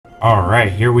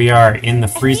Alright, here we are in the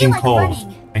freezing like cold.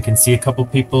 running. I can see a couple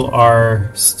people are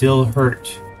still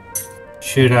hurt.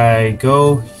 Should I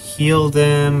go heal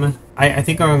them? I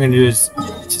think what I'm going to do is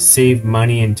to save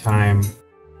money and time.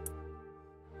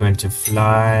 I'm going to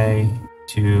fly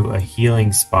to a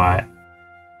healing spot,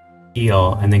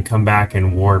 heal, and then come back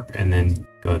and warp and then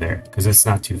go there. Because it's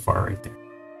not too far right there.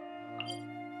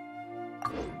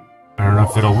 I don't know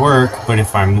if it'll work, but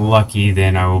if I'm lucky,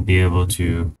 then I will be able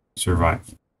to survive.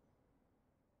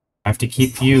 I have to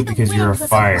keep you because you're a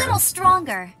fire. A little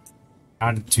stronger.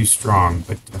 Not too strong,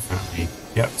 but definitely.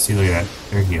 Yep, see, look at that.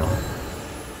 They're healed.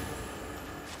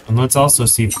 And let's also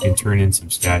see if we can turn in some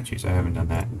statues. I haven't done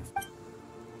that in a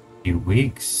few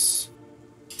weeks.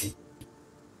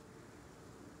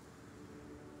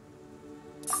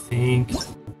 I think...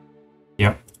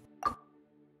 Yep.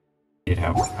 Did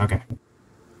have one. Okay.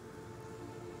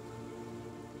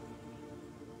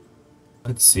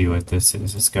 Let's see what this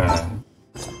is. It's got a...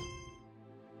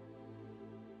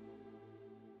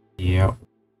 Yep.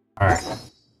 Alright.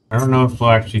 I don't know if we'll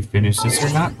actually finish this or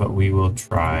not, but we will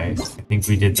try. I think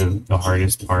we did the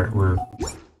hardest part. What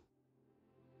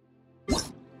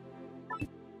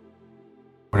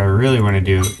I really want to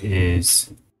do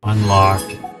is unlock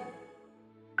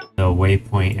the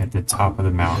waypoint at the top of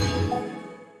the mountain.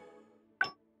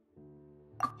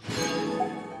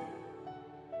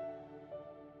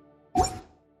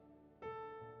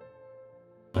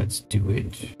 Let's do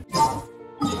it.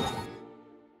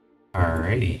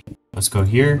 Alrighty, let's go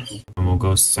here, and we'll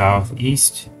go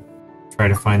southeast. Try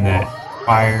to find that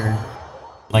fire,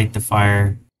 light the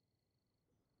fire,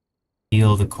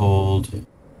 heal the cold.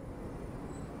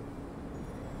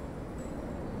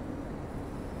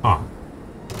 Huh.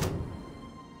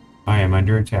 I am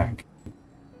under attack.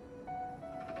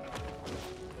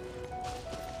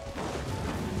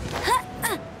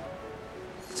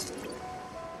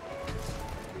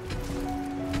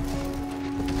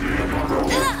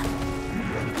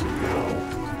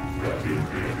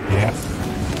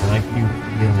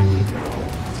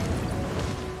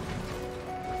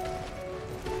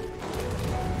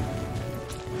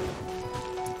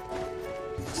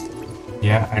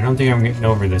 Yeah, I don't think I'm getting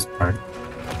over this part.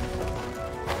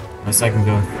 Unless I can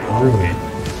go through it.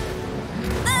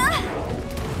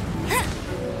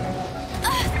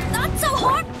 Not so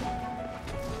hard.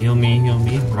 Heal me,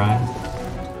 run.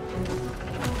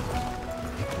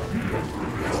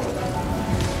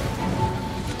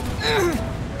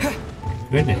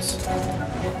 Goodness.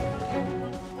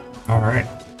 Alright.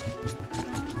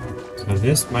 So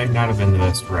this might not have been the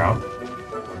best route.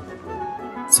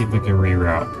 Let's see if we can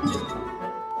reroute.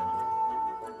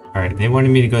 Alright, they wanted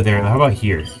me to go there. How about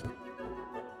here?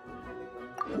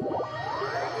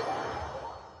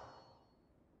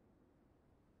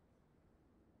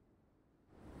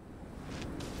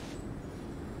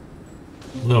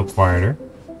 A little quieter.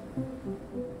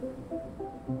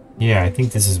 Yeah, I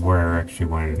think this is where I actually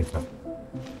wanted to go.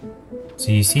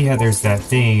 So you see how there's that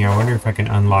thing? I wonder if I can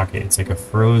unlock it. It's like a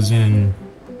frozen...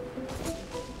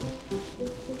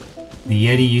 The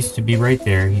Yeti used to be right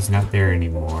there. He's not there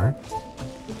anymore.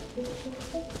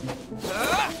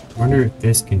 I wonder if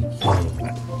this can heal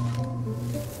that.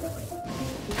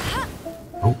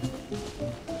 Oh.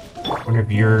 I wonder if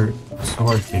your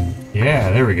sword can...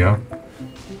 Yeah, there we go.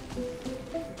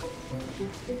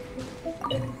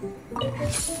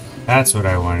 That's what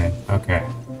I wanted. Okay.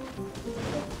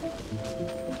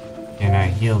 Can I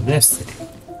heal this thing?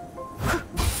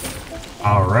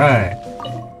 Alright.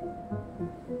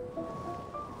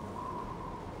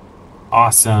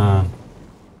 Awesome.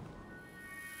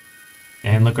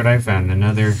 And look what I found.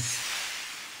 Another...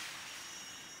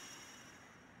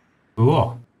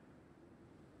 Cool.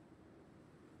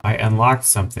 I unlocked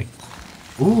something.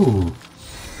 Ooh.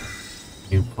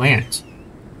 New plant.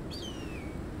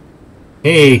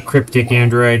 Hey, cryptic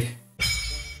android.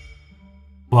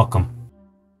 Welcome.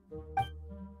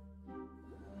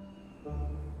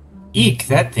 Eek,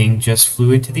 that thing just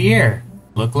flew into the air.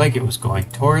 Looked like it was going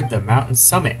toward the mountain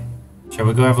summit. Shall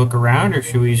we go have a look around, or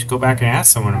should we just go back and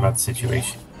ask someone about the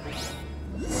situation?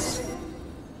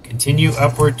 Continue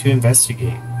upward to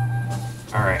investigate.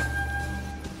 Alright.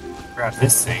 Grab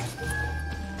this thing.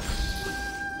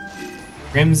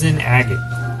 Crimson agate.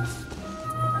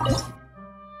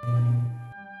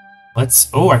 Let's...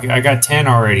 Oh, I got 10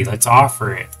 already. Let's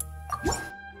offer it.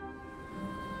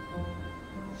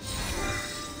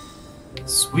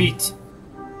 Sweet.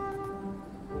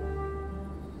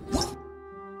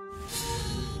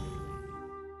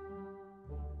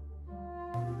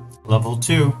 Level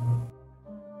 2.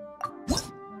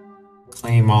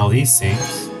 Claim all these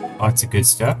things. Lots of good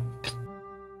stuff.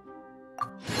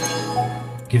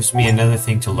 gives me another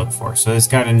thing to look for. So it's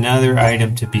got another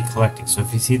item to be collecting. So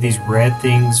if you see these red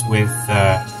things with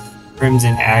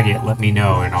crimson agate, let me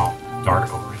know and I'll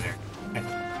dart over there.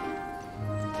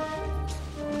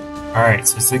 Alright,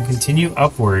 so it said continue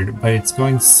upward, but it's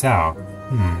going south.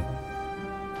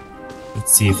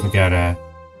 Let's see if we got a...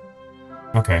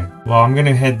 Okay, well I'm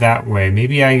gonna head that way.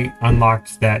 Maybe I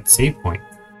unlocked that save point.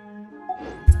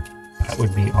 That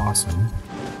would be awesome.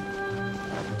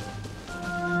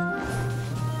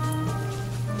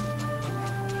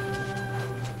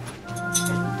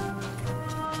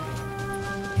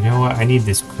 You know what? I need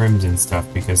this crimson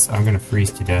stuff because I'm gonna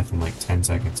freeze to death in like 10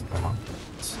 seconds if I don't.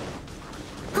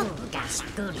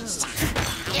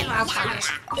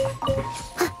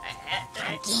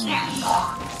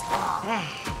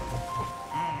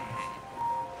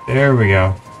 There we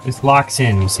go. This locks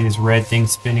in. You see this red thing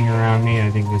spinning around me?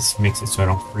 I think this makes it so I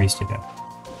don't freeze to death.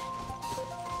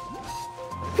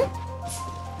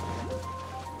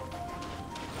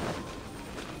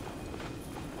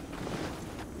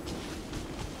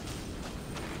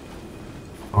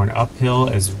 Going uphill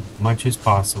as much as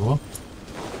possible.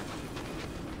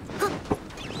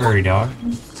 Prairie dog.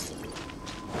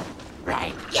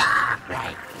 Right, yeah,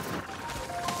 right.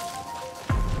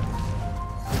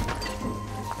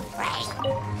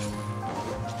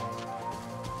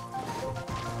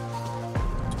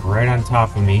 It's right on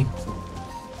top of me.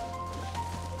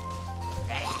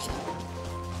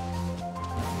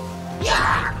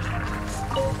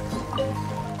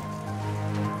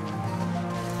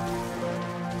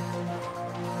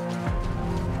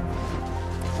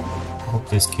 Hope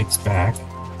this kicks back.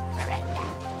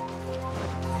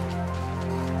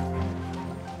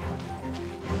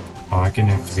 Oh, I can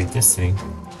activate this thing.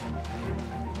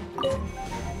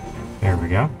 There we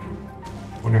go.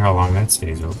 Wonder how long that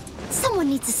stays open. Someone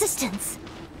needs assistance.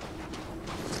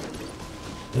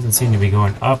 Doesn't seem to be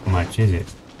going up much, is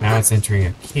it? Now it's entering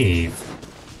a cave.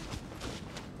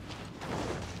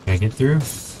 Can I get through?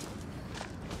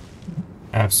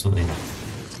 Absolutely not.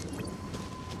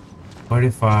 What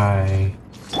if I...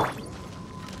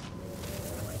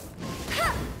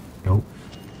 Nope.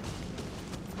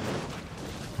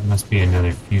 That must be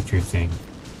another future thing.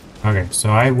 Okay, so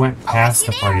I went past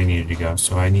the part I needed to go,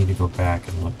 so I need to go back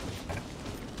and look at that.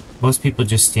 Most people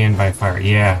just stand by fire.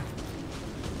 Yeah.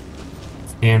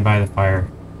 Stand by the fire.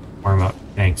 Warm up.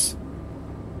 Thanks.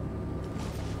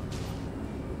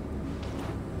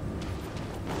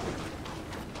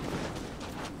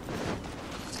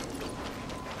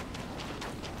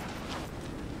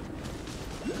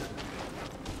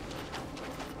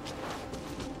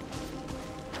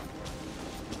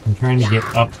 I'm trying to get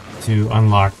up to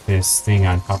unlock this thing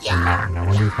on top of the mountain. I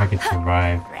wonder if I could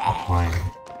survive climbing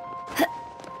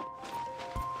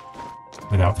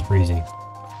without freezing.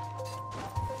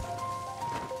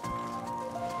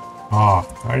 Oh,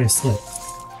 why did I slip?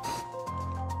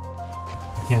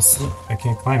 I can't slip. I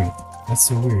can't climb it. That's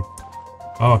so weird.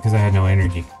 Oh, because I had no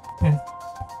energy.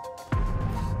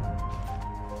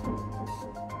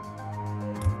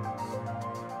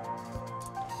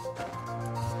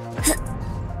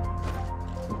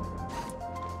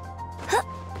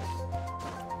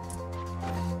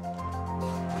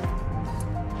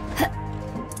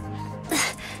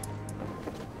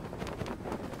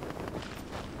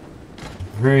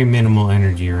 Very minimal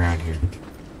energy around here.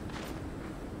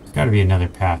 There's got to be another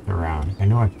path around. I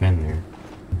know I've been there.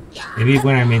 Maybe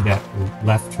when I made that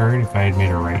left turn, if I had made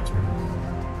a right turn.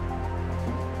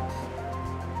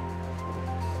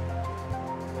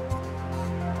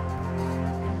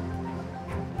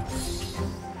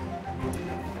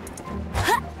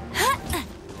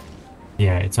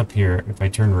 Yeah, it's up here if I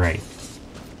turn right.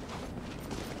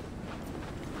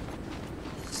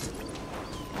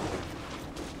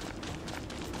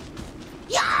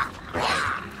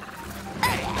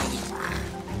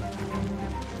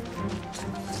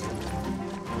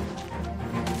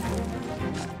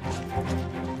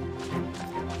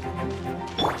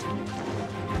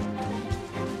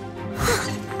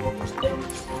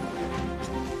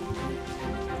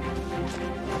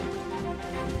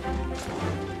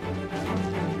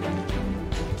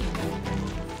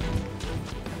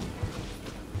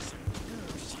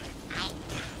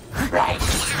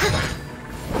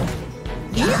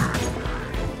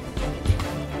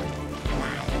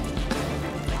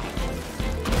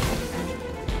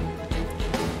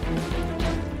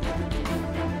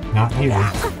 Not here.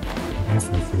 That's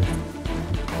not true.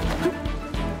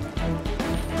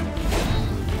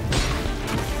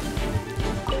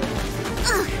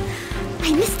 I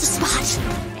missed a spot.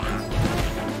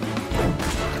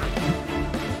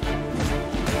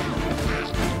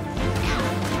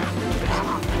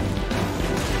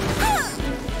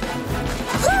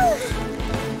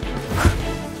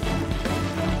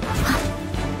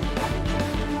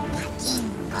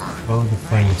 Oh, the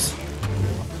flames.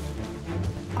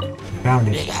 Found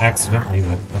it accidentally,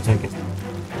 but I'll take it.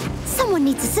 Someone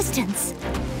needs assistance.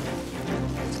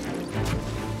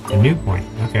 A new point.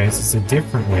 Okay, this is a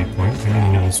different waypoint. I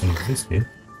didn't know this one existed.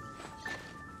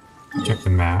 Check the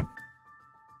map.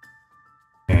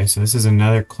 Okay, so this is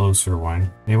another closer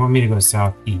one. They want me to go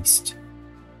southeast.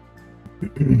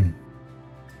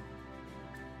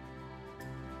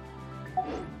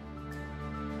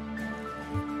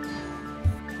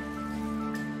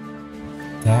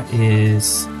 That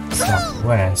is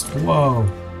southwest. Whoa!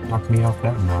 Knocked me off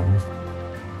that mountain.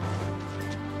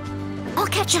 I'll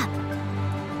catch up.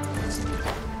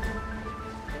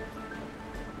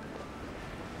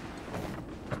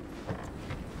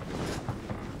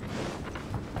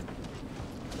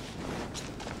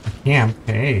 Camp,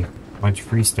 hey, bunch of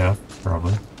free stuff,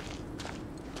 probably.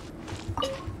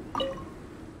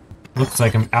 Looks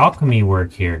like some alchemy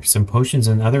work here. Some potions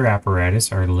and other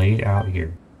apparatus are laid out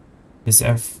here. This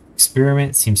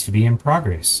experiment seems to be in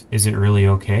progress. Is it really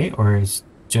okay, or is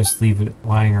just leave it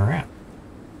lying around?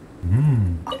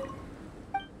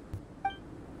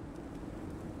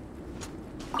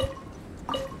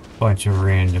 Bunch of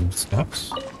random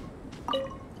stuffs.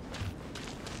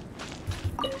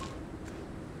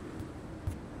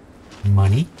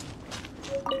 Money.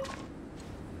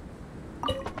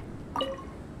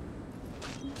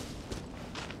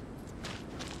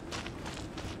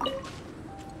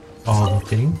 All the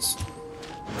things.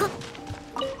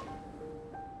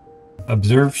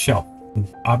 Observe shelf.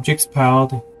 Objects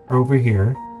piled over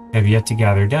here have yet to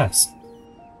gather dust.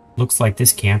 Looks like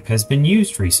this camp has been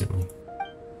used recently.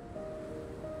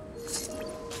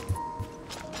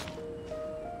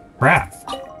 Craft.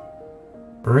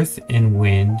 Earth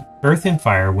and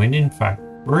fire, wind and fire,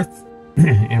 earth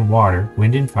and water,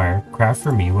 wind and fire, craft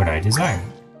for me what I desire.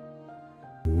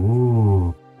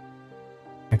 Ooh.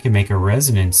 I can make a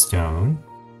resonance stone.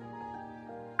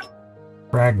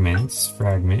 Fragments,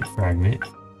 fragment.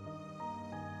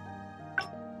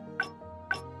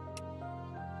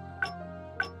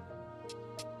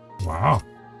 Wow.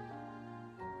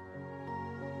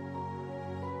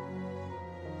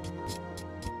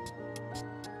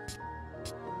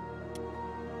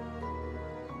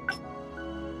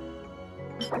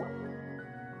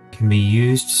 Can be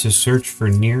used to search for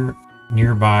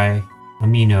nearby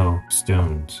amino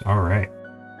stones. All right.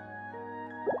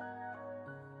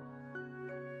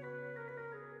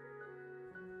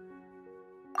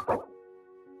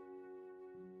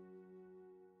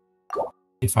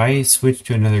 If I switch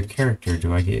to another character,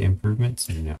 do I get improvements?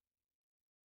 No.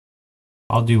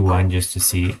 I'll do one just to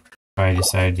see if I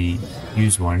decide to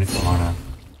use one. If I wanna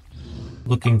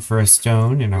looking for a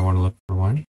stone and I want to look for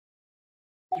one.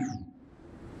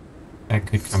 That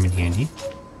could come in handy.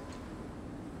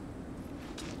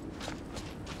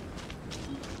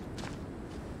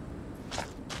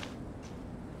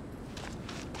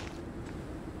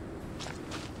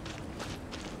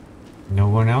 No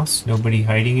one else? Nobody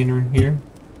hiding in here?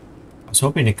 I was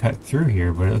hoping to cut through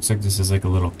here, but it looks like this is like a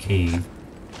little cave.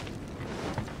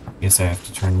 Guess I have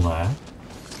to turn left.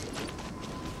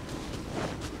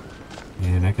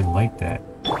 And I can light that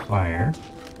fire.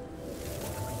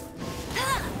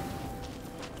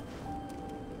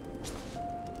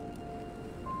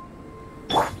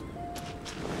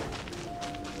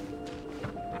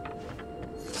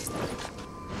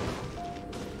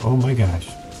 Oh my gosh.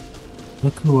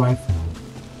 Look who I found.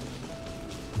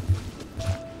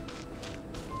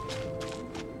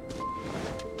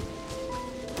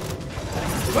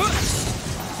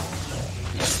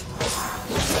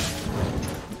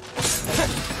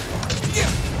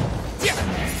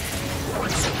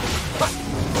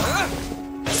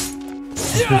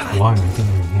 Just one, I think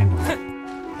I can handle it.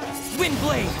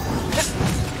 Windblade!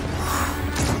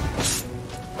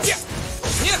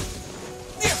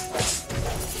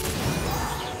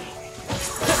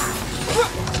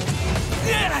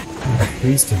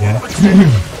 Freeze to death.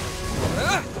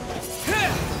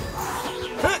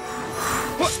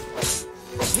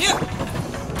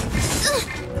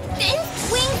 Thin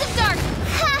wings of dark.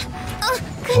 Ha! Oh,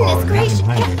 Oh, goodness gracious.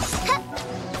 900.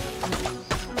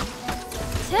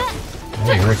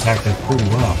 Oh, your attack does pretty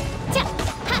well.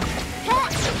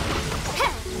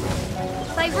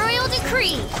 By royal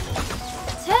decree.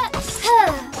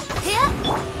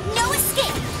 No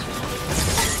escape.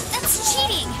 That's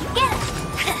cheating.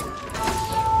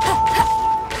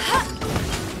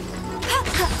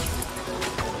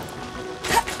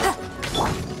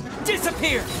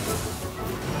 Disappear!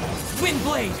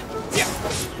 Windblade!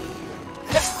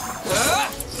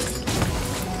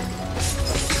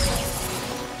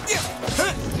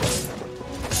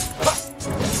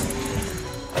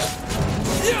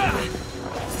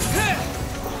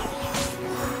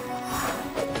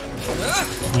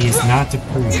 not to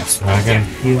freeze, so I got a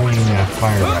healing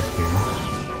fire back here.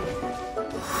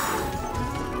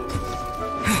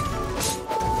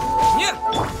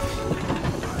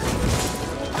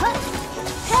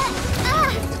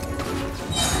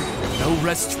 No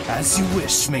rest as you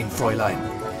wish, main Fräulein.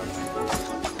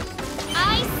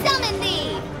 I summon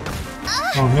thee!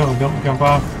 Oh no, don't jump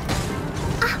off.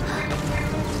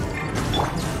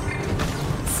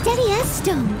 Steady as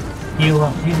stone. Heal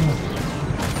up, heal up.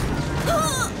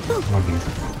 Oh dear.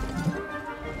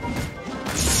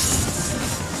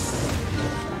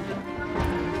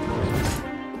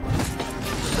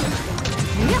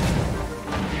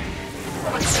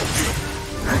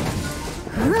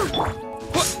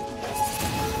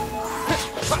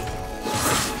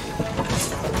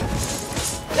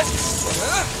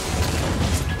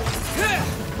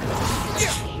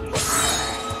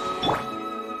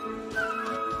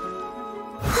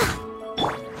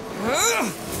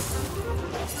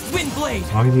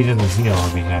 As long as he doesn't heal,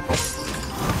 I'll be happy.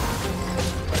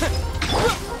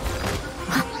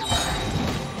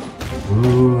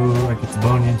 Ooh, I get the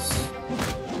bonus.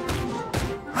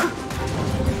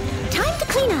 Time to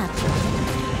clean up.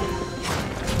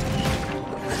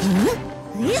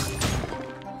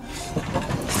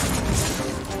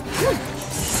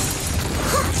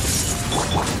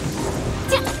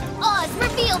 Oz,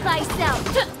 reveal thyself.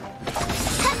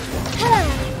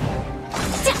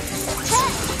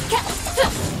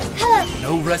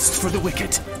 No rest for the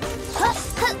wicked.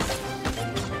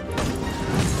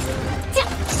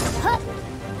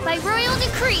 By royal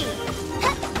decree.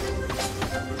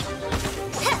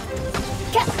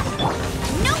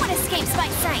 No one escapes my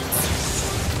sight.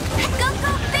 Go,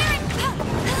 go, Baron!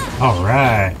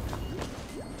 Alright.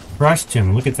 Crushed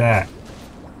him, look at that.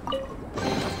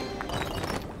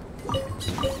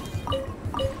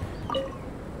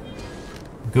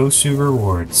 Go to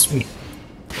reward, sweet.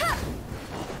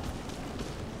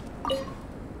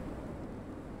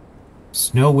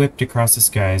 Snow whipped across the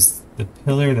skies. The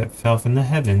pillar that fell from the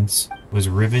heavens was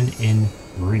riven in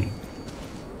three.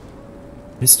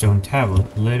 This stone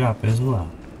tablet lit up as well.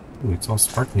 Ooh, it's all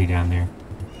sparkly down there.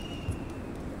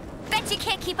 Bet you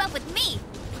can't keep up with me.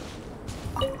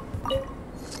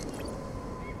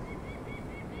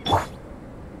 I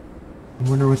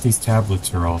wonder what these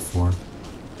tablets are all for.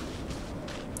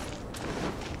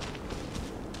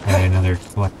 Another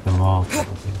collect them all.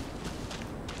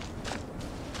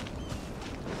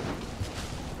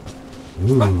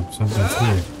 Ooh, something's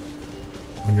here.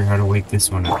 Wonder how to wake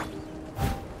this one up.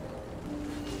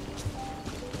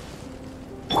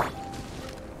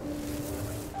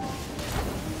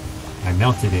 I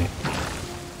melted it.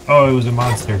 Oh, it was a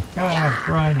monster. Ah,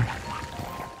 run.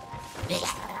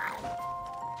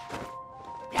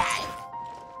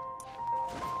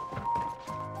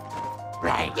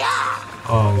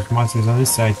 Oh, there's monsters on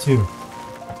this side too.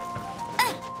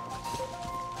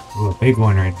 Ooh, a big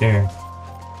one right there.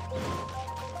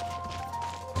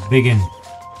 Biggin.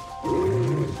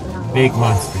 Big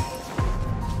monster.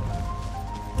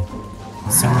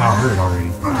 Somehow hurt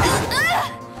already.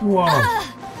 Whoa.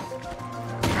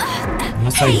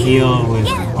 Unless I heal with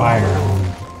fire,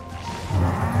 I'm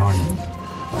gone.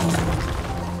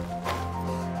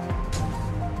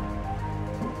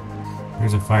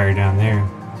 There's a fire down there.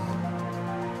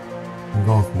 I'm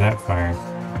going for that fire.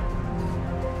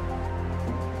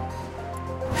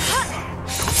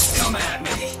 Come at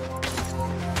me.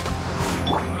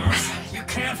 You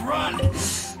can't run.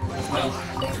 Well,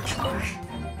 neither can I.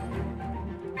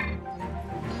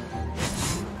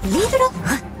 Leave it up.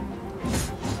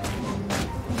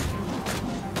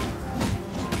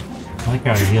 I like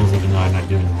how it heals even though I'm not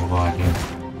doing a whole lot yet.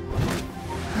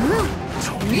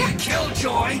 Don't be a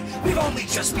killjoy. We've only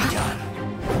just begun.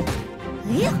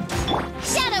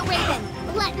 Shadow Raven,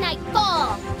 let night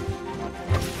fall.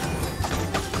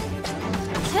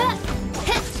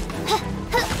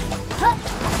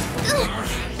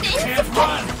 Can't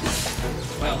run.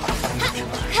 Well,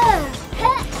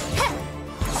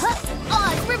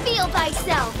 Oz, reveal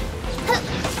thyself.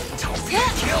 don't be a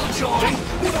killjoy.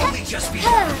 We've only just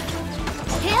begun.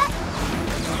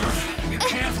 You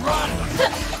can't run.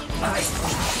 I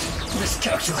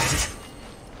miscalculated.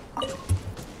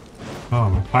 Oh,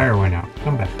 my fire went out.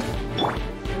 Come back.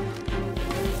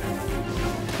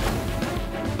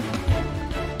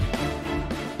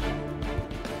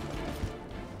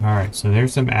 Alright, so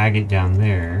there's some agate down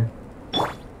there.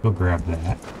 Go grab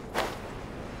that.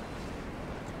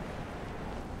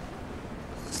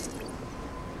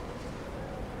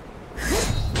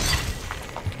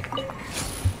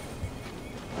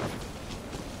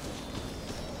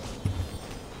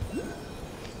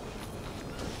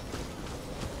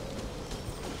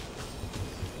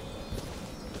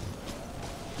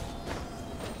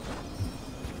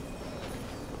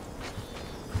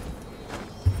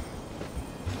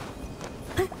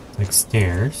 like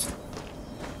stairs.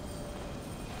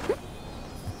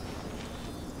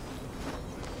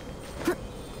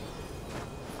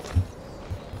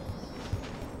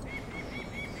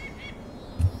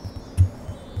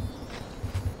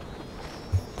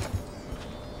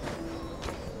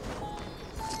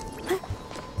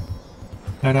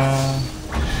 Ta-da!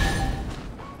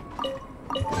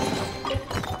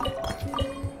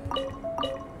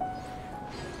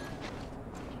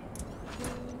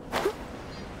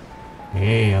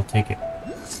 Hey, I'll take it.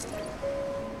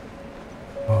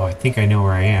 Oh, I think I know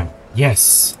where I am.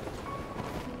 Yes!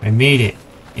 I made it.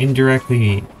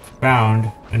 Indirectly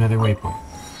found another waypoint.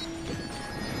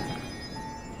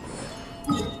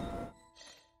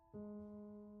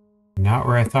 Not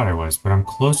where I thought I was, but I'm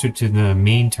closer to the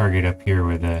main target up here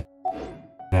with that.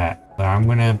 But I'm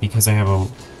gonna, because I have a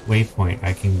waypoint,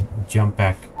 I can jump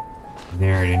back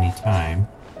there at any time.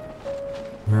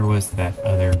 Where was that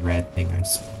other red thing I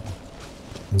saw?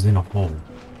 It was in a hole.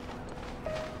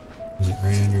 Is it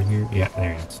right under here? Yeah,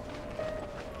 there it is.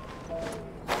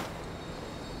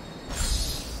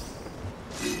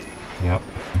 Yep.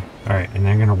 Alright, and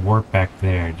I'm gonna warp back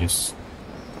there just...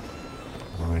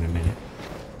 Oh, in a minute.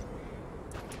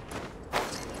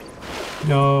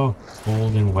 No!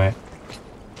 Cold and wet.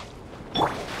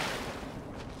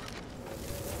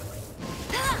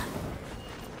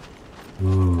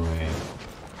 Ooh, I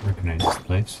recognize this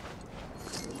place.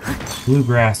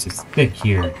 Bluegrass is thick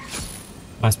here.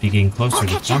 Must be getting closer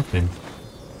to something.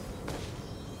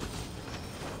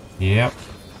 Yep.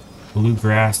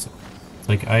 Bluegrass. It's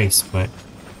like ice, but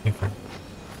different.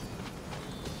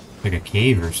 Like a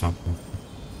cave or something.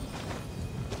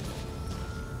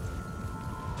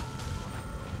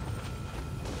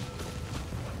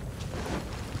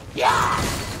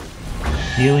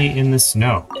 Healy in the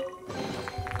snow.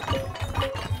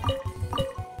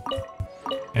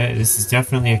 This is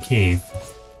definitely a cave.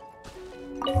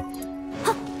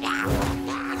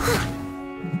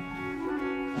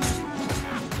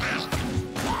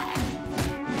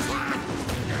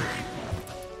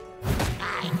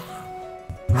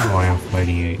 Oh, I am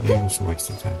fighting it. It was a waste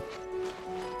of time.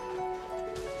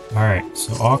 Alright,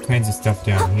 so all kinds of stuff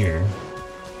down here.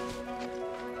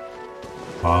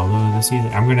 Follow the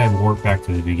ceiling. I'm gonna warp back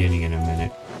to the beginning in a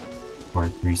minute. Before I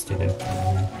freeze to death.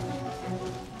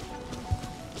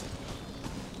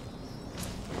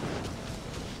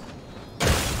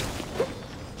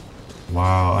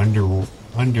 Wow,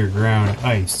 underground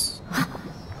ice.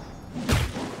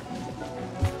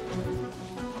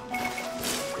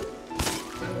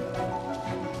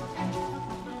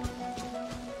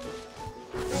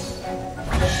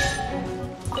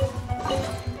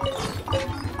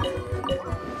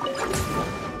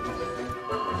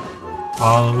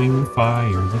 Following the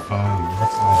fire, the fire, the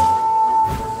fire.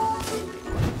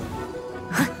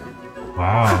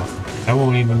 Wow, I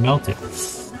won't even melt it.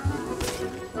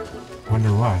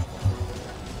 Wonder why.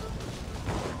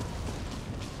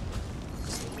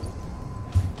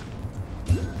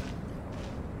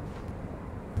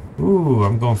 Ooh,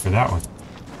 I'm going for that one.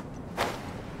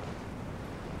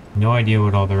 No idea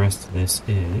what all the rest of this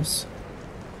is.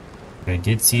 But I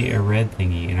did see a red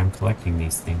thingy, and I'm collecting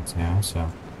these things now,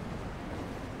 so...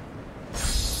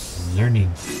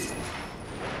 learning.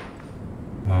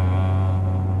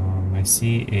 I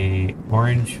see a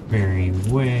orange berry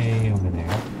way over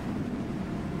there.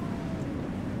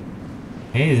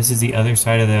 Hey, this is the other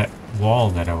side of that wall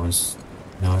that I was...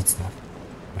 No, it's not.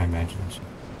 My imagination.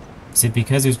 Is it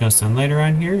because there's no sunlight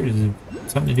around here? Or is it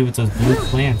something to do with those blue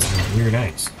plants and that weird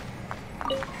ice?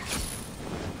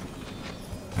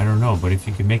 I don't know, but if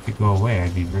you could make it go away,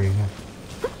 I'd be very happy.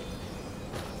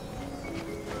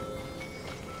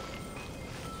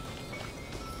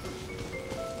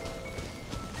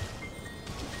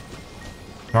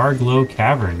 Starglow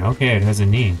Cavern. Okay, it has a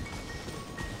name.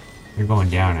 You're going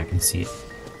down, I can see it.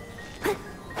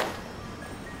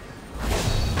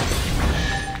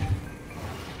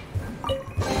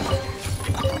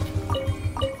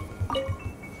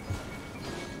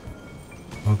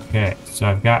 Okay, so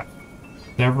I've got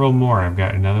several more. I've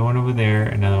got another one over there,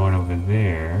 another one over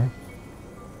there.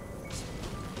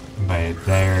 By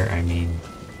there, I mean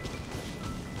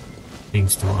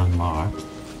things to unlock.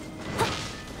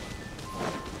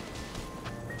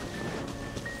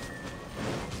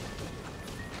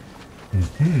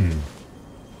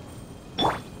 I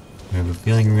have a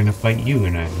feeling we're gonna fight you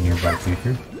in a nearby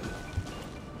future.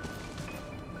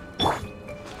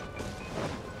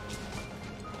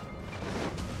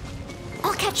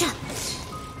 I'll catch up.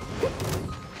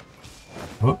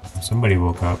 Oh, somebody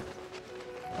woke up.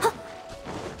 To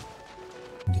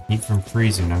keep from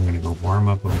freezing, I'm gonna go warm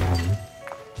up over here.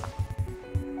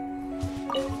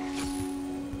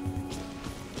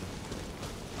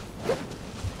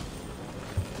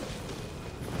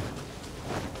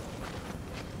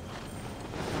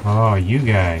 Oh, you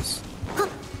guys.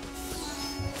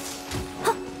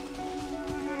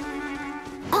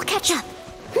 I'll catch up.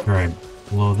 Try to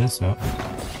blow this up.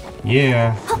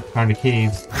 Yeah, I found a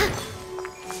cave.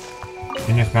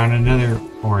 And I found another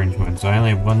orange one, so I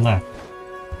only have one left.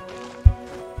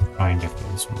 Find after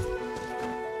this one.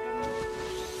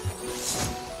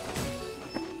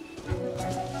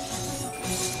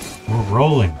 We're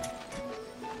rolling.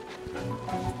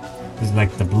 This is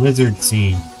like the blizzard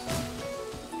scene.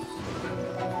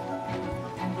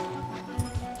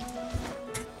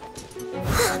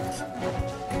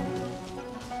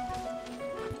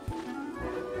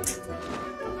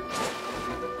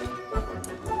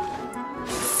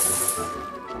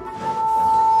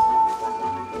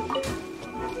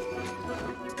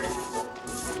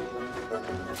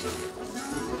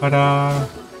 Ta-da!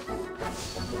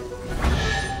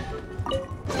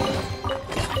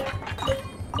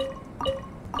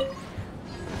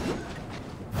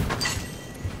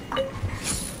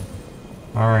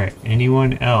 Alright,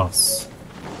 anyone else?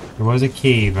 There was a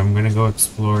cave. I'm gonna go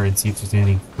explore and see if there's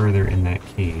anything further in that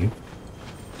cave.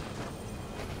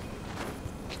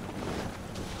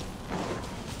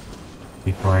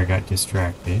 Before I got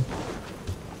distracted.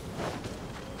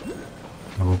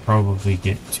 I will probably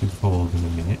get too cold in a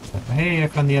minute, but hey, I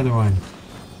found the other one.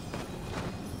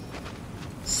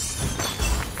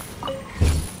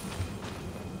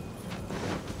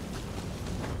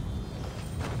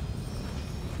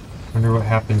 Wonder what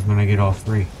happens when I get all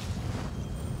three.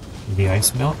 Did the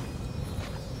ice melt?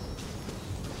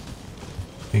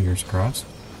 Fingers crossed.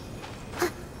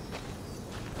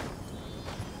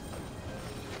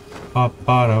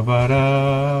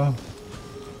 Ba-ba-da-ba-da.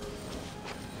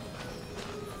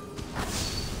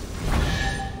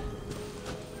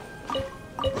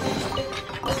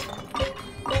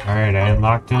 Alright, I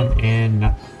unlocked them and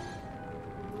I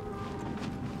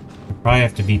probably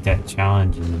have to beat that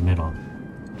challenge in the middle.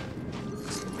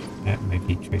 That might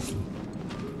be tricky.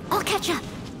 I'll catch up.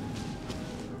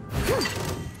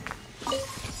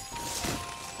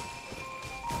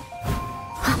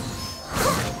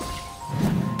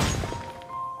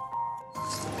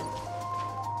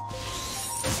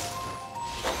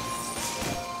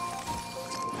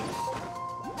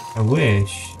 I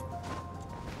wish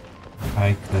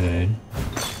I could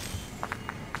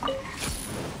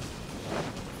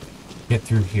get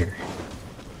through here.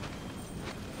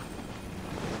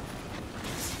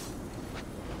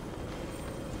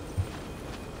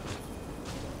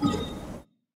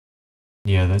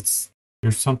 Yeah,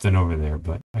 there's something over there,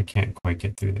 but I can't quite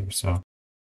get through there, so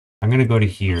I'm gonna go to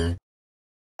here.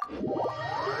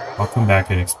 I'll come back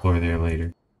and explore there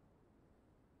later.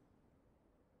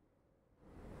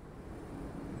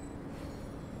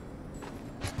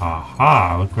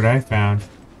 Aha! Look what I found.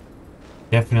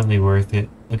 Definitely worth it.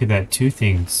 Look at that, 2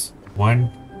 things. One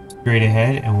straight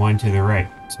ahead and one to the right.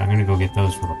 So I'm gonna go get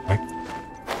those real quick.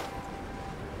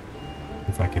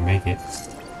 If I can make it.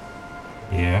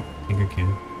 Yeah, I think I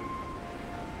can.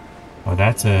 Oh,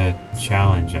 that's a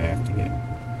challenge I have to get.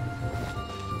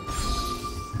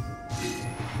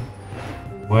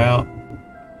 Well,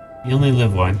 you only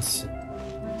live once.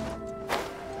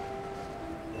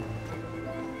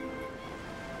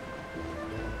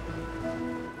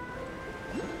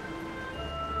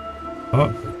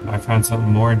 Oh, I found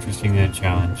something more interesting than a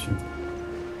challenge.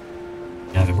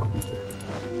 Another one.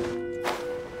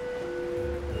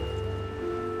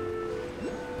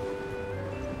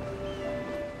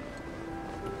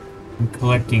 I'm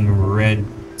collecting red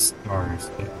stars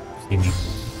that seem to...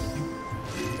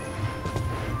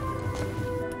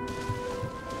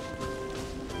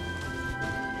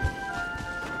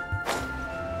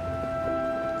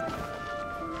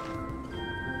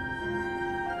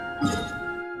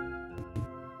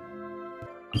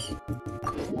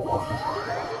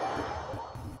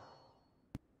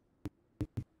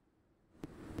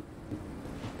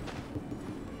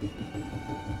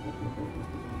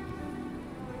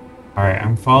 Alright,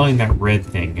 I'm following that red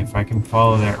thing. If I can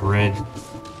follow that red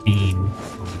beam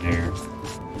over there.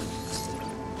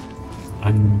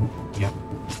 Yep.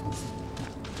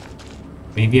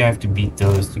 Maybe I have to beat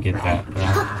those to get that. But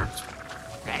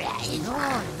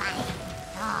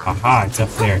aha, it's up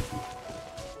there.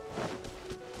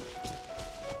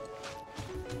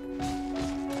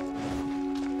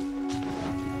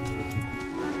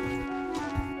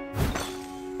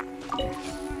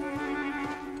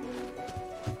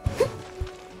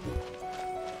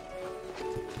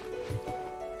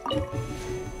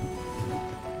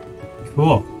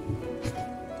 Cool.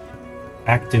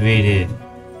 Activated.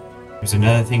 There's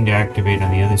another thing to activate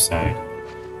on the other side.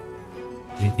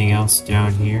 Anything else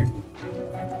down here?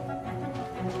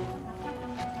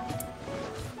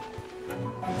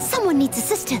 needs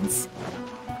assistance.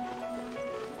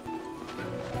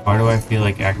 Why do I feel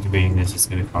like activating this is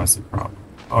going to cause a problem?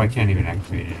 Oh, I can't even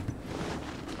activate it.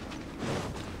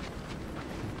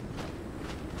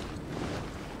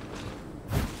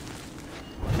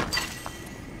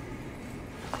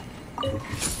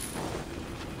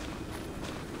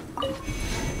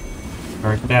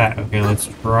 Start that. Okay, let's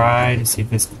try to see if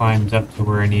this climbs up to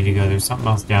where I need to go. There's something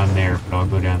else down there, but I'll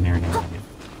go down there in a minute.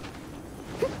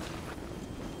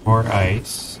 More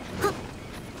ice.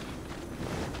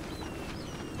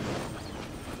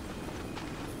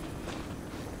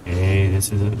 Okay,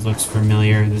 this is, it looks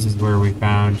familiar. This is where we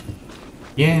found.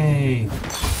 Yay!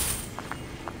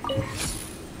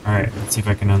 Alright, let's see if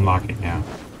I can unlock it now.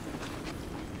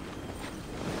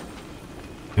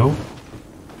 Nope.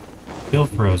 Still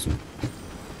frozen.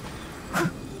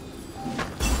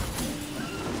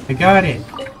 I got it!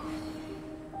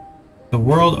 The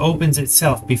world opens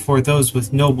itself before those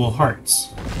with noble hearts.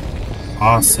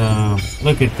 Awesome.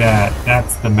 Look at that.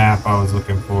 That's the map I was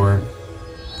looking for.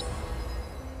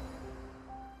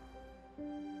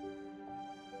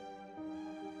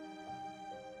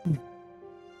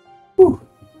 Whew.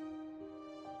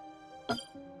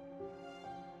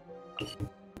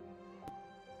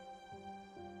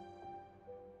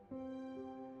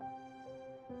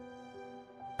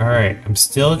 Alright, I'm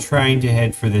still trying to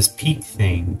head for this peak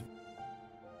thing.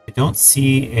 I don't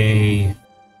see a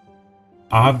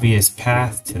obvious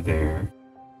path to there.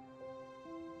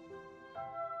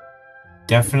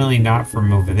 Definitely not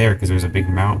from over there because there's a big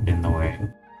mountain in the way.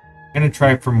 I'm gonna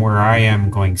try from where I am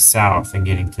going south and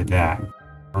getting to that.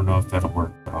 I don't know if that'll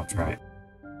work, but I'll try it.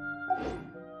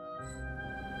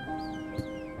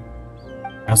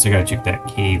 I also gotta check that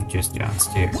cave just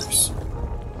downstairs.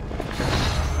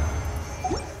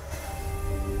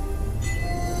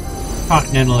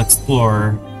 Continental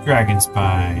Explorer, Dragon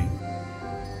Spine.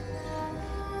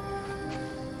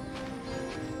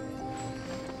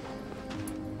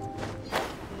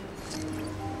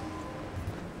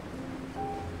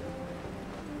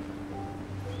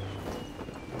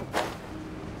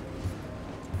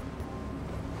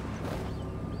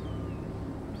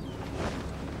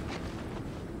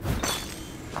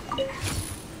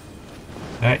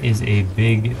 That is a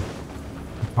big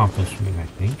accomplishment, I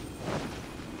think.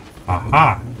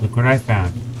 Aha! Look what I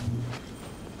found.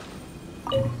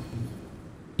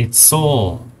 Its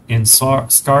soul, in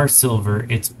star silver,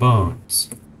 its bones.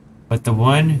 But the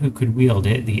one who could wield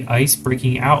it, the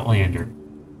ice-breaking outlander,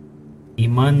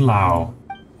 Iman Lao.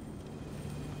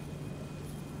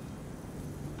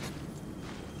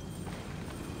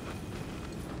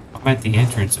 I'm at the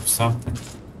entrance of something.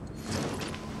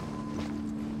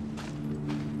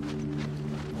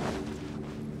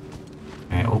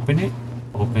 Can I open it?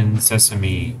 Open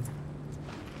sesame.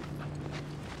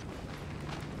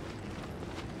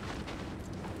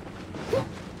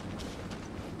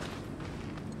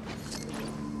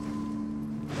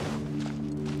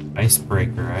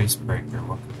 Icebreaker, icebreaker.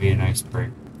 What could be an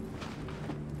icebreaker?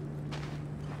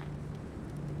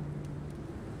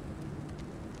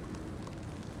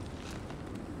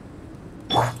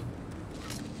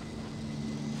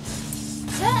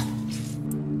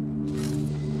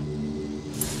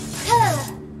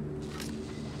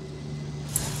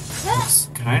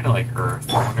 Kind of like Earth.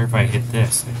 I wonder if I hit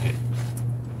this. I hit.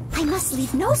 I must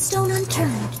leave no stone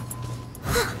unturned.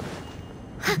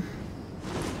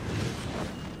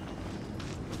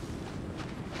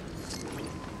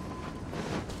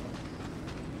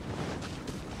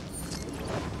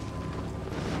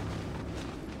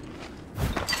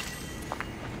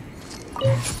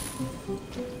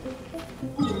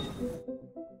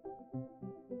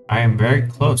 I am very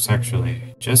close,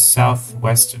 actually. Just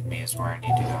southwest of me is where I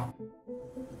need to go.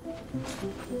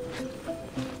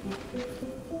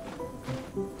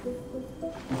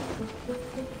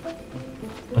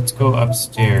 Let's go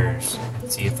upstairs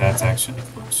and see if that's actually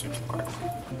closer to our way.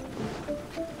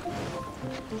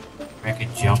 I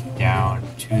could jump down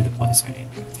to the place I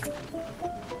need to go.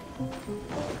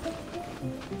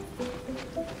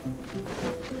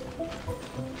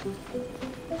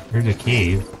 There's a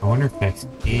cave. I wonder if that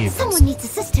cave. Someone needs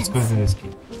assistance. Let's go to this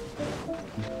cave.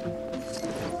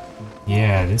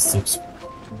 Yeah, this looks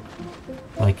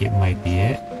like it might be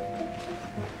it.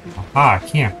 Aha,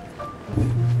 camp.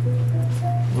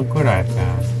 Look what I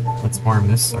found. Let's warm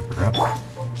this sucker up.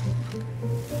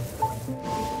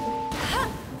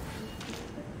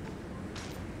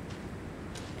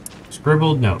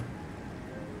 Scribbled note.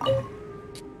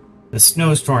 The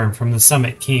snowstorm from the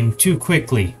summit came too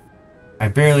quickly. I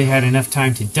barely had enough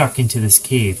time to duck into this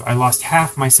cave. I lost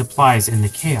half my supplies in the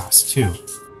chaos, too.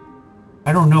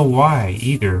 I don't know why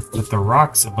either, but the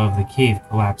rocks above the cave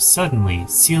collapsed suddenly,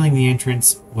 sealing the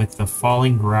entrance with the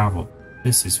falling gravel.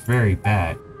 This is very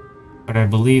bad. But I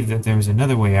believe that there's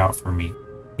another way out for me.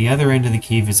 The other end of the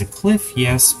cave is a cliff,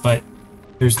 yes, but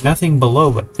there's nothing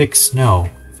below but thick snow.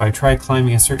 If I try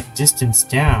climbing a certain distance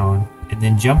down, and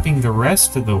then jumping the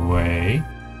rest of the way...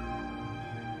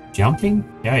 Jumping?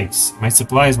 Yikes. My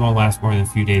supplies won't last more than a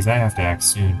few days. I have to act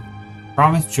soon.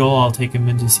 Promise Joel I'll take him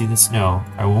in to see the snow.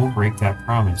 I won't break that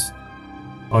promise.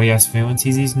 Oh yes, if anyone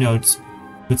sees these notes,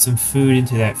 put some food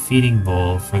into that feeding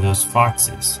bowl for those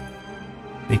foxes.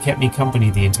 They kept me company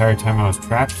the entire time I was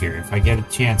trapped here. If I get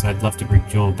a chance, I'd love to bring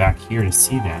Joel back here to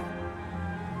see them.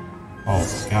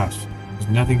 Oh gosh, there's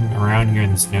nothing around here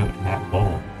in this note in that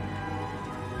bowl.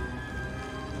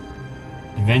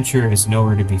 Adventure is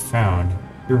nowhere to be found.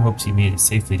 Sure hopes he made it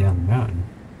safely down the mountain.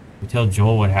 We tell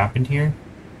Joel what happened here?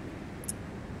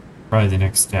 Probably the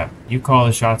next step. You call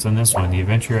the shots on this one. The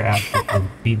adventure asked to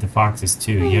feed the foxes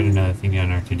too. Yet another thing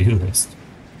on our to-do list.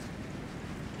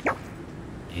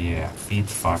 Yeah, feed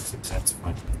the foxes. That's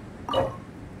fun.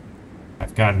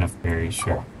 I've got enough berries,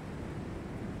 sure.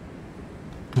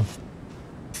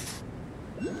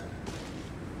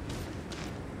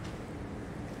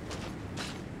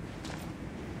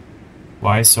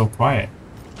 Why so quiet?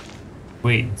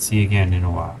 Wait and see again in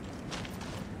a while.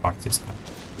 Foxes come.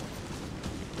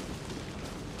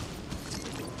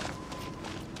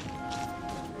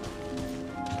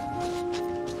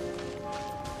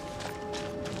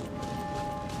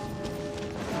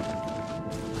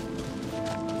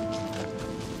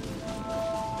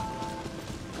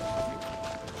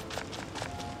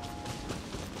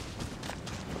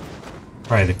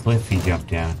 Probably the cliff he jumped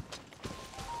down.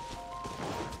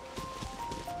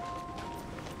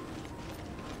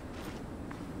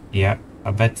 Yep,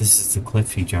 I bet this is the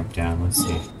cliff he jumped down. Let's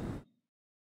see.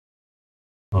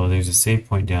 Oh, there's a save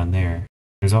point down there.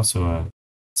 There's also a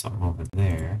something over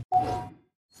there.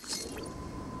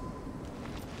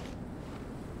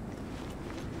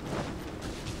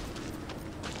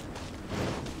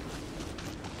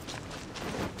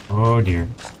 Oh dear.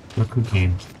 Look who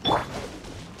came.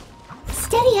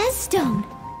 Steady as stone.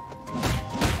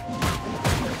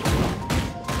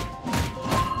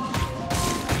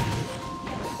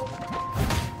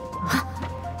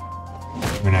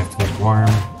 I'm gonna have to get warm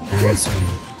very soon.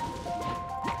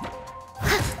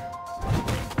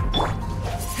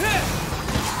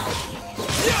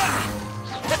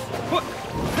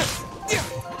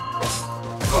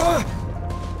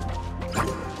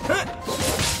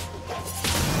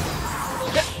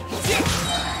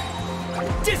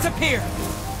 Disappear.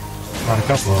 Got a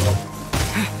couple of them.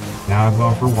 Now I'm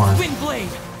going for warm. Wind blade.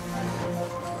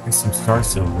 There's some star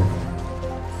silver.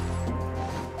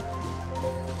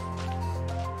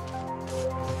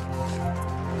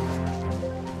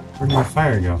 Where did my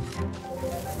fire go?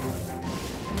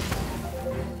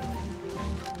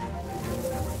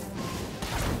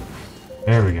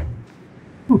 There we go.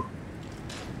 Whew.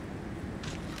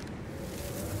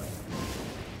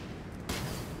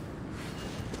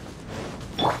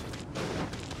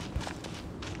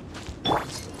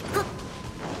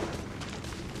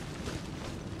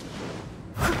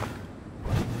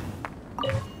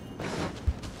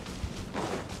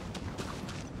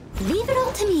 Leave it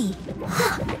all to me.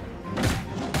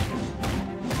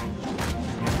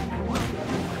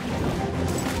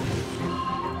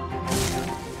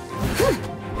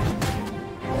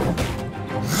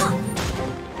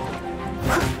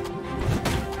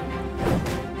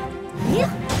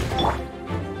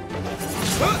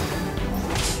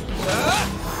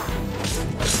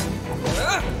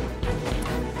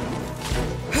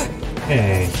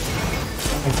 Hey. I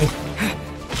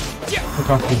just took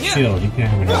off your shield. You can't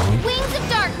have another one. Wings of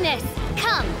darkness,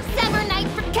 come, sever night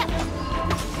from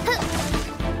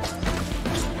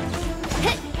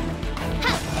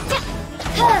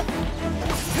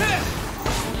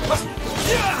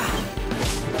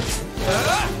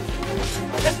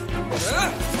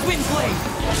Wind blade.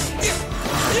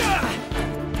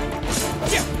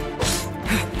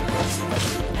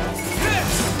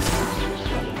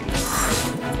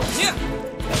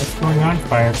 What's going on,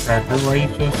 Firecracker? Why are you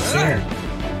so scared?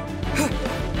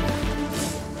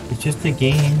 It's just a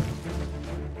game.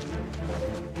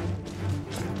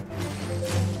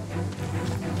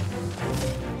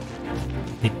 I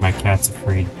think my cat's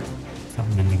afraid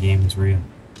something in the game is real.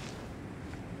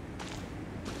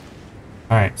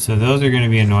 Alright, so those are going to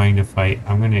be annoying to fight.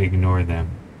 I'm going to ignore them.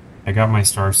 I got my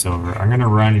star silver. I'm going to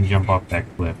run and jump off that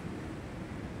cliff.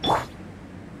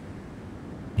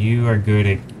 You are good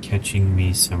at catching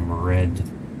me some red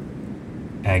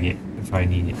agate if I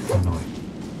need it. Come away.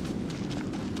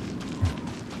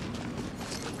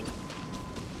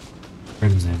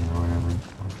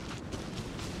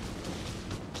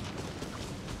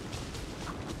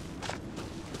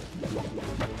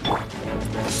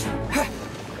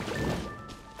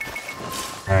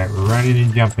 Alright, we're running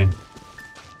and jumping.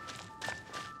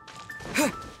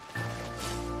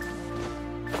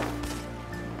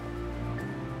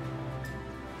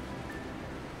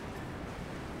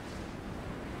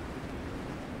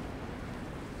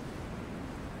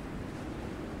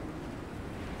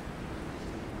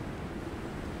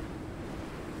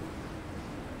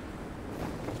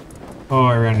 Oh,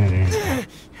 I ran out of energy.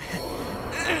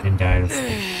 And died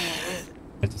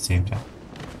at the same time.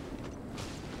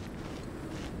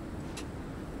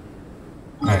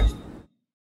 Alright.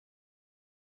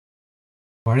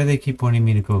 Why do they keep wanting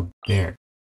me to go there?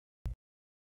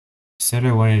 Said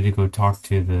I wanted to go talk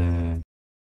to the...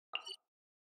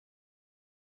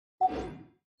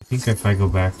 I think if I go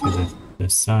back to the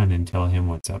sun and tell him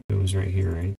what's up, it was right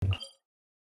here, right?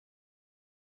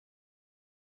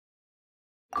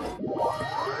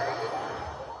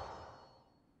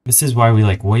 This is why we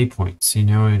like waypoints. See,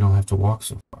 now I don't have to walk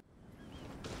so far.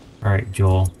 Alright,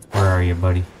 Joel. Where are you,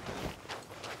 buddy?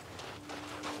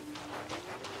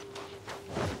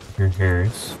 Your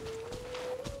Harris.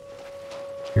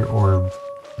 Your orb.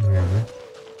 Whatever.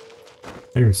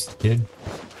 There's the kid.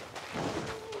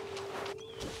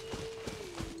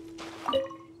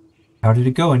 How did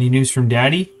it go? Any news from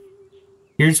Daddy?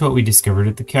 Here's what we discovered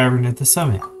at the cavern at the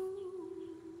summit.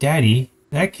 Daddy?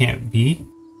 That can't be.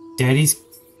 Daddy's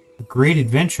a great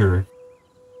adventurer.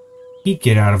 He'd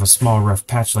get out of a small rough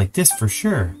patch like this for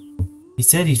sure. He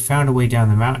said he'd found a way down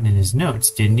the mountain in his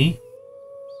notes, didn't he?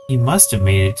 He must have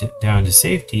made it down to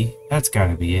safety. That's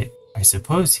gotta be it. I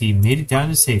suppose he made it down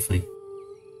to safely.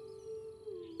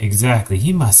 Exactly,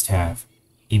 he must have.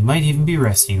 He might even be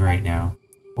resting right now.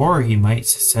 Or he might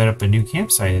set up a new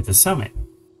campsite at the summit.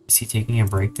 Is he taking a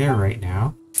break there right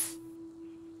now?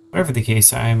 Whatever the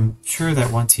case, I'm sure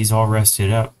that once he's all rested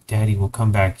up, Daddy will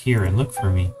come back here and look for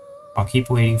me. I'll keep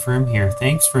waiting for him here.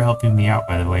 Thanks for helping me out,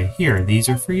 by the way. Here, these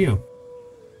are for you.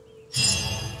 Is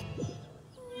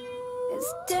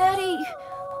Daddy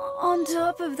on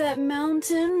top of that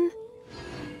mountain?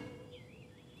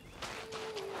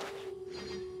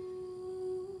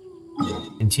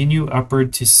 Continue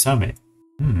upward to summit.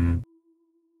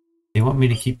 They want me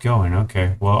to keep going.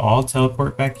 Okay, well, I'll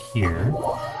teleport back here.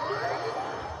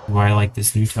 Why I like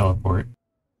this new teleport.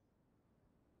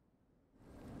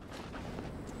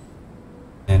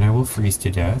 Then I will freeze to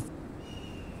death.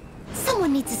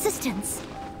 Someone needs assistance.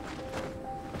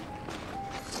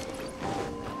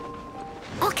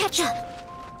 I'll catch up.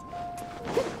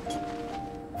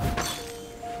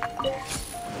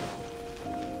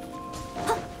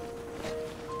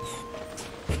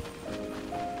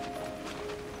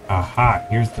 Aha,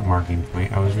 here's the marking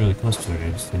point. I was really close to it, I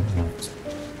just didn't notice.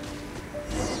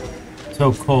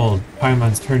 So cold,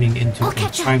 Paimon's turning into a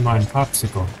Paimon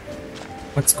popsicle.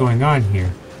 What's going on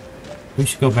here? We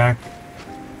should go back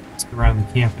around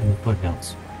the camp in the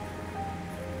foothills.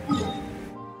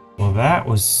 Well, that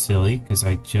was silly, because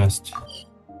I just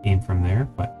came from there,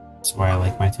 but that's why I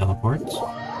like my teleports.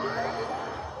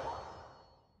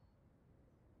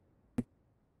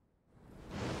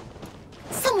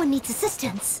 Someone needs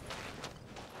assistance.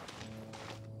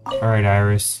 Alright,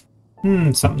 Iris.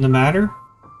 Something the matter?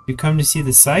 You come to see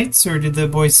the sights, or did the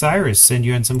boy Cyrus send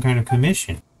you on some kind of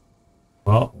commission?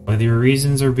 Well, whether your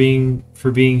reasons are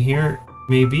for being here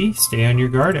may be, stay on your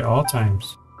guard at all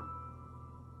times.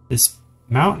 This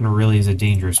mountain really is a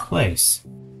dangerous place.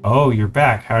 Oh, you're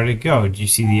back. How did it go? Did you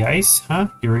see the ice? Huh?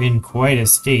 You're in quite a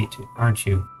state, aren't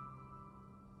you?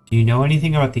 Do you know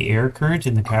anything about the air current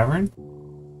in the cavern?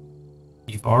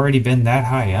 You've already been that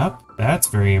high up? That's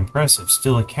very impressive.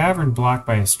 Still a cavern blocked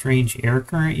by a strange air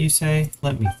current, you say?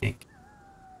 Let me think.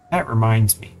 That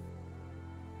reminds me.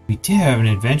 We did have an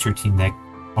adventure team that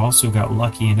also got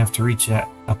lucky enough to reach a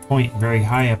point very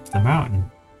high up the mountain.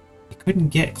 They couldn't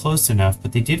get close enough,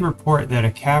 but they did report that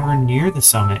a cavern near the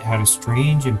summit had a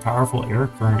strange and powerful air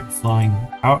current flowing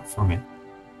out from it.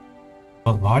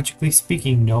 But logically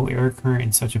speaking, no air current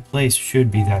in such a place should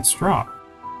be that strong.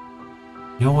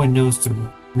 No one knows the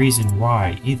reason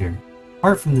why either.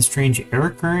 Apart from the strange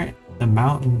air current, the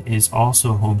mountain is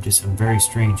also home to some very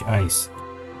strange ice.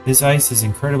 This ice is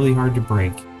incredibly hard to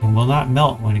break and will not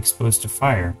melt when exposed to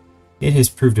fire. It has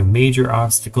proved a major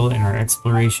obstacle in our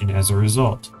exploration as a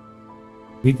result.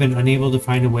 We've been unable to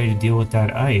find a way to deal with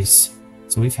that ice,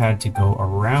 so we've had to go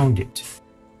around it.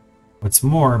 What's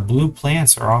more, blue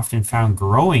plants are often found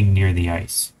growing near the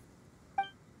ice.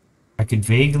 I could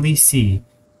vaguely see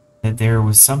that there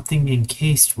was something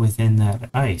encased within that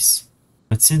ice,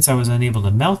 but since I was unable to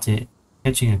melt it,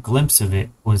 catching a glimpse of it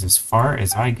was as far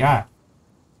as I got.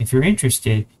 If you're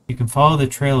interested, you can follow the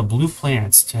trail of blue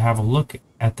plants to have a look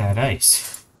at that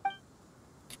ice.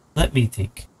 Let me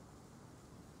think.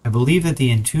 I believe that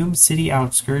the entombed city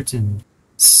outskirts and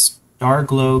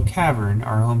Starglow Cavern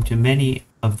are home to many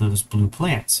of those blue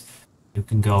plants. You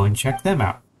can go and check them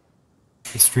out.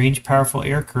 A strange, powerful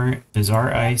air current,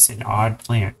 bizarre ice, and odd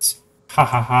plants. Ha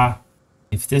ha ha.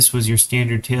 If this was your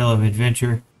standard tale of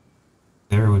adventure,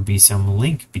 there would be some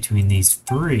link between these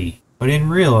three. But in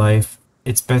real life,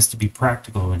 it's best to be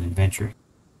practical when adventuring.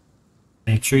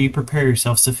 Make sure you prepare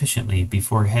yourself sufficiently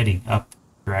before heading up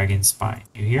Dragon's Spine.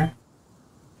 You hear?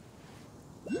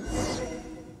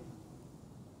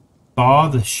 Thaw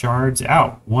the shards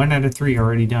out. 1 out of 3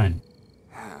 already done.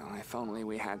 Oh, if only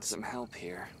we had some help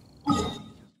here.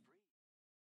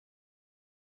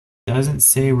 Doesn't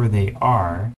say where they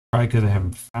are. Probably because I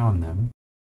haven't found them.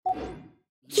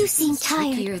 You seem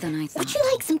tired. Trickier than I thought. Would you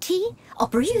like some tea? I'll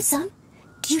brew you some.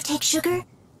 Do you take sugar?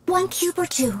 1 cube or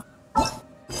 2?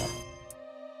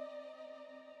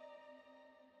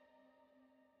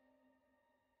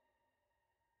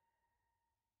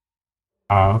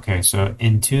 Oh, okay, so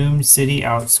Entombed City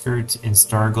Outskirts and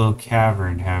Starglow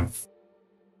Cavern have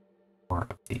 4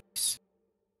 of these.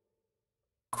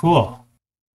 Cool.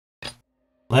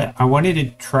 I wanted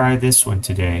to try this one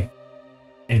today.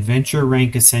 Adventure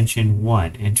Rank Ascension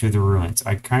 1, Enter the Ruins.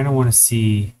 I kind of want to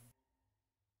see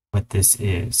what this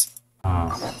is. I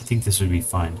think this would be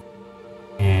fun.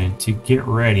 And to get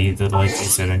ready, like I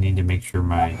said, I need to make sure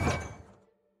my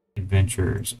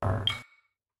adventures are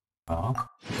well.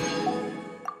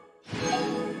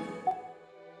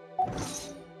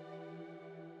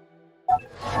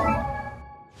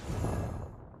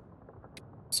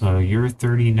 So you're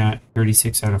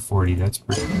 36 out of 40. That's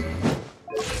pretty good.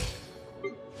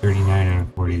 39 out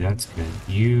of 40. That's good.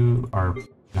 You are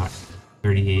not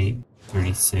 38,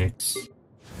 36.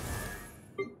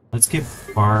 Let's get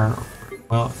Bar.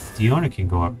 Well, Diona can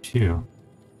go up too.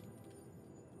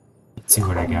 Let's see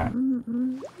what I got.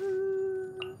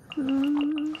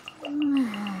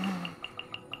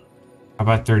 How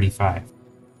about 35?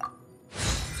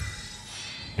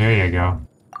 There you go.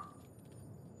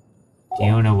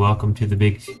 Diona, welcome to the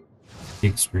big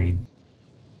screen.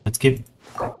 Let's get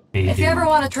Baden. If you ever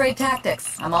want to trade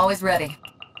tactics, I'm always ready.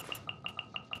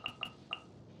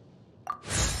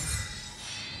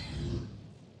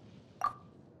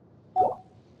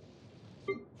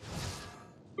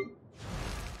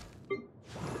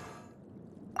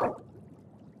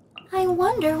 I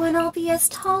wonder when I'll be as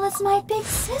tall as my big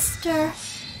sister.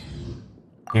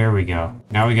 There we go.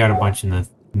 Now we got a bunch in the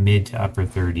mid to upper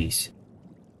 30s.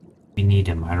 We need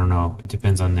them. I don't know. It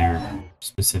depends on their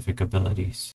specific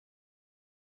abilities.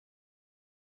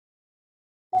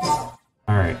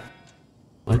 Alright.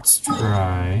 Let's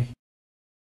try...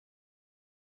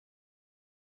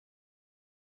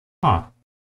 Huh.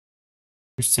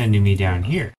 You're sending me down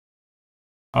here.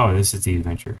 Oh, this is the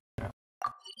adventure. Yeah.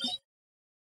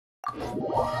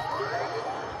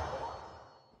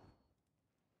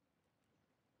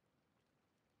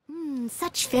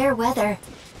 Such fair weather.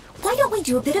 Why don't we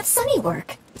do a bit of sunny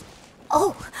work?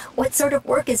 Oh, what sort of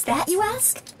work is that, you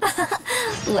ask?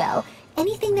 Well,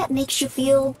 anything that makes you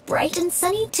feel bright and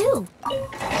sunny, too.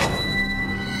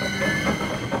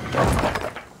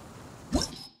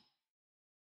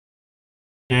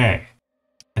 Okay.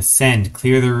 Ascend,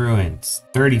 clear the ruins.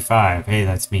 35. Hey,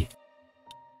 that's me.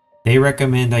 They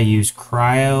recommend I use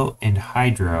cryo and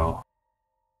hydro.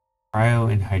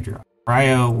 Cryo and hydro.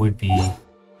 Cryo would be...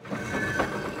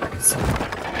 Let's see.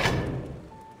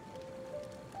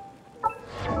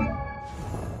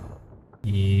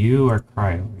 You are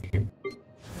cryo over here.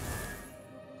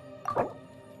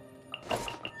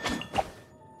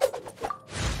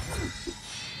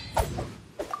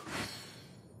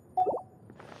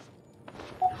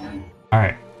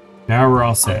 Alright, now we're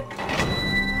all set.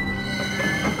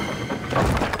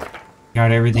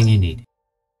 Got everything you need.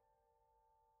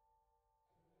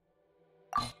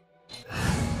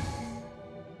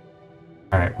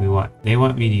 Alright, they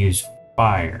want me to use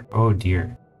fire. Oh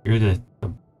dear. You're the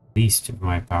least of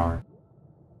my power.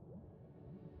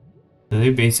 So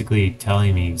they're basically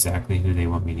telling me exactly who they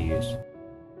want me to use.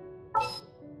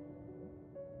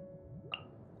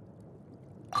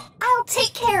 I'll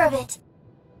take care of it.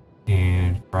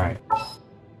 And right.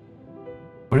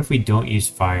 What if we don't use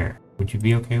fire? Would you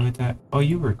be okay with that? Oh,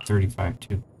 you were 35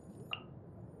 too.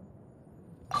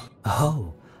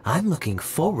 Oh, I'm looking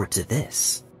forward to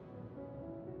this.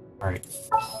 Alright.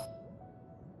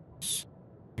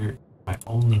 You're my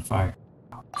only fire.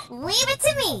 Leave it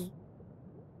to me.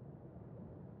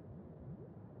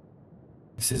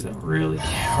 This is a really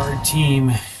hard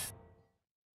team.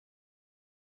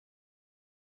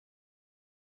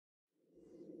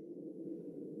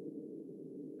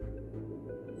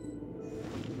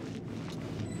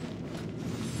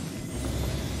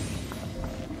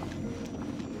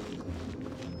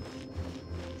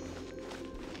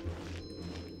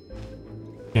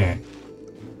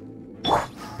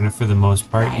 to, for the most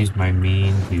part, use my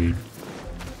main dude.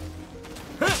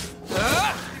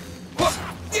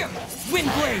 Wind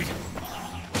blade.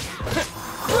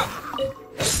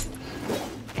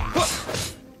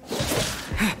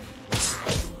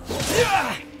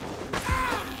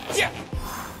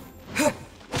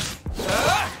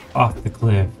 Off the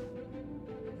cliff.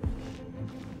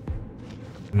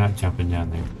 I'm not jumping down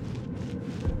there.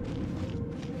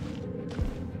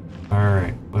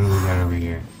 Alright, what do we got over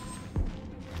here?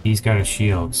 He's got a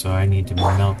shield, so I need to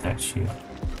melt that shield.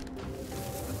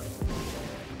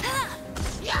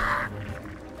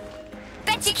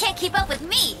 Bet you can't keep up with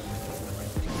me.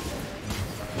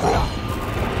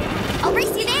 I'll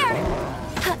race you there.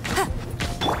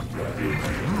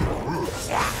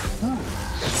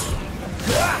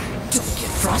 Don't get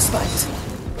frostbite.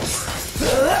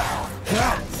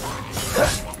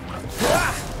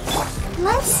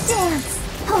 Let's dance.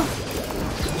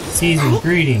 Season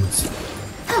greetings.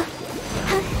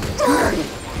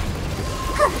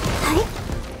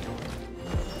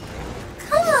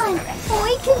 Come on,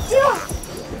 we can do it.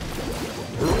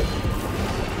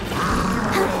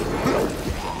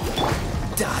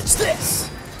 Dodge this.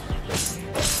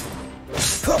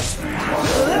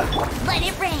 Let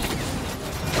it rain.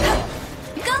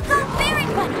 Go, go, fairy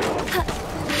bunny.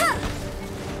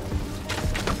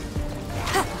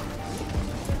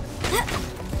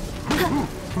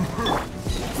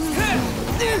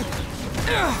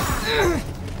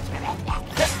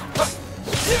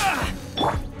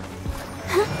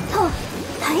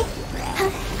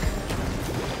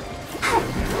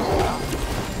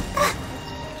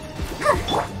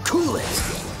 Cool it.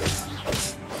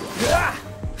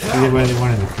 Either way they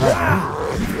wanted to try.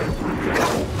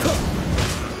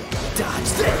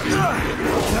 Dodge this.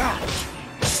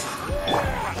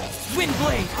 Wind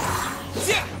blade.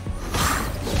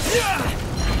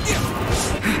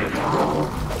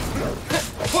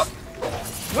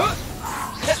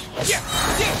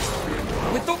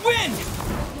 With the wind.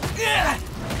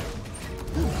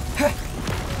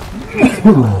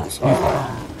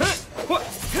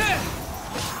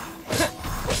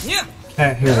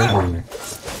 Cat hair everywhere.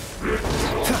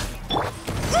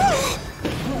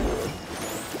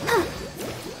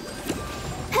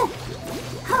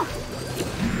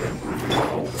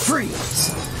 Freeze.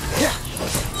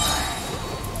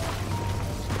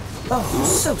 Oh,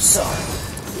 so sorry.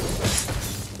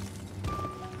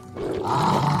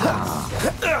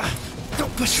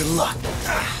 Don't push your luck.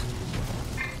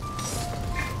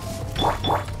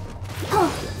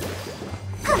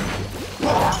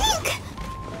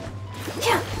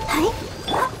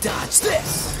 Dodge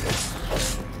this.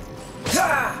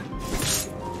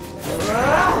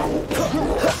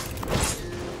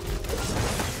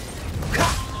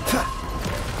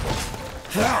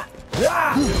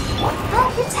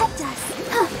 I'll protect us.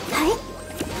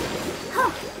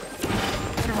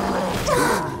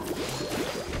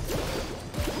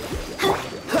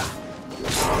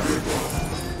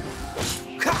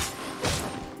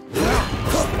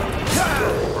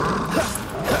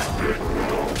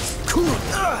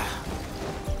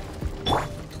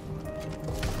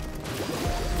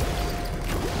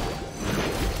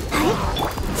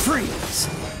 Freeze.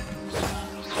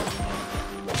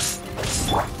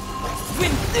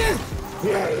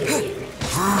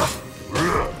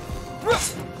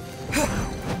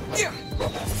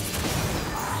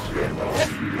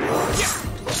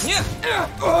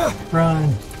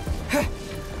 Run.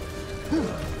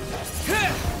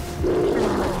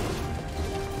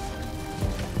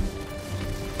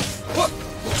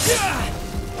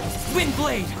 Wind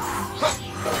blade.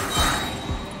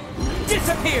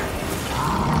 Disappear.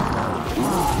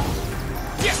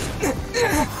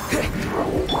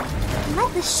 Let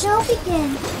the show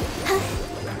begin.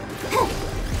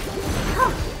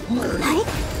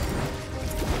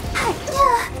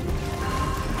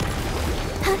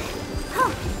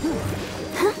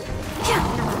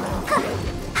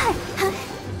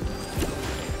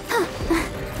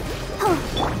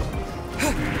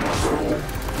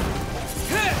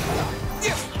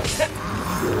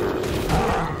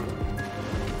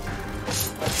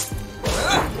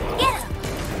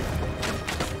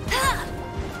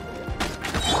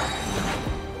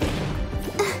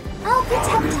 I'll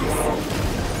protect us.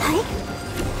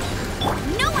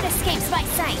 No one escapes my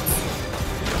sight.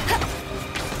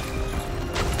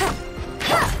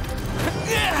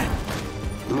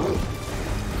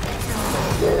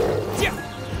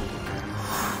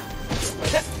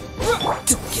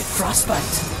 Don't get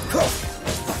frostbite.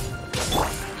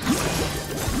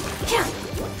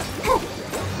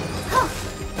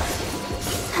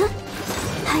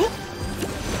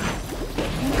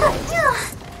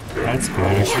 That's good.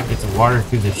 I should water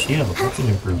through the shield. That's an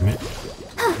improvement.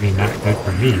 I mean, not good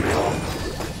for me.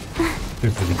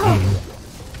 Good for the game.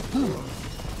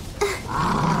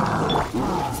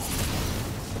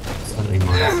 Slightly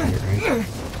more accurate, right?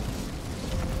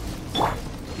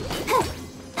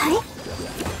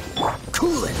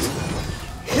 Cool it.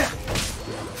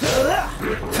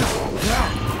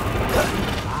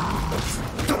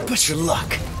 Don't push your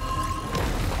luck.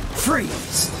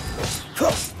 Freeze.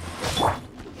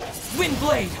 Wind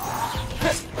blade.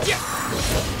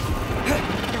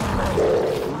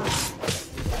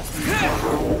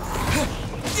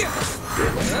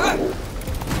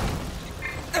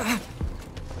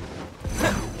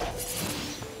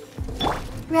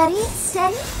 Ready,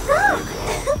 steady, go!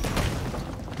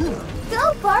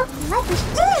 Go bark like a...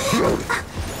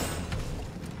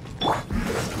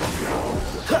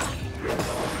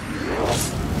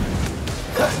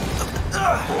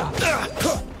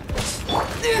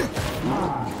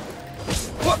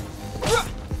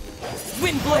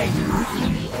 Wind blade.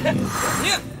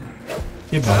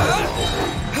 Goodbye.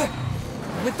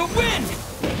 With the wind.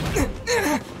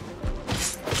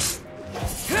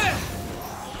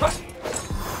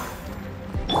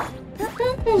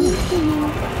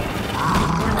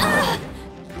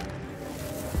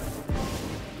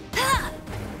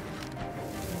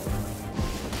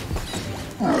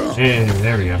 Hey,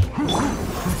 there we go.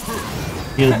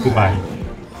 Heal, goodbye.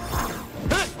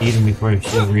 Eat him before the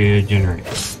shield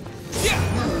regenerates.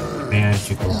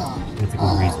 Magical.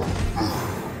 Mythical reason.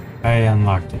 I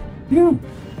unlocked it. Yeah.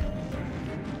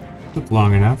 Took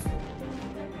long enough.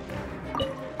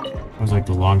 That was like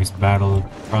the longest battle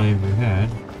I've probably ever had.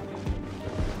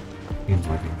 Seems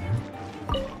like it.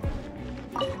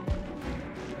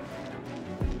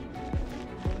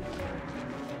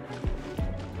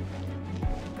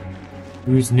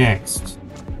 Who's next?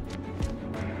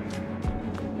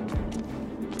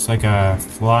 It's like a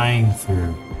flying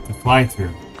through. The fly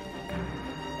through.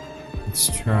 Let's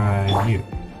try you.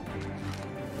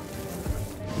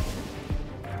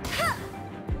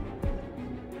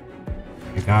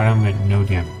 I got him at no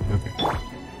damage. Okay.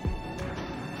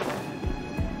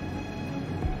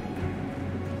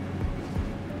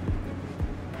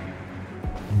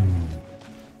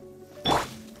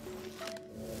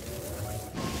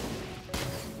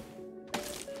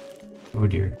 Oh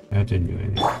dear, that didn't do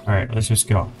anything. Alright, let's just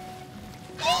go.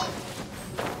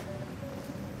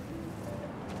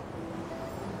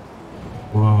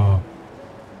 Whoa.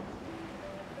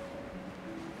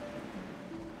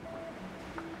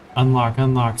 Unlock,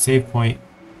 unlock, save point.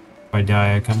 If I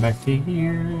die, I come back to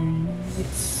here.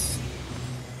 Yes.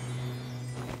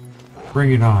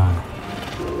 Bring it on.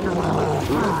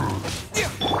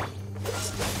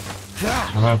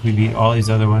 How about if we beat all these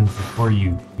other ones before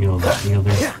you heal the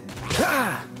fielder?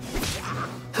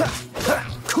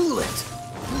 Cool it.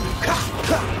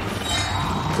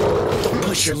 Don't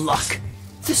push your luck.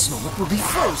 This moment will be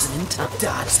frozen in time.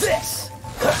 Dodge this.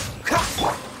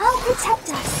 I'll protect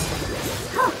us.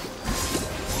 Huh.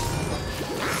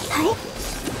 Hey.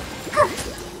 Huh.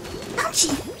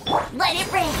 Ouchie. Let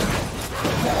it rain.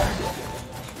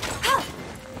 Huh.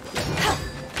 Huh.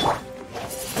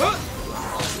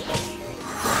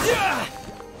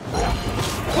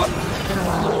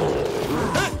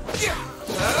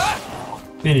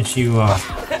 Finish you off.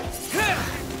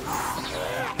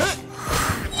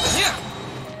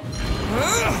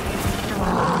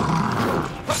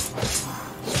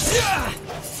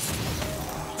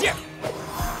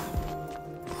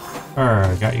 Alright,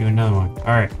 I got you another one.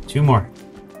 Alright, two more.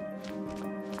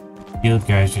 Field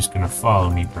guy's just gonna follow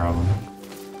me, probably.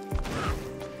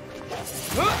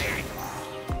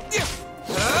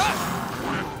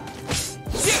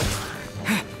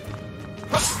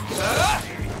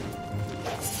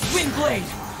 Wind blade.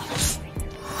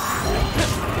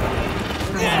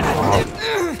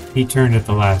 He turned at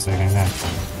the last second. That's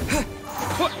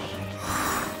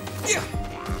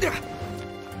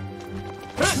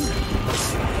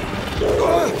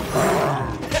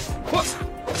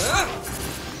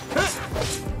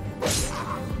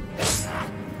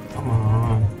come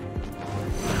on.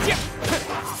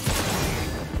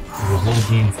 There's a whole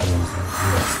game for those.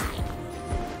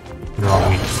 They're all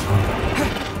weak.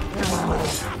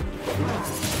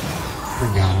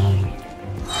 We're gone.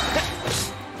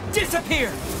 Disappear.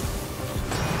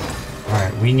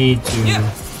 Alright, we need to...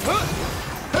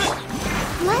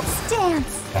 Let's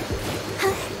dance.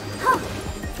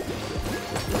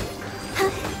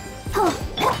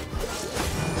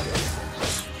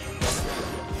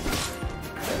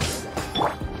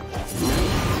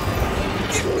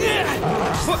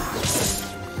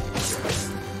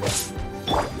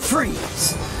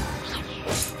 Freeze.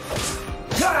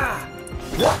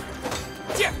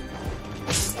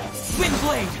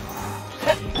 Windblade!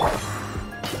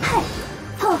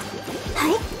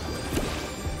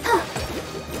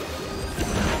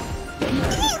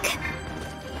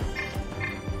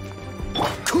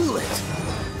 Cool it.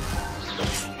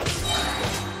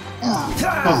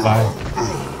 Oh, bye.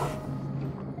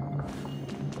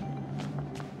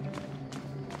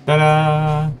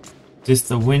 Ta-da! Just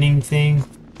the winning thing?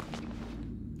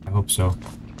 I hope so.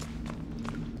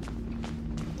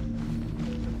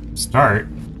 Start?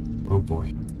 Oh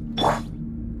boy.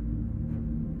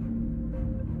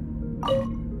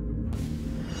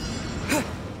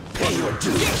 Pay your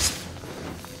dues.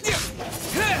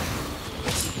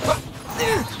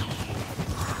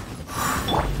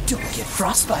 Don't get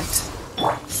frostbite.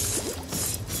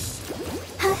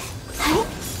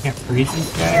 Can't freeze this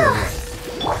guy or what?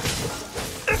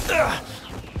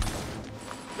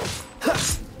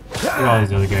 Look at all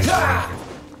these other guys.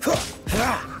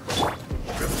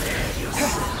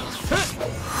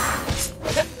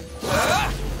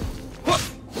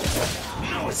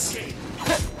 No escape!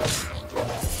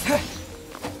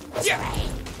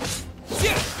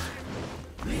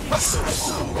 So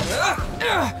soon!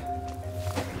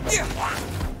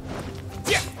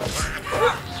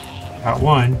 Got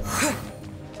one.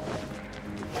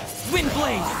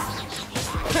 Windblade!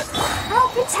 I'll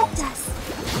protect us.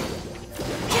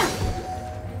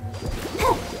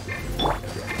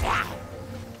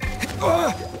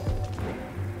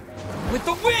 With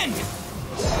the wind!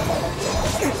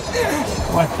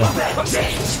 What the?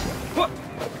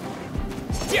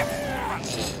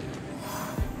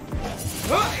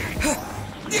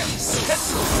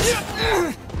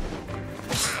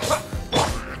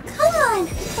 Come on,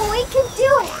 we can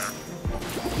do it.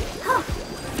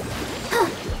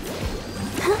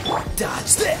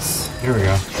 Dodge this. Here we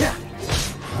go.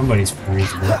 Somebody's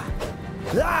freezable.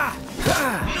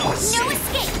 No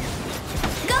escape.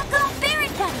 Go, Fairy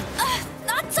Bunny.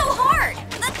 Not so hard.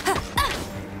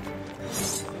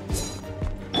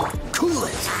 Cool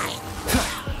it.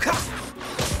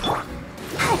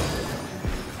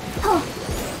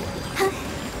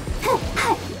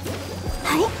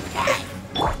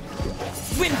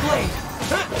 Windblade!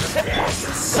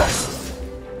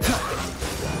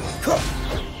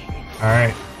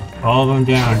 Alright. All of them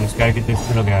down. Just gotta get this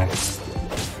middle guy.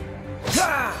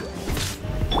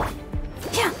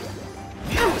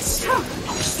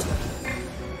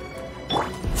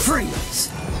 Freeze.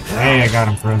 Hey, I got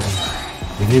him frozen.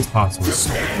 It is possible. The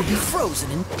smoke will be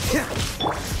frozen in.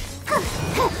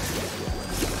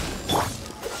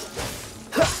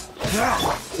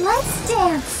 Let's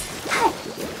dance.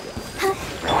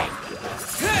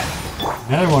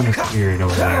 Another one appeared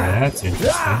over there. That's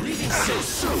interesting.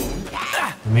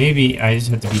 Maybe I just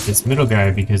have to beat this middle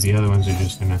guy because the other ones are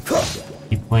just gonna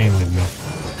keep playing with me.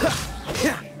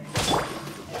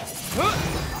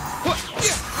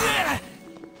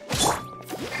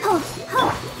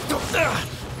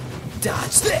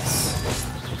 Dodge this.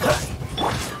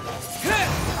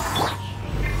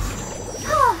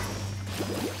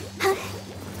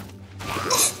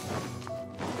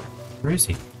 Where is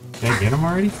he? Did I get him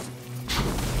already?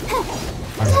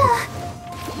 Alright.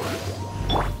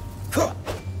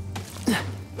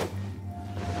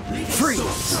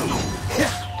 Freeze.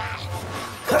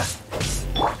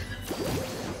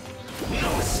 No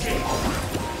escape!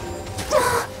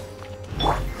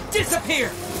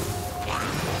 Disappear!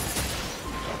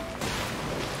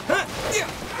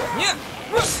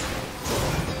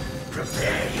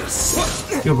 Prepare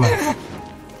yourself! Goodbye.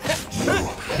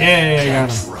 Yay, I got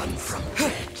him. Run from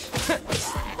death!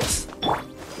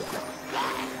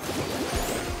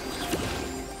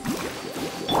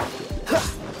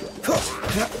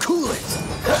 Cool it.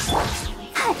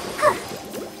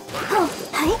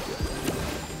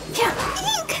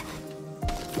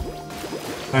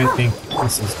 I think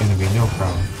this is gonna be no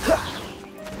problem.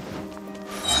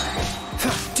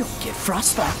 Don't get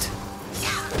frostbite.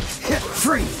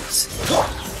 Freeze.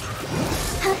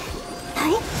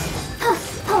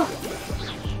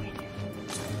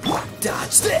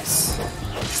 Dodge this.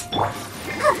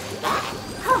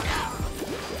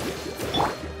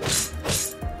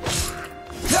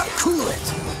 Cool it.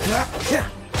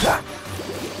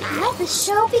 Let the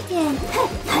show begin.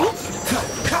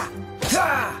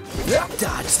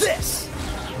 Dodge this.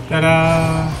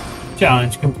 Ta-da!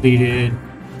 Challenge completed.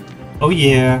 Oh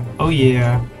yeah, oh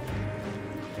yeah.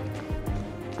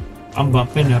 I'm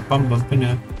bumping up, I'm bumping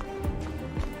up.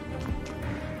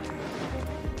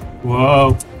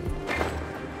 Whoa.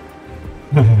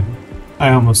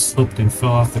 I almost slipped and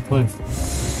fell off the cliff.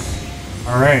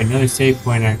 Alright, another save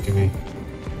point activated.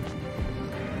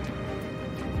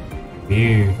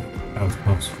 Weird. That was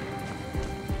close.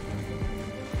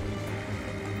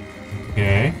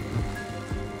 Okay.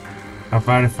 How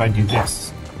about if I do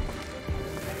this?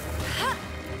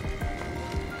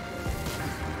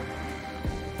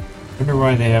 I wonder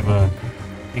why they have a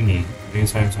thingy. I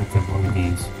guess I just have to have one of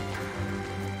these.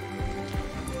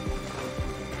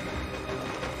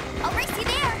 I'll race you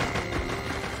there.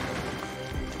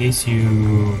 In case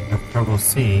you have trouble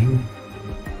seeing.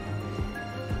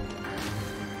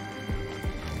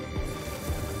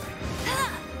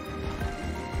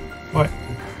 What?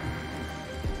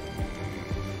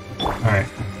 Alright,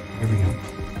 here we go.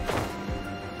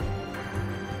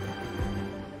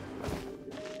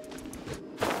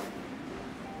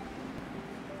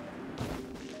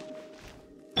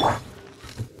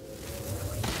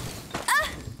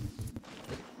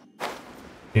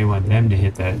 They want them to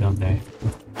hit that, don't they?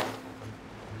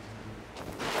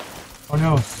 Oh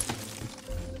no!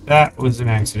 That was an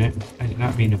accident. I did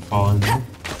not mean to fall in there.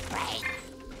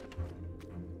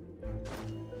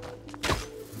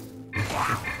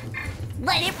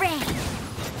 Let it rain.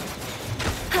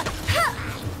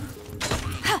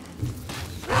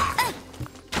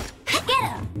 Get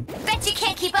him. Bet you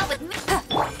can't keep up with me.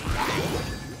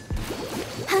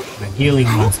 The healing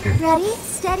monster. Ready,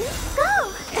 steady,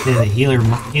 go. The healing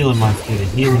monster. The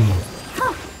healing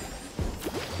monster.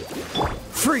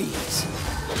 Freeze!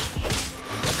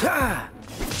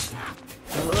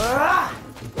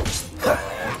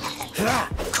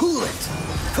 Cool it!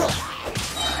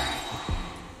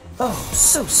 Oh,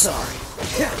 so sorry.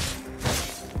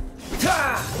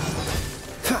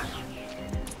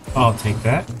 I'll take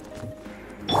that.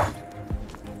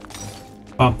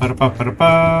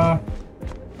 Ba-ba-da-ba-ba-da-ba.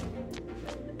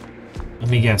 Let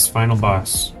me guess, final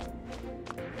boss.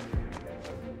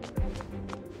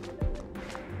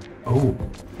 Oh,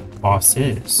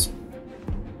 bosses.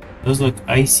 Those look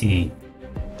icy,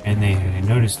 and they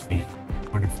noticed me.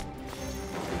 Wonderful.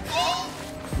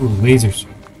 Ooh, lasers.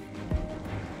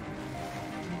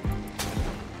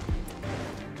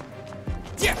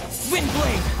 Yeah, wind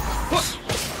blade.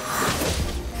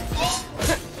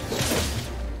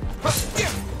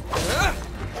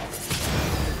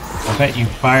 I bet you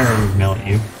fire would melt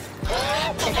you. I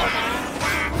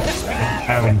don't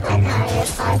have anything.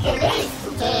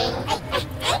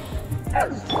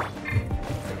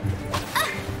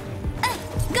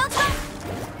 Go, Tom.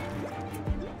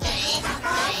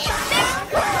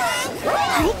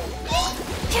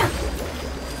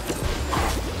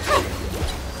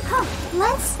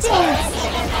 Let's dance.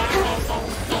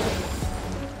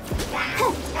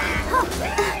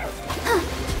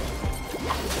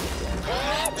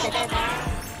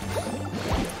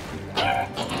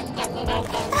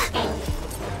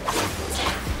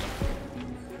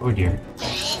 Oh dear.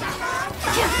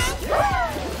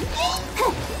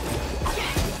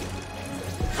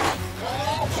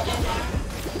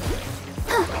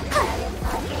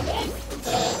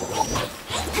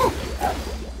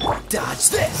 Dodge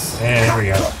this! There we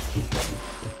go.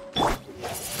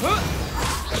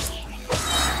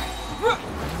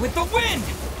 With the wind.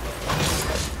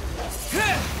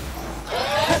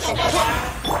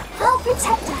 Help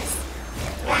protect us.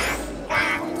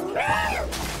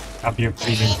 Stop your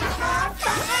breathing.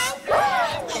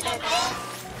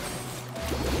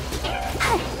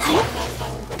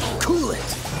 Cool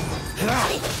it!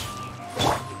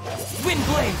 Wind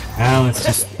blade. Now let's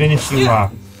just finish you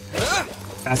off.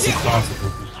 Fast as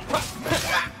possible.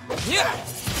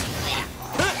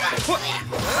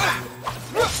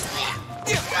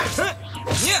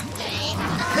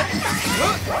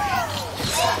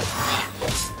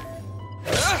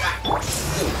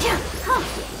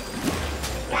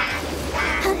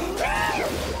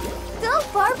 Go,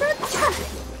 Barbara.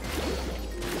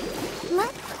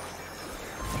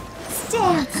 Let's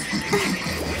dance.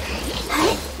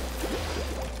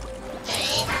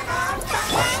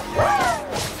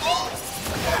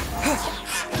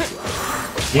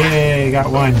 Yay,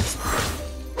 got one.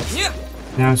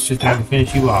 Now it's just time to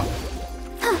finish you off.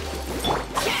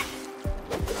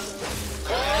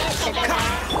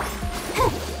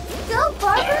 Go,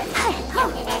 Barbara.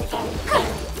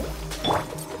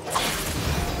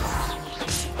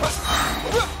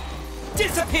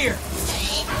 Disappear.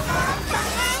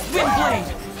 Wind blade.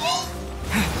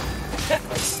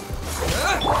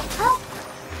 Help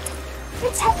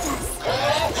protect us.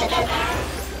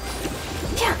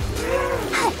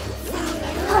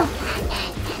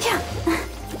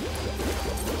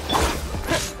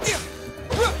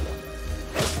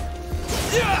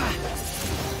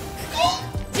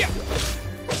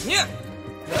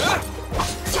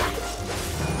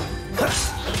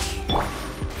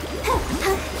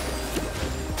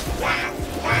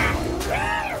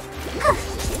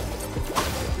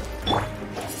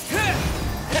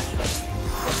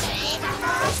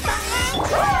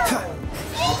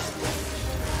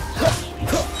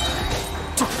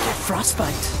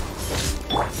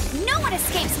 No one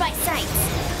escapes my sights!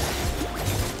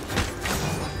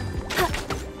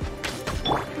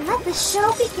 Let the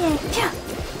show begin.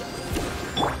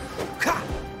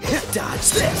 Dodge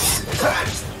this!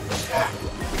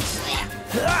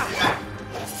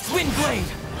 Wind blade!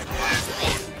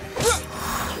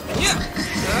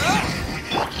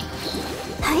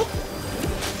 Hi.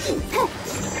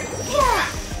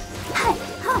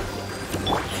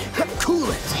 Cool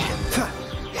it!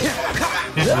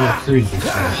 Can't really cruise this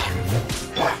fast,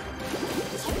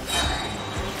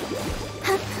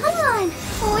 Come on,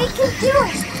 we can do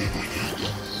it.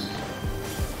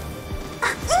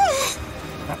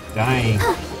 Stop dying.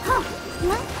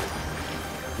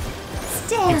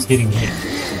 Stand. It's getting hit.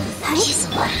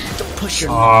 Don't push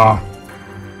your Aw.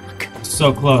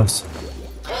 So close.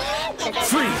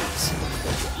 freeze!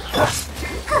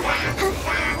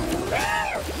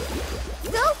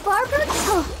 Go, Barbara.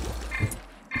 Oh.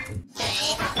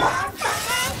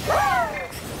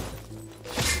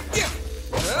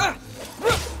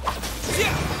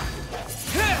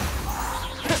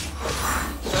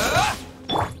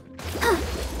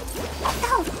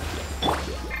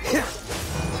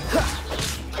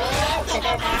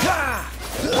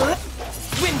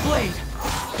 Wind blade!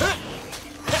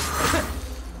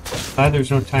 Glad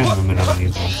there's no time limit on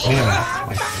these ones. Man,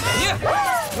 like,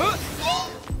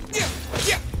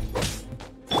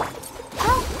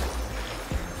 Oh.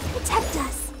 Protect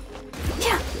us.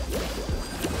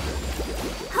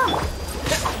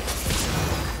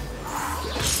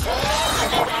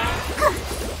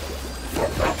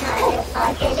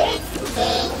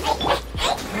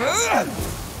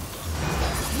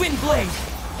 Wind blade!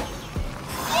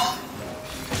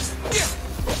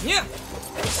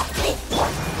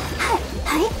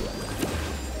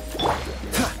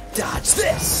 Dodge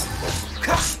this!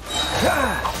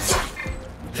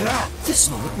 This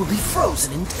moment will be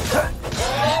frozen in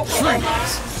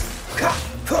freeze!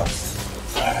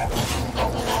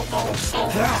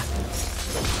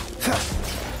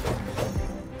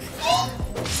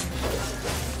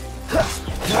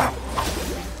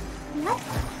 Let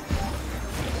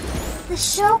the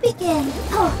show begin.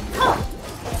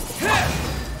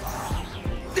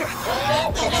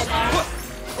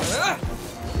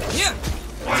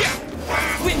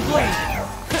 Wind blade!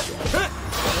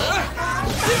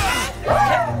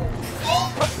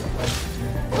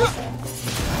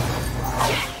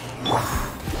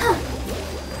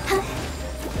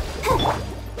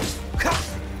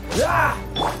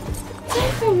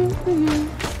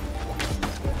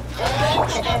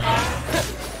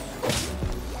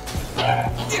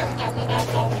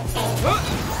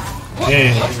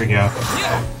 yeah, here we go.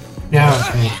 Now I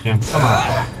finished him. Come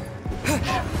on.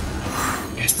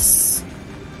 Yes.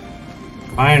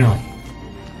 Finally.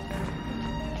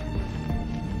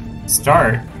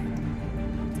 Start.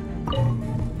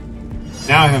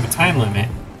 Now I have a time limit.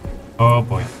 Oh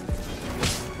boy.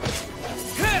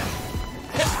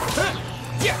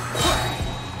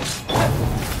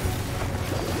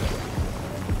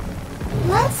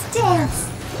 Let's dance.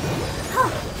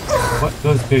 What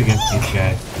goes good against these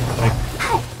guys? Like,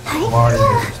 water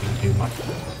doesn't seem to do much.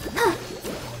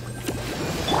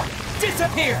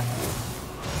 Disappear!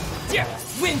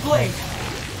 Wind blade!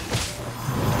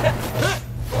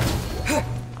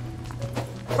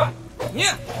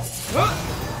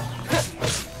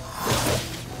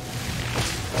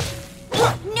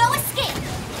 No escape!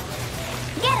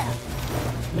 Get him!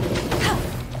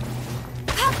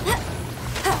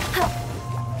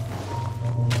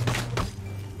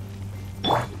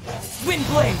 Wind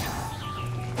blade!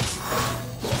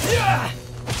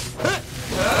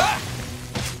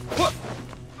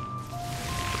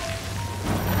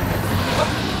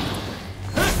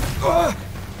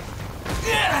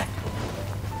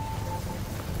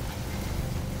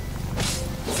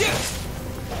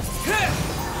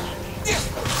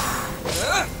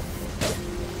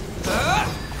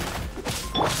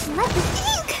 Let the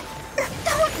ink.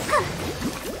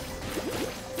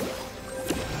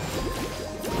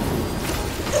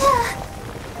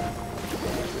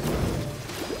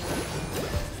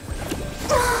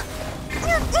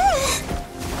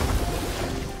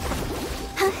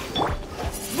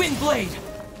 Wind blade!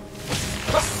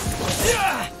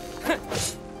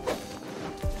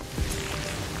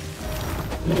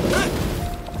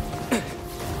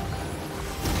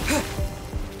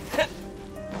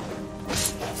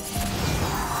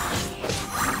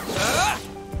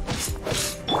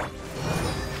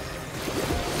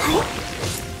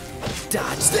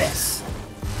 Dodge this!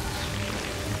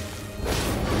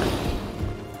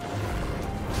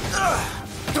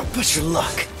 Don't push your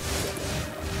luck!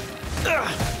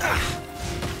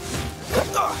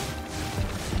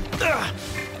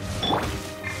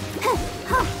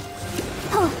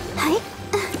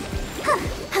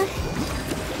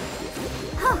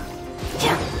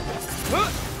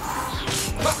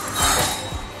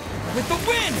 With the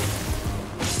wind!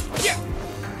 Yeah!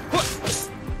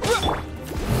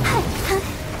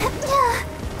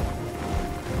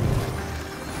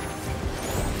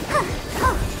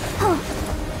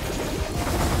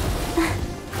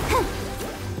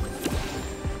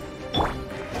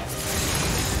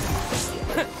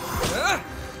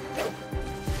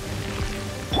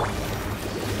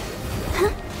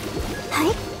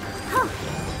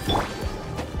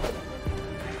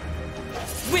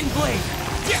 Wind blade!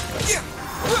 Yeah! Yeah!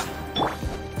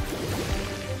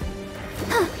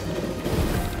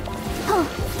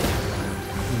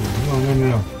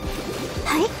 No.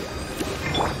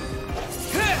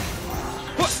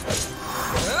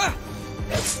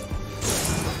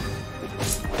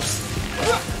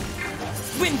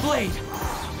 Wind blade!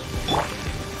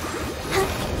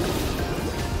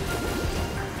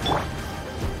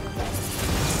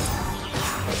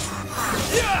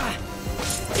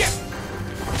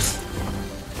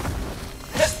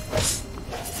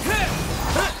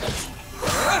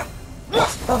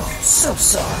 Oh, so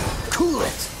sorry. Cool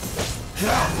it.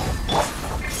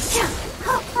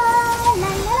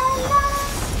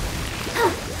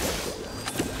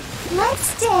 Let's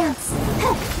dance.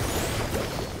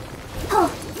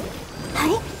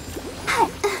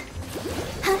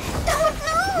 Don't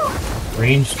know.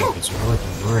 Range stuff is really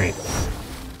great.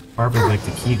 Barbara's like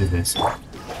the key to this.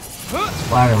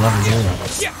 Splatter level 0.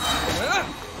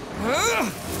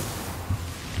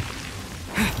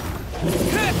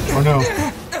 Oh no.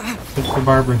 Look for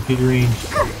Barbara, hit range.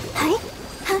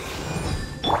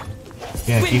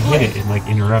 Yeah, if you hit it, it like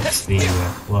interrupts the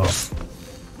flow.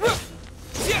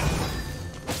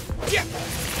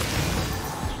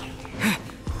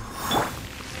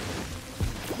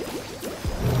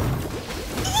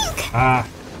 Ah.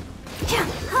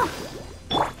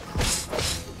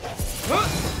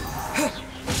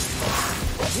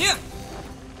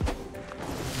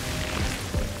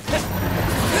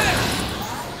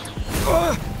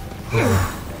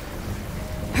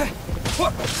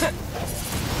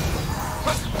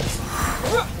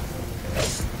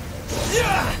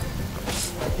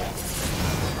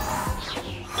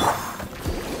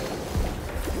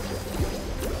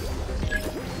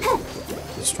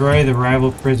 Destroy the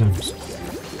rival prisms.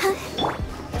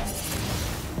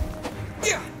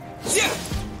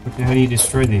 Okay, how do you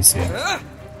destroy these things?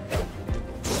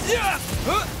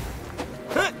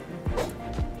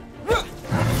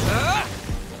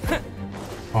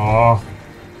 Oh.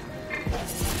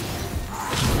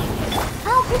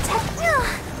 I'll protect you.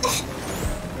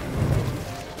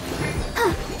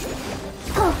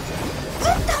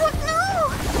 Don't know.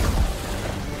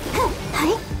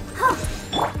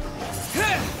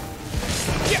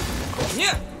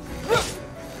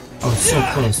 Oh, so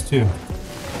close too.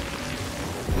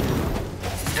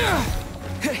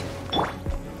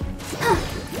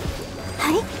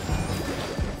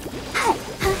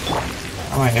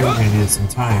 How am I ever gonna do this in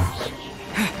time?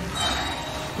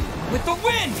 With the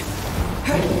wind!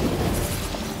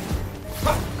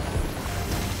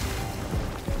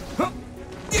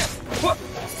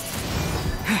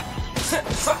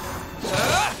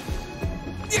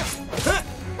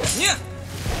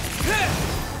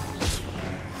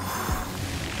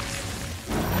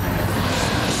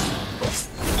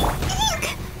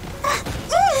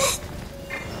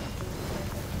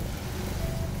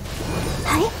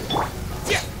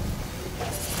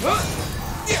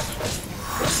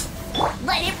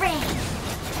 Let it rain.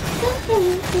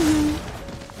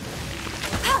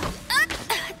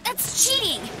 That's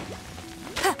cheating.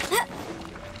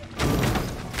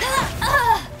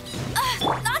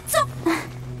 Not so.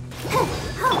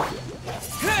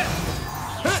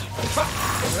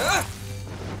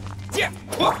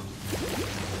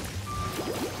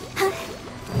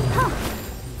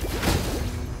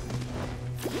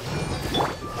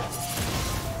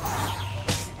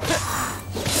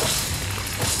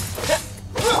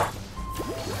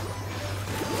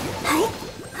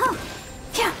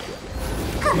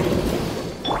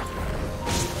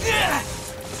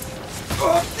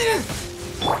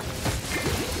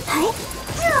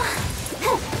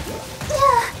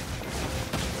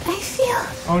 I feel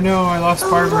Oh no, I lost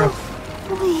Barbara.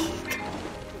 weak.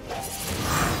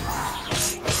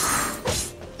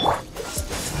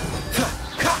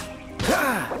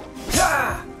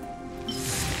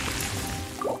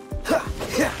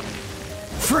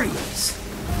 Freeze.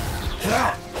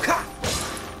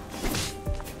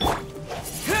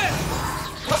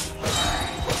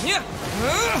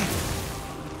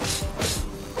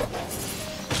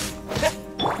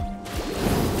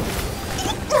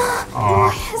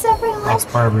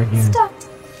 Lost Barbara again. Stop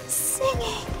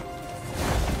singing.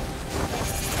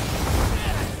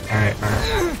 Alright.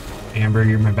 Amber,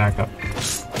 you're my backup.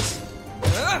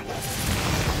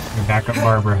 My backup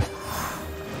Barbara.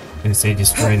 I'm gonna say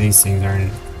destroy these things, aren't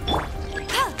it? Oh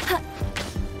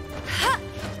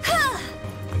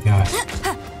my god.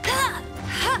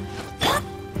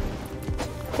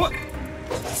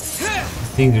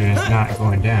 These things are just not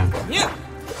going down.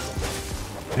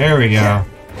 There we go.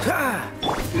 Go,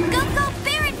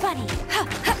 Baron Bunny!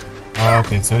 Oh,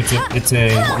 okay, so you have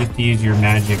to use your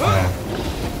magic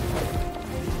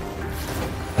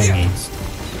thingies.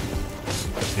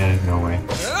 Yeah, there's no way.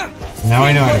 Now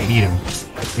I know how to beat him.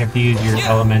 You have to use your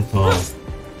elemental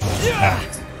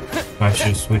attacks. So I should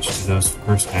have switched to those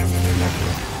first time when they never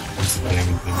used the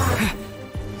damn thing.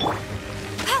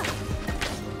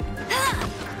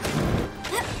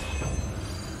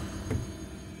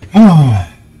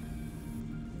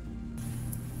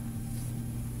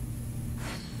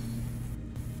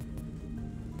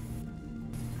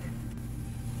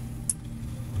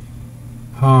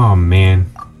 Oh man.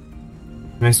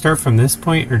 Can I start from this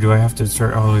point or do I have to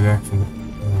start all the way back from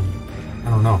I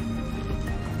don't know.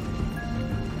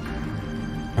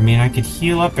 I mean, I could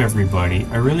heal up everybody.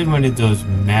 I really wanted those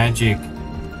magic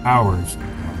powers.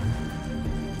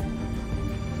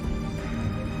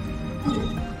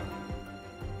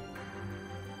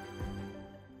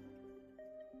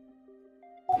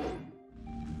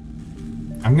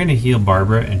 I'm gonna heal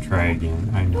Barbara and try again.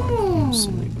 I know I'm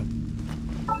silly, but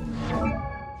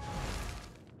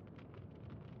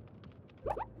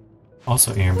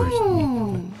also Amber's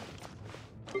weak.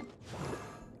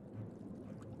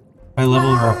 If I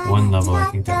level her up one level, I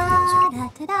think that heals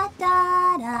her.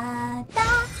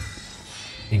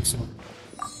 I think so.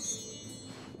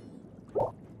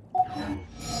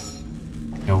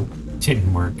 Nope,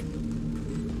 didn't work.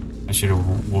 I should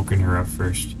have woken her up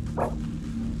first.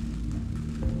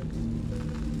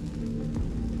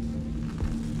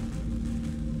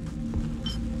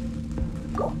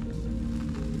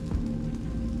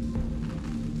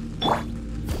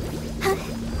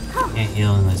 Can't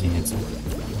heal unless he hits him.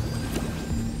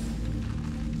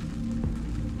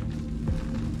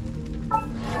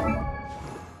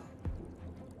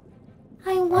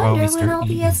 I wonder when I'll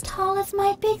be as tall as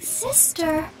my big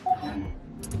sister.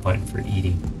 It's the button for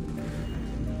eating.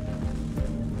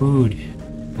 Food.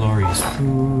 Glorious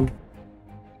food.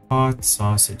 Hot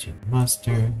sausage and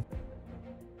mustard.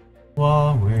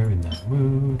 While we're in the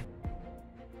mood.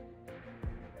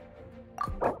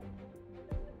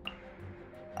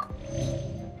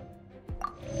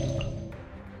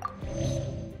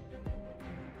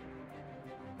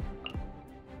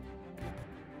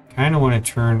 Kind of want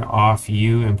to turn off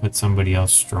you and put somebody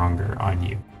else stronger on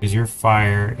you. Because you're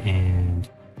fire and...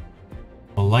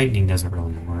 well, lightning doesn't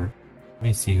really work. Let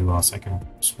me see who else I can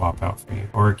swap out for you.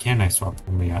 Or can I swap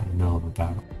somebody out in the middle of a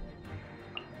battle?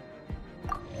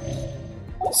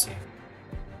 Let's see.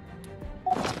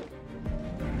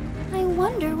 I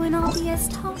wonder when I'll be as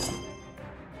tall.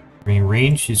 I mean,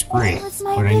 range is great,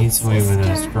 but I need somebody with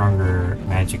a stronger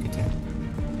magic attack.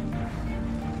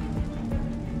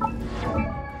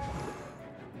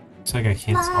 Looks like I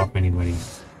can't swap anybody.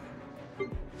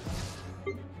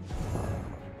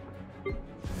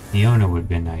 Leona would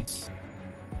be nice.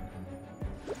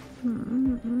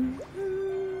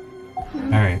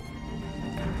 Alright.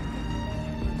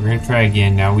 We're gonna try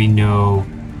again. Now we know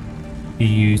to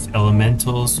use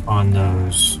elementals on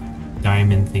those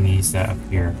diamond thingies that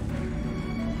appear.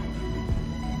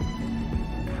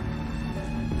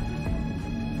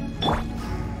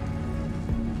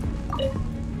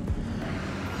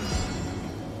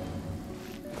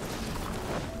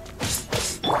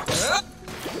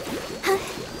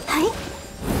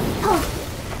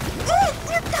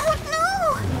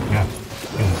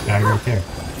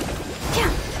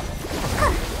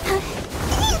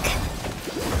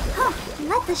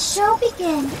 Let the show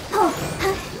begin.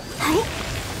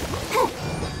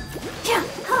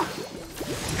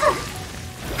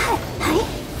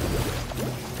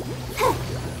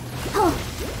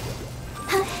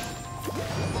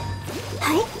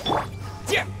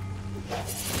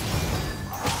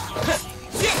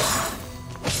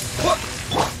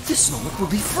 This moment will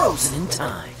be frozen in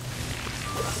time.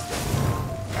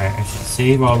 Alright, I should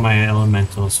save all my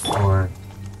elementals for...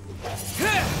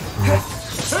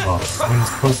 well, when it's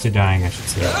close to dying, I should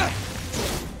save it.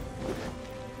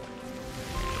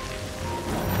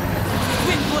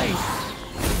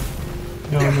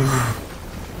 No, no, no.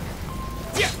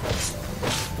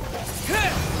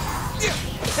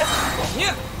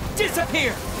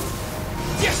 Disappear!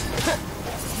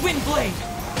 Windblade!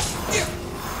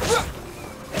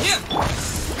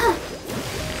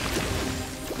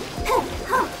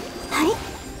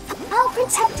 I'll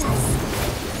protect us.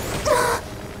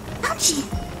 Ouchie.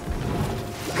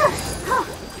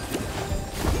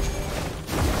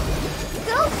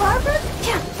 Go, Barbara.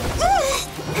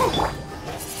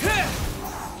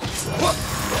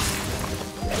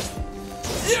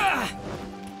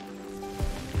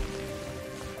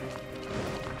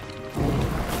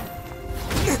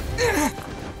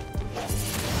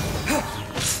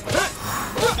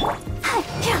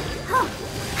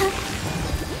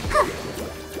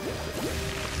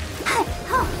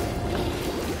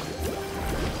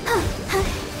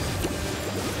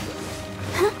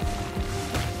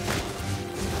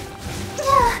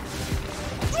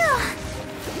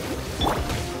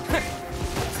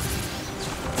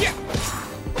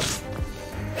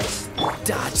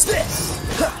 Dodge this!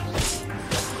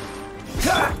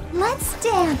 Let's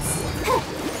dance.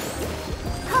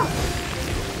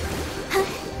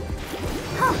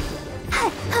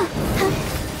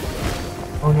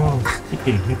 Oh no, keep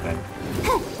getting hit by it.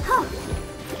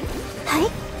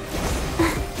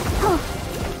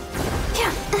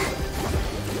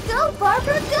 Go,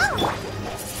 Barbara, go!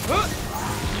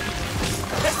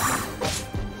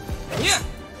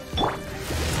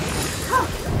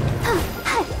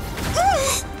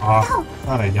 Oh,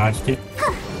 thought I dodged it.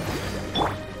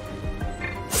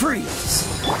 Freeze!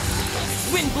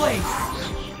 Wind blade!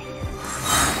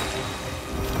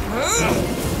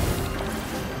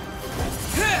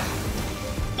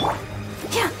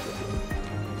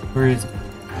 Where is it?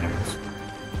 There it is.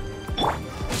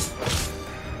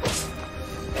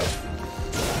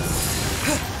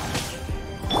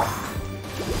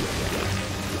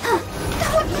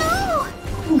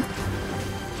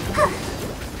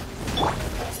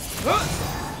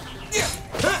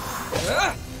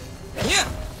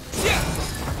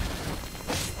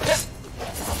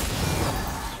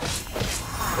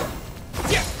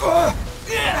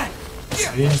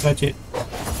 I didn't touch it.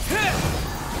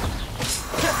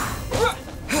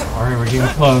 Alright, we're getting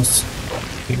close.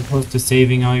 Getting close to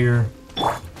saving all your...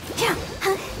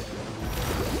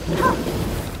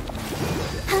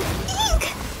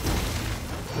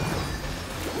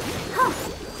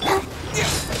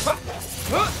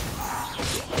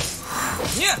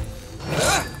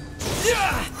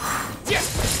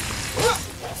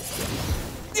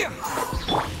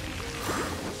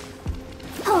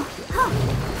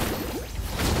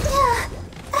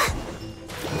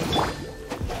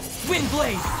 Wind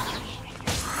blade!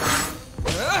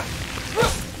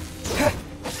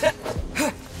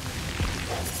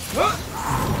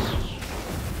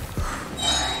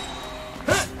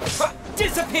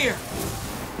 Disappear!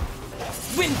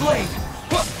 Wind blade!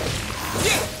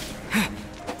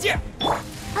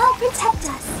 I'll protect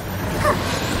us.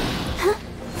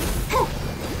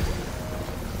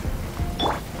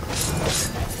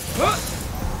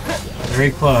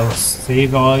 Very close.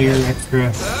 Save all your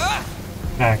extra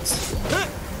packs.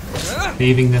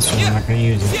 Saving this one, I'm not gonna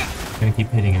use it. I'm gonna keep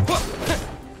hitting him.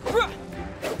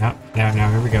 Now,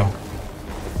 here we go.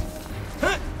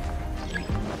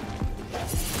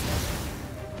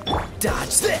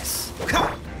 Dodge this!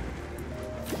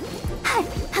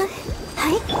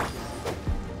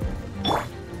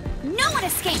 No one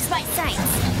escapes my sight.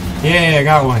 Yeah, I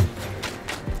got one.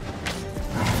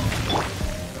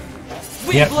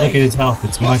 Wind Yep, blade! look at his health.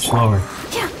 It's much lower.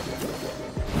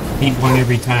 Beat one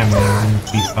every time, and then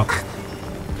beat a couple.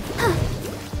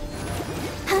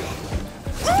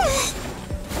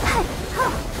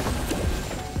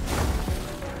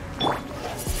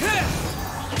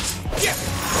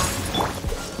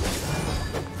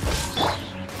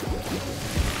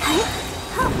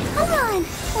 Come on,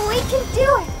 we can do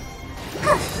it.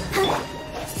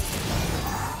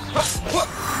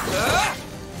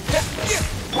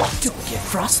 Don't get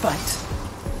frostbite!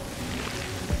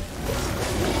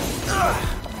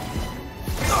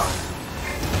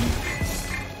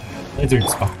 Lizard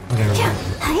spot, whatever.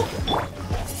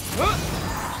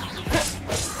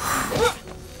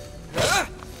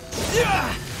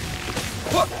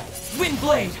 Wind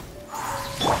blade!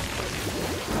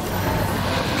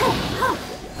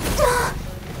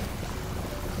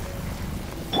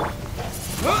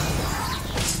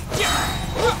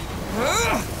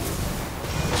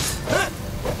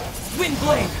 Wind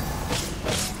blade!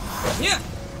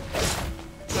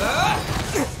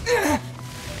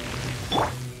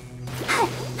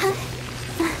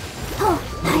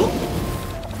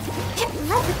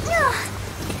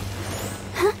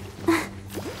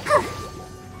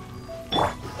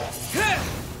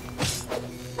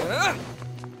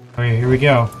 Okay, here we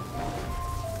go.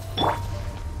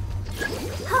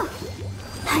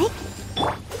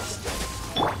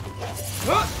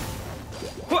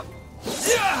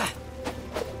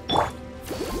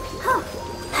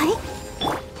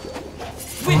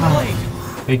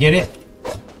 Did I get it?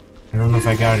 I don't know if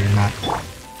I got it or not.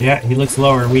 Yeah, he looks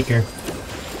lower and weaker.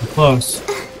 I'm close.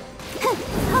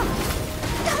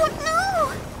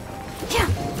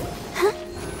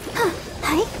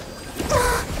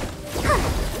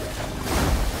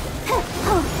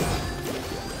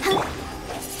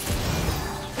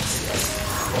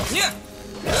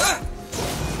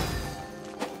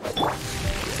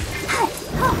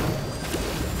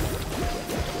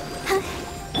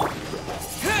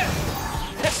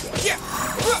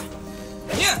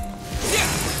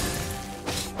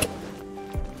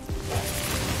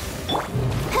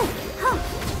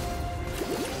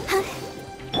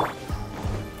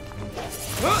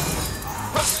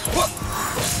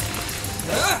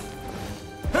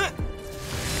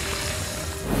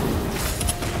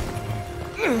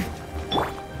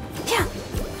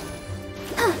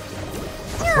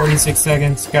 Six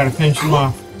seconds. Gotta finish them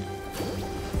off.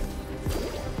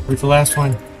 Where's the last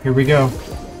one? Here we go.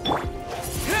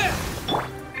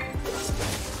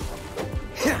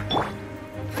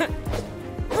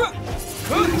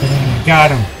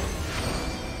 Got him.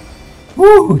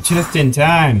 Woo! Just in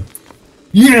time.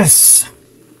 Yes!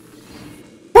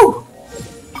 Woo!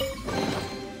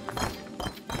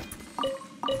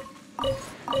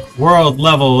 World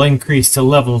level increased to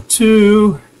level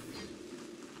 2.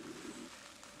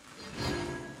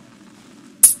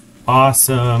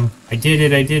 Awesome. I did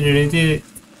it, I did it, I did it.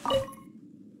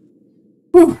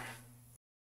 Whew.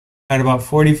 Had about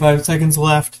 45 seconds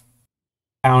left.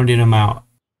 Pounded them out.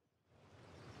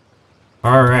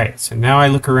 Alright, so now I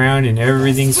look around and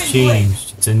everything's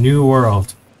changed. It's a new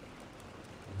world.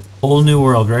 Whole new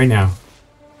world right now.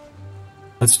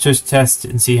 Let's just test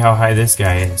and see how high this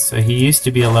guy is. So he used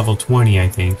to be a level 20, I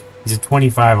think. He's at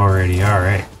 25 already,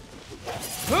 alright.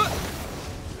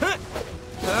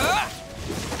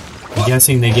 I'm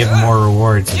guessing they give more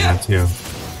rewards in that too.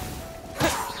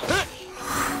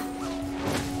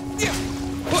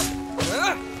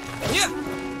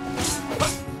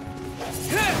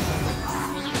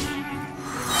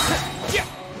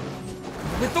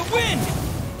 With the wind.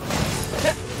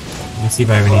 Let me see if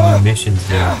I have any new missions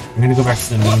there. I'm gonna go back to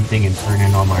the main thing and turn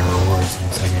in all my rewards in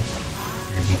a second.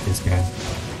 I'm gonna beat this guy.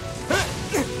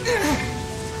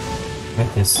 I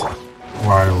bet this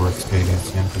waterworks good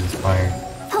against him for this fire.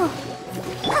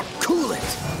 Cool it!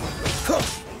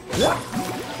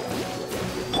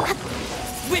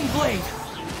 Wind blade.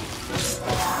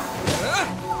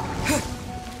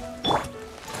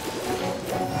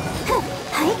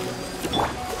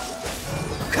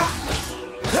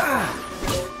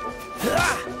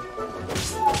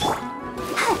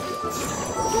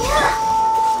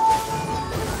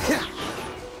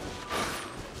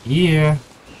 Yeah.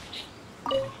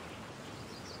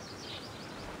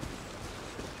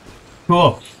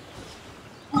 Cool.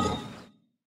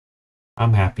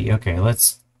 I'm happy. Okay,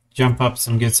 let's jump up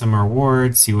some, get some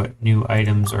rewards, see what new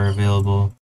items are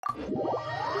available.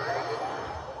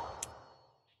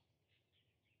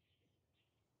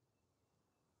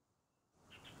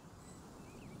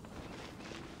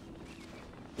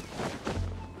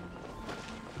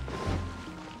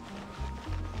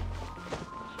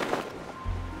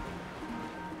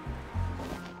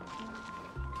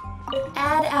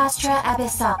 Ad Astra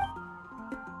Abyssa.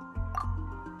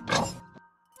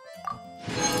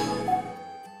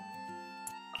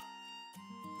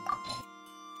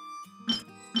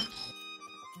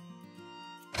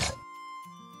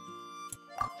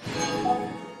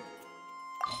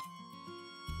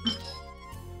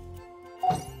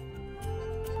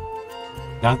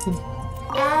 Nothing?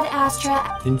 Ad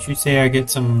Astra. Didn't you say I get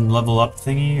some level up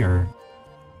thingy, or?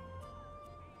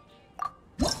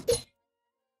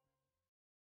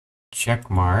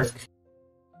 Check mark.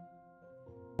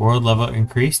 World level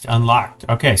increased, unlocked.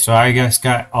 Okay, so I guess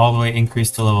got all the way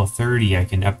increased to level 30. I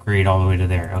can upgrade all the way to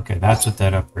there. Okay, that's what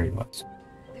that upgrade was.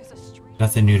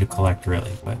 Nothing new to collect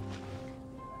really, but.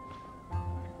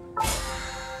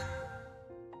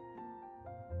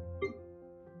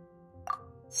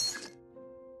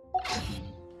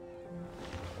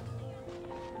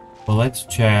 Well, let's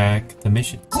check the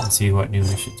missions and see what new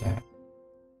missions I have.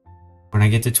 When I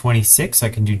get to 26, I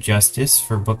can do Justice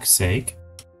for book's sake.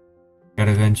 Got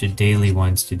a bunch of daily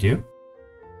ones to do.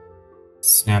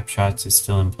 Snapshots is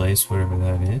still in place, whatever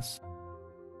that is.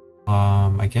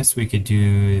 I guess we could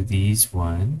do these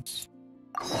ones.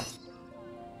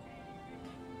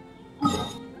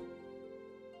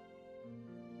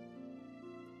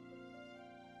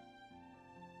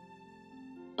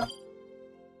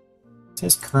 It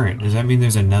says current. Does that mean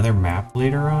there's another map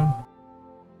later on?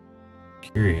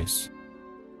 Curious.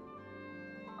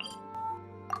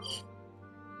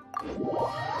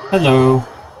 Hello.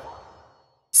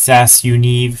 Sas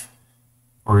Unive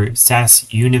or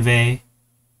Sas Unive.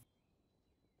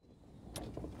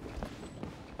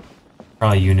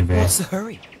 Probably Unive. What's the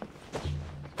hurry?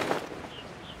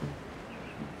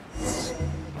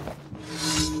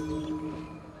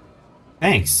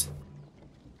 Thanks.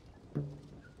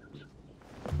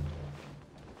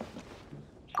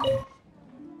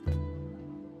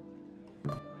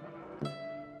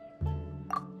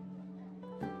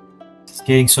 It's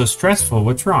getting so stressful.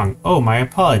 What's wrong? Oh, my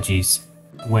apologies.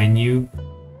 When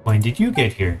did you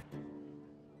get here?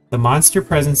 The monster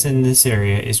presence in this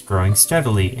area is growing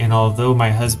steadily, and although my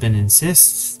husband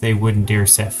insists they wouldn't dare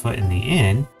set foot in the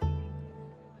inn,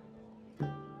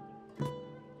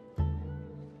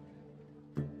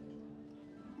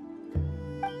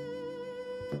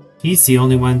 he's the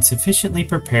only one sufficiently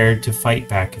prepared to fight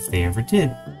back if they ever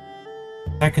did.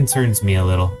 That concerns me a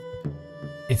little.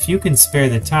 If you can spare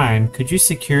the time, could you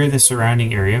secure the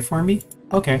surrounding area for me?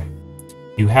 Okay.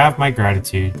 You have my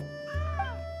gratitude.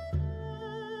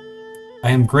 I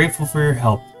am grateful for your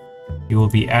help. You will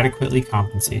be adequately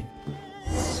compensated.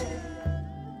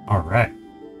 Alright.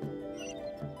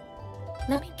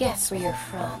 Let me guess where you're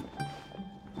from.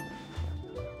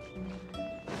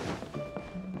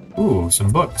 Ooh,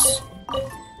 some books.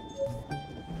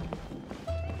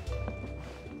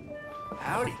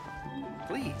 Howdy.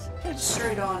 Please, head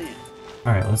straight on in.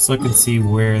 Alright, let's look and see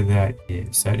where that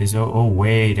is. That is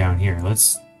way down here.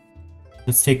 Let's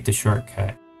take the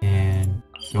shortcut and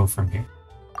go from here.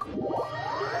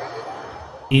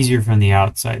 Easier from the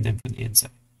outside than from the inside.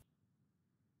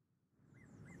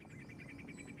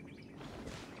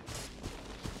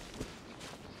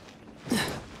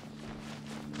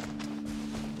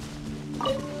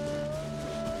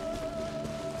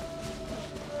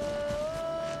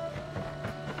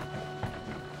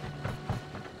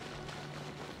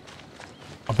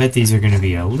 I'll bet these are going to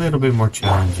be a little bit more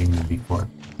challenging than before.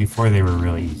 Before they were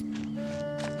really easy.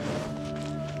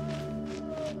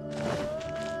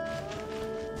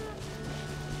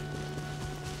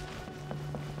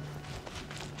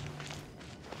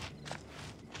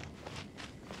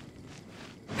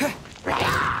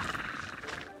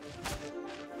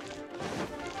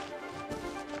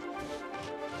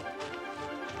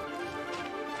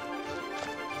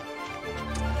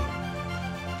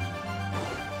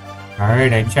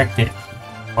 Alright, I checked it.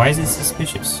 Why is it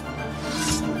suspicious?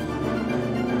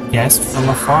 Guest from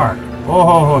afar.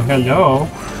 Oh, hello.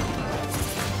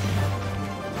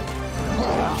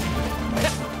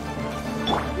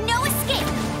 No escape!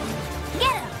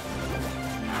 Get him!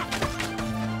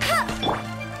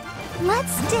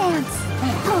 Let's dance.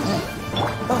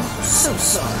 Oh, so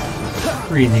sorry.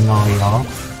 Breathing all y'all.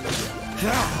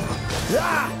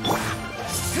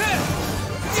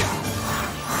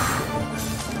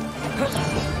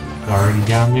 Already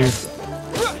down there.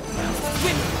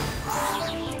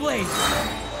 Blade.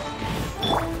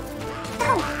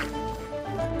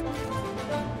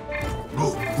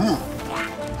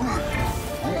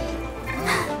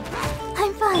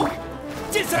 I'm fine.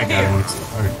 I got him.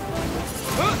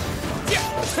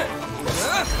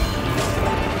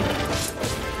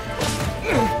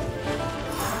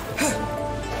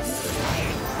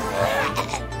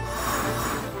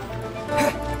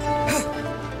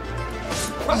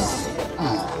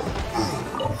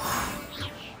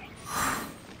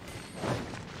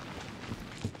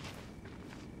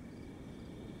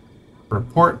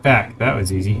 Report back. That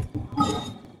was easy.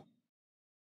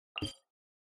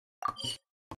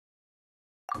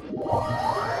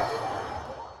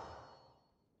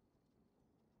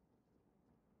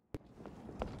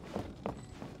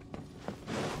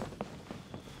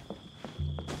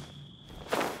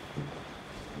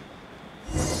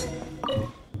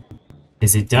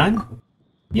 Is it done?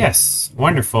 Yes.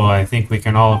 Wonderful. I think we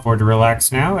can all afford to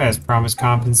relax now as promised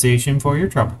compensation for your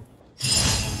trouble.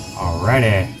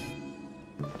 Alrighty.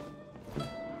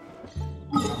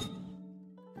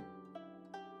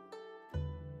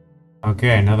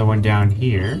 Okay, another one down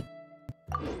here.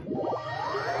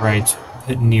 Right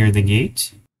near the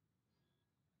gate.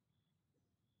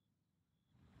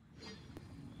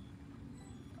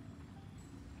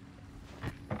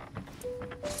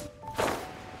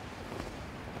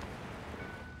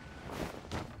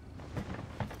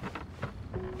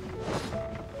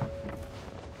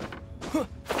 I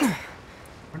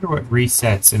wonder what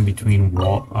resets in between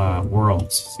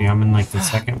worlds. See, I'm in like the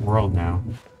second world now.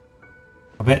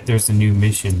 I bet there's a new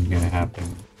mission gonna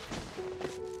happen.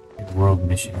 World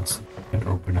missions that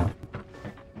open up.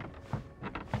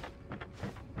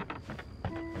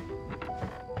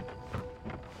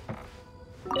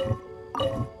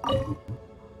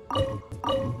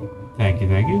 Thank you,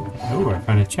 thank you. Oh, I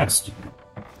found a chest.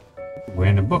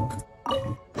 and a book.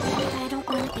 I don't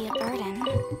want to be a burden.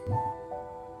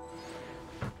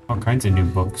 All kinds of new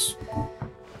books.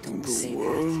 Don't say The that.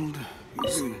 world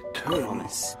is eternal.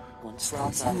 Promise. Once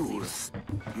Rob's out of here.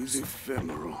 Truth is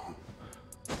ephemeral.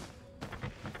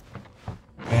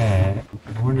 I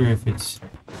wonder if it's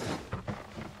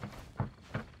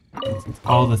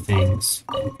all the things.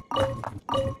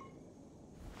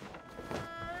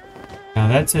 Now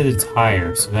that said it's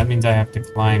higher, so that means I have to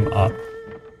climb up.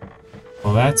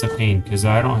 Well, that's a pain because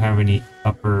I don't have any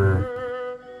upper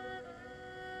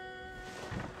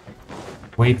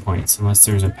waypoints unless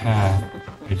there's a path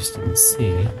I just didn't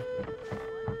see.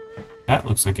 That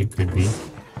looks like it could be.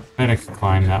 I bet I could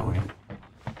climb that way.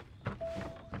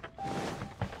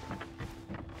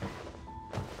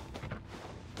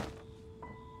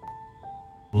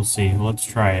 We'll see. Let's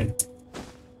try it.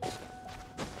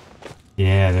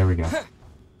 Yeah, there we go.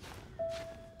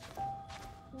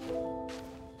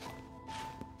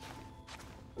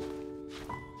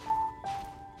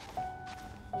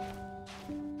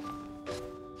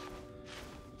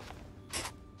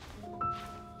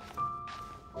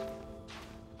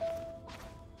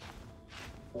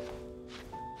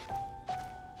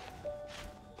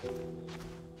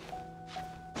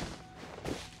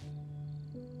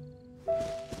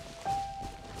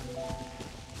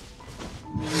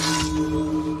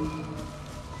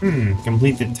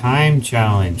 Complete the time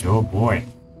challenge. Oh boy.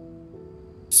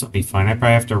 This will be fun. I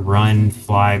probably have to run,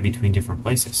 fly between different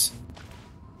places.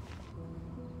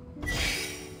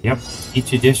 Yep.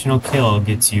 Each additional kill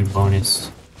gets you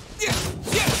bonus.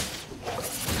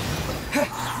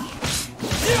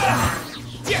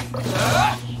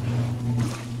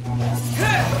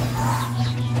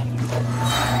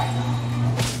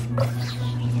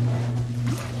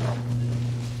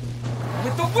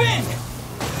 With the wind!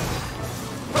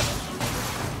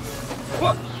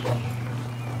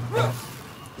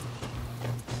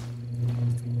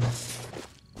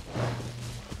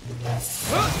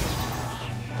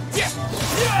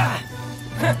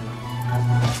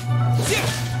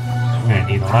 I'm gonna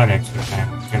need a lot of extra time.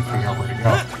 Gotta figure out where to go.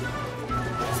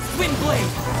 Wind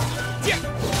blade!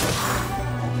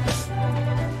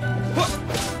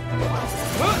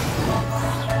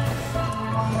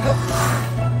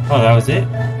 Oh, that was it?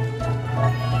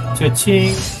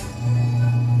 Cha-ching!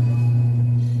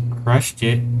 Crushed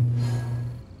it.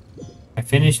 I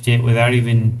finished it without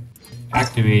even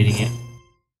activating it.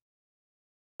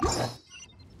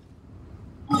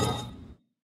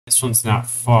 This one's not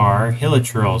far.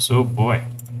 Hilichurl, oh boy.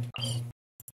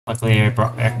 Luckily I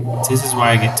brought back... This is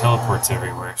why I get teleports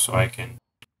everywhere, so I can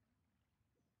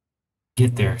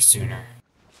get there sooner.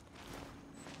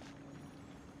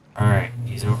 Alright,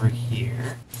 he's over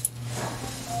here.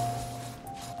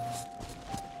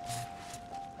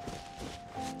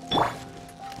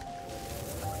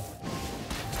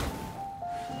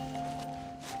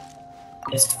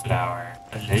 Mist flower.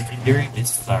 A legendary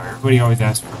mist flower. Everybody always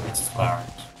asks for mist flowers.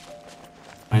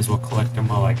 Might as well collect them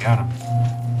while I got them.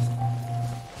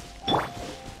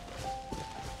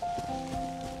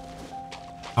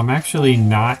 I'm actually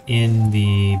not in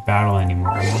the battle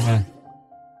anymore. I'm gonna...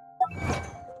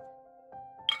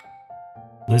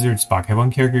 Lizard Spock. Have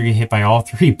one character get hit by all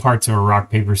three parts of a rock,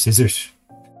 paper, scissors.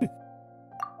 And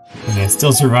I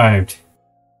still survived.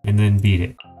 And then beat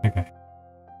it. Okay.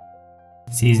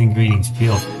 Season greetings.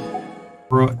 Field.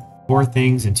 Four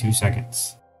things in 2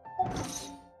 seconds.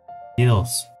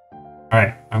 Heals.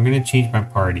 Alright, I'm gonna change my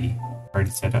party. Party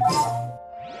setup.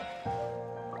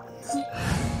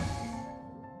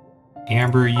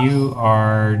 Amber, you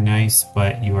are nice,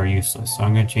 but you are useless. So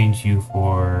I'm gonna change you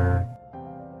for...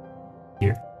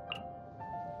 here.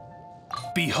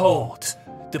 Behold,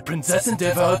 the Prinzessin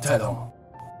der Hilichurl.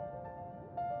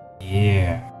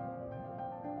 Yeah.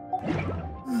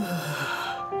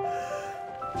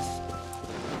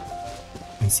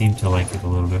 I seem to like it a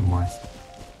little bit more.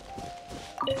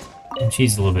 And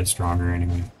she's a little bit stronger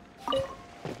anyway.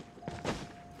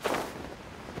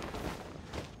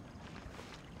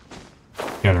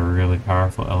 Got a really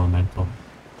powerful elemental.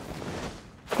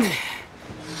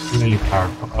 Really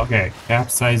powerful. Okay,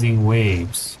 capsizing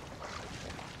waves.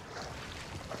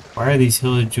 Why are these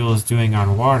Hilichurls doing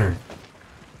on water?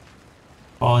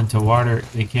 Fall into water.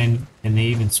 Can they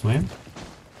even swim?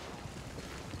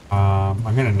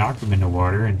 I'm gonna knock them into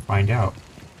water and find out.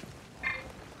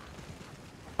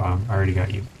 I already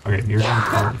got you. Okay, you're going to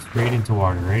go straight into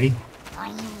water. Ready?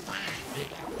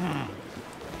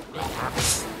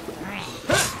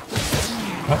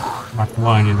 Oh, knock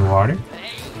one into water.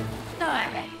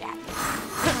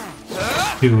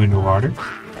 2 into water.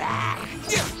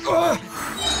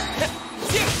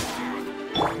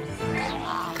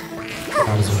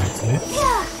 That was an accident.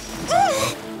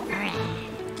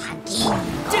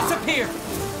 Disappear!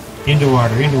 Into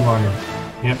water, into water.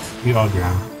 Yep, we all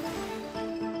drown.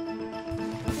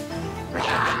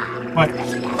 What?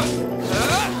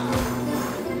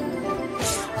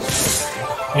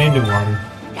 Into water.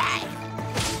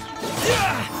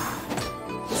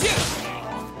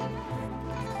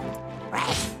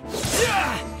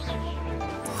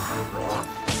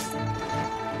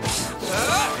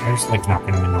 I just like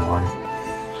knocking him in the water.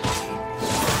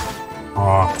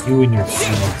 Aw, you and your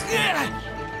shields.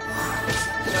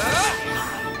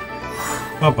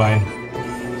 Bye-bye.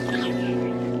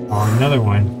 Oh, another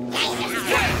one.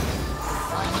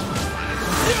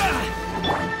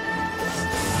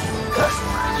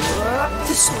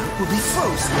 This one will be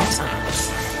frozen in time.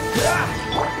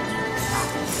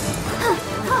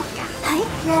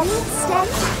 Ready, steady,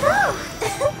 go!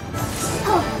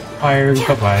 Fire,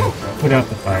 bye-bye. Put out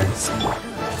the fire.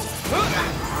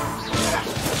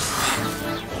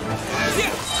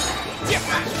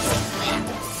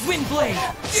 Wind blade!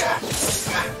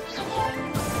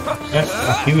 That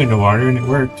knocked you into water and it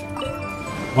worked.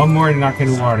 One more to knock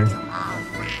into water.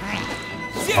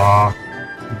 Aw,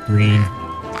 green.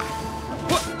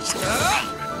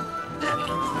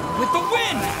 With the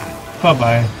wind!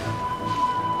 Bye-bye.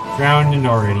 Drowned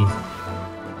already.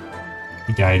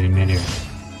 He died in midair.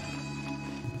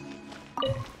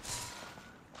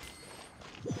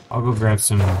 I'll go grab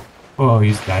some... Oh,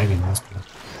 he's diving. That's good.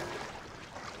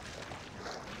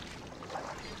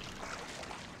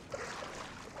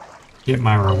 Get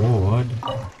my reward.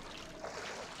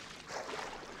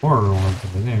 More rewards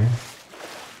over there.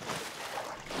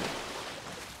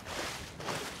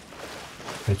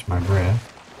 Catch my breath.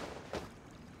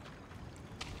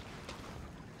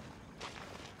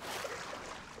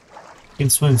 You can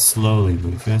swim slowly,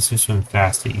 but if you want to swim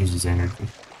fast, it uses energy.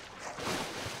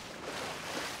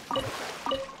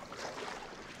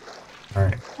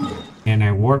 Alright. Can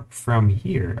I warp from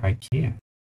here? I can't.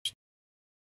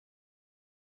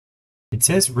 It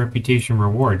says reputation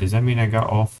reward. Does that mean I got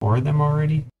all 4 of them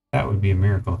already? That would be a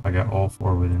miracle if I got all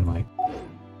 4 within like...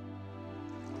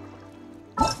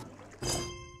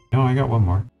 No, I got one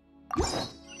more.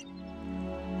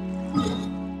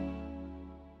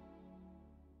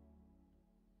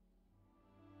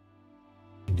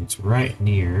 And it's right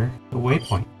near the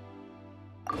waypoint.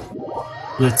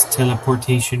 Let's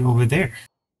teleportation over there.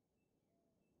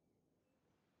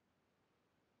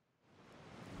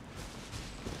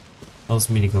 Tells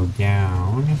me to go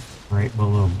down right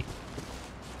below me.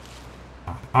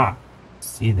 Aha!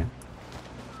 See them.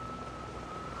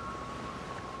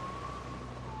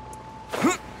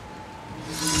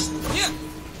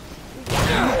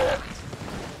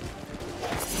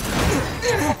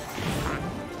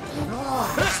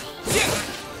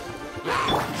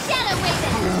 Shadow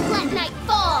Raven, let night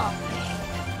fall!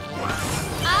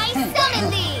 I summon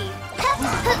thee!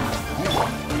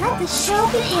 Let the show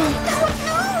begin!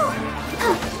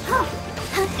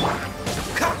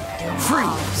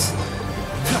 Freeze!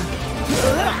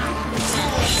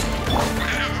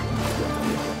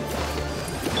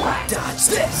 Dodge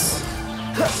this!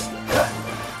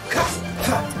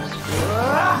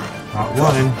 Got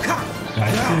 1.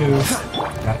 Got 2.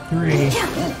 Got 3.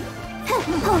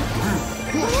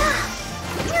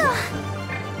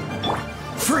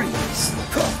 Freeze!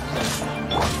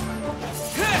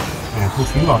 And I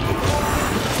push you off the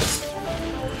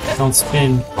cliff. Don't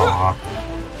spin. Aw.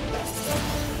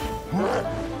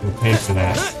 You'll pay for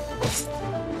that.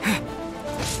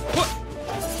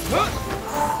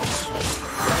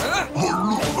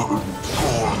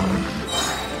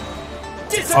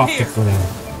 Off the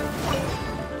cliff.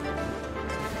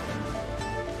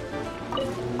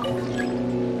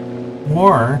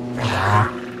 More? Aw.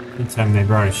 This time they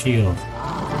brought a shield.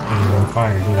 And you're on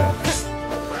fire, do that.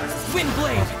 Wind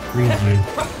blade! I'll freeze you.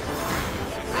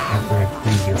 After I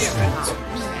freeze your friends.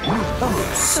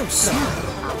 Oh, so sorry.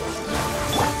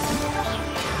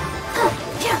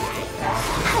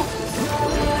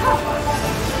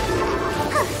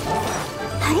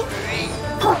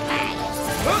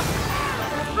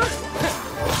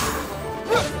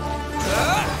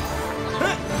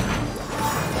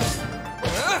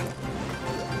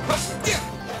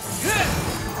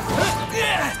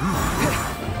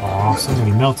 Aw,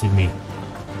 somebody melted me.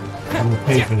 I will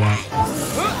pay for that.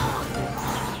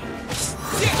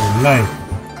 For life.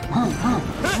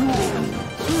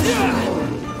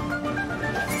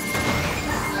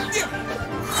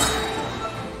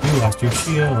 You lost your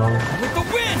shield. With the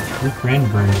wind! Your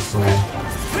friend burned it for you.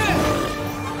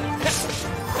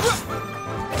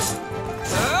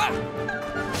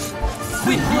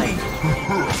 Wind blade!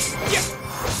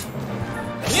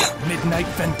 Midnight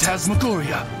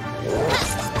Phantasmagoria.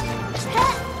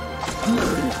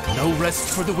 No rest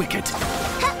for the wicked.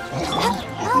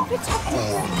 I'll protect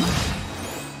you.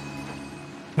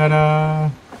 Ta-da!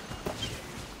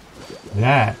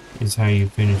 That is how you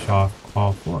finish off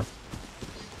all 4.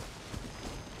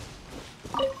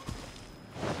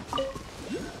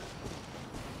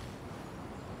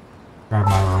 Grab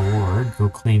my reward. Go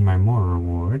claim my more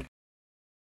reward.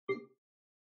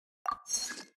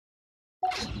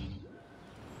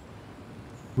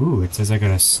 Ooh, it says I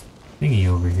got a thingy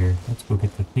over here. Let's go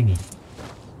get the thingy.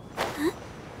 I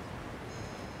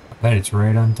bet it's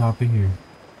right on top of here.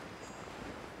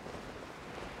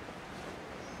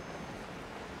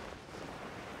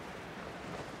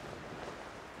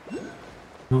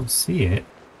 Don't see it.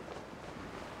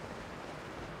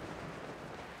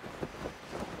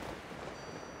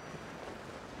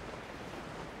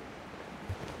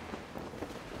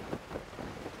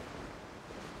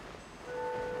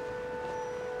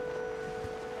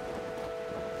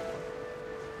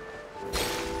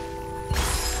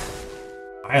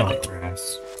 Violet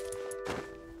grass.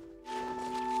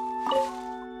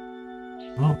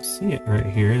 I don't see it right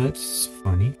here. That's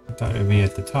funny. I thought it would be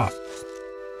at the top.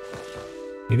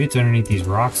 Maybe it's underneath these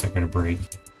rocks I gotta break.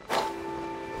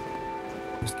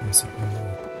 Just give me a second.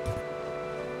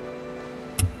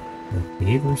 A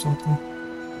cave or something?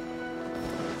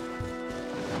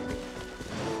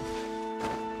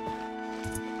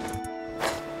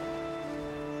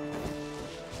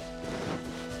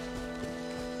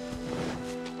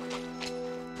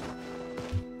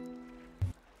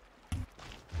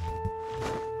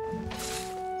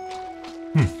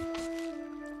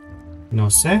 No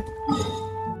sé?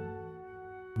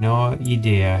 No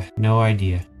idea. No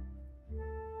idea.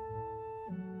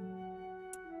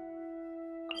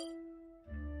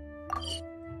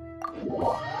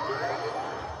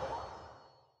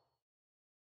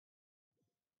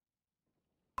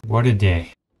 What a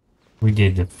day. We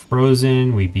did the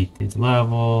frozen, we beat the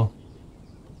level.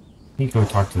 Let me go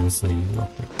talk to this lady real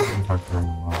quick. I can talk to her in a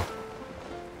while.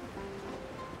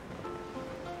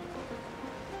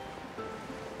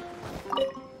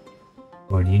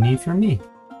 What do you need from me?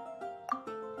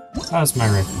 How's my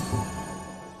reputation?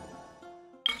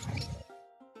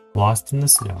 Lost in the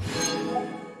snow.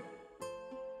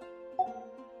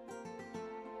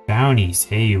 Bounties.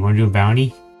 Hey, you want to do a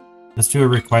bounty? Let's do a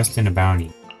request and a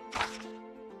bounty.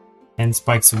 10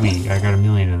 spikes a week. I got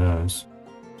 1,000,000 of those.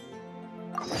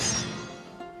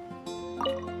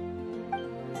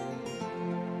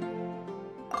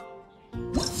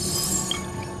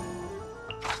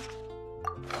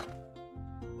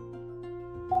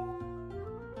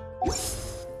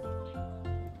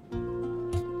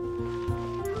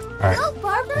 Alright,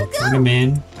 we'll turn them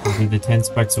in, we'll do the 10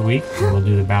 spikes a week, and we'll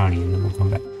do the bounty, and then we'll come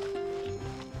back.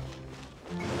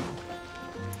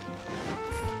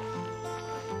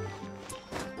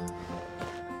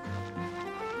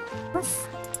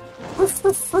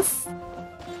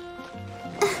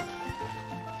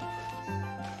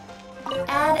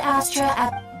 Add Astra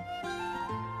at...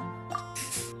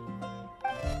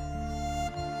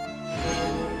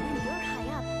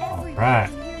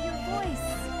 Alright.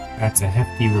 That's a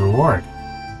hefty reward.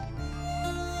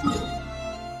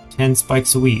 10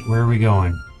 spikes a week. Where are we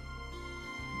going?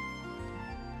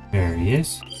 There he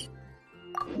is.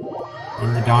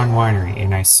 In the Dawn Winery.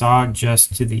 And I saw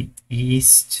just to the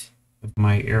east of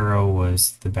my arrow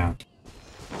was the bounty.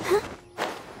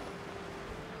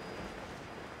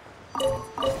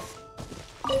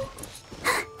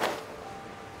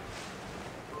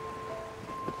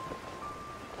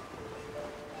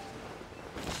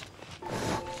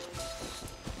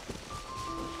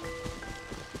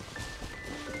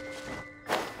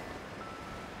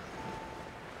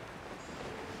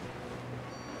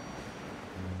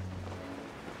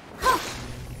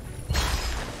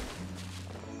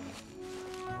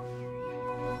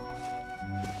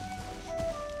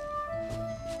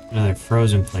 Another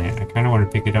frozen plant. I kind of want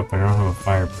to pick it up, but I don't have a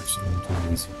fire person until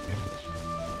these are good.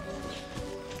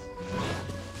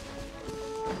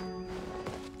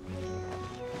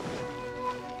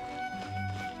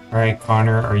 Alright,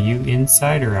 Connor, are you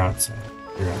inside or outside?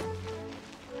 You're out.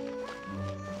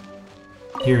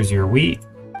 Here's your wheat.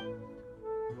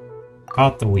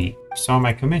 Got the wheat. Saw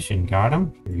my commission. Got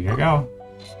him. Here you go.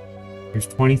 There's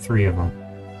 23 of them.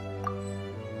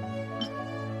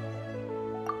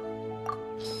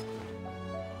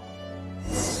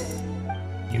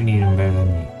 You need them better than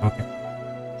me. Okay.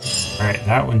 Alright,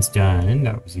 that one's done.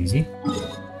 That was easy.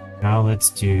 Now let's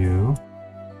do...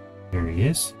 There he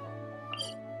is.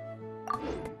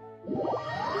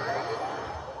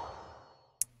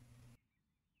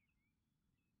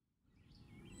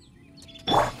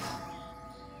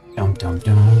 dum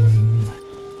dum.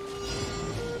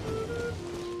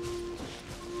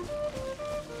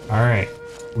 Alright,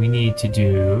 we need to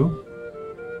do...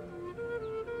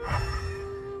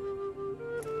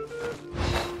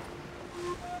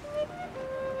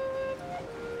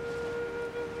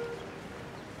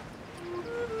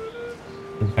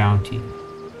 the bounty.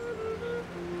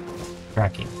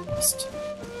 Tracking quest.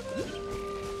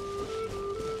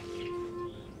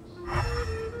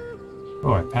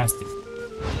 Oh, I passed it.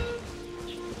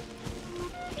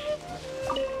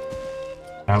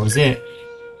 That was it.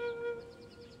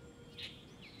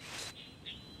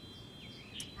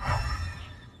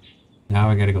 Now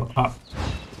I gotta go up.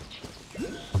 I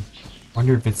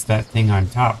wonder if it's that thing on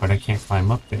top, but I can't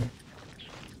climb up there.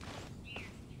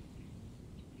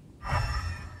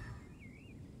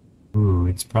 Ooh,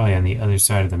 it's probably on the other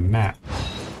side of the map.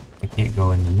 I can't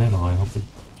go in the middle. I hope it's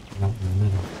not in the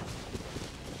middle.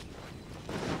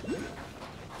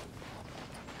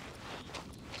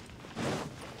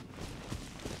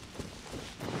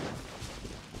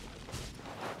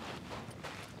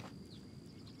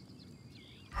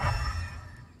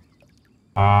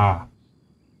 Ah.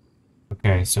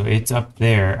 Okay, so it's up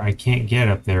there. I can't get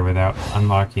up there without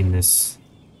unlocking this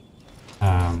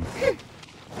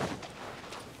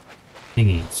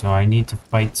thingy. So I need to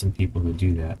fight some people to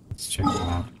do that. Let's check them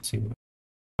out and see what...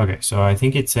 Okay, so I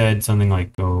think it said something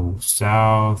like go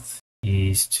south,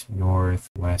 east, north,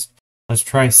 west. Let's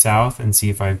try south and see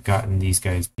if I've gotten these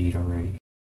guys beat already.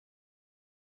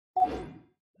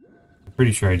 I'm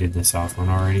pretty sure I did the south one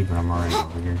already, but I'm already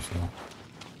over here, so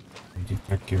I need to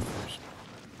check here first.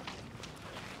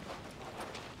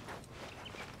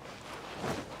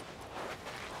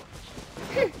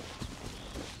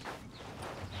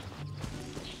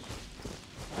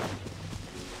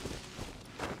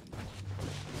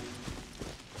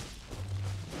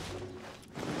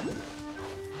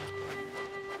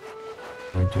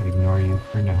 I'm going to ignore you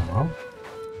for now.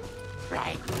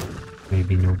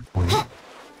 Maybe no point. I'm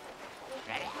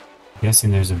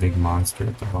guessing there's a big monster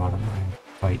at the bottom I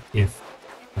fight if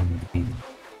I'm defeated.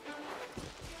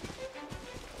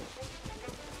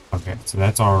 Okay, so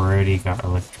that's already got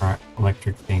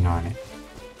electric thing on it.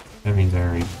 That means I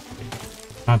already...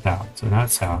 Not that one, so not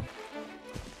south.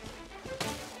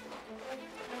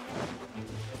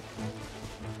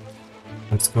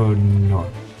 Let's go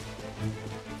north.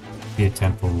 Be a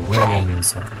temple way on the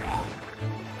south.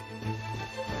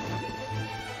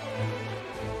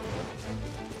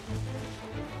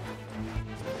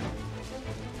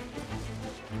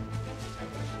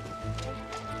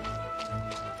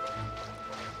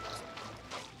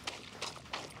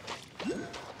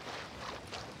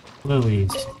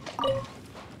 Lilies.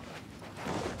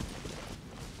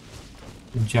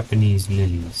 Japanese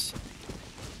lilies.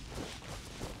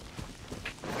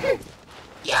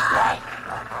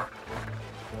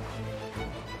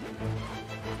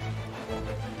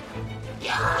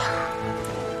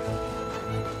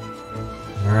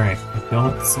 Alright, I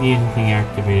don't see anything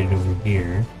activated over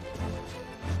here.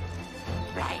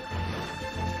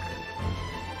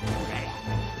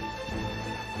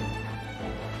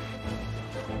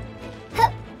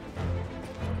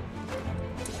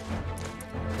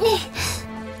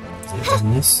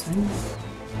 This thing?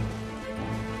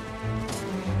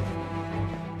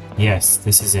 Yes,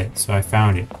 this is it. So I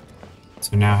found it.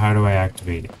 So now how do I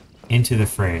activate it? Into the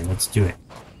fray. Let's do it.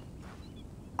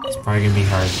 It's probably gonna be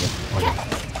hard, but whatever.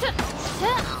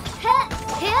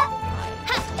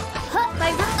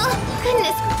 Oh,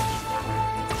 goodness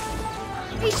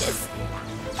gracious.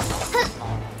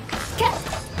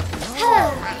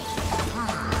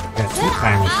 Got two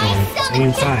timers going at the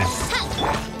same time.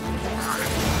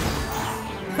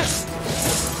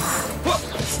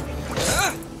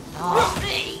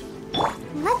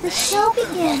 Let the show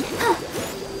begin.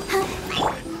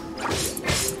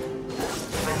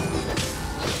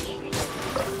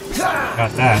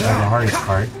 Got that. That's the hardest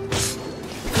part.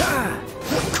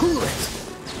 Cool it.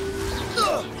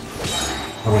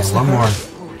 Oh, wait, one more.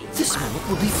 This moment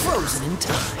will be frozen in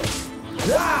time.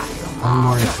 One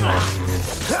more to kill over here.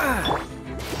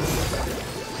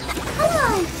 Come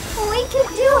on, we can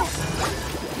do it.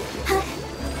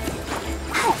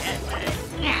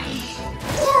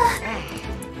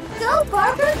 Go,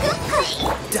 Barbara, go!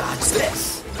 Dodge this.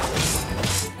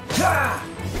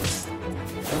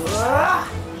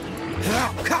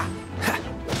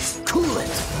 Cool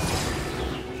it.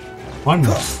 One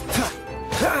more.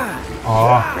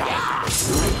 Aw.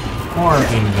 More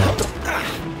being built.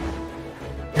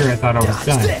 Here, I thought I was Dodge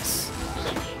done. this.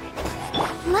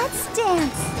 Let's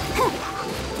dance.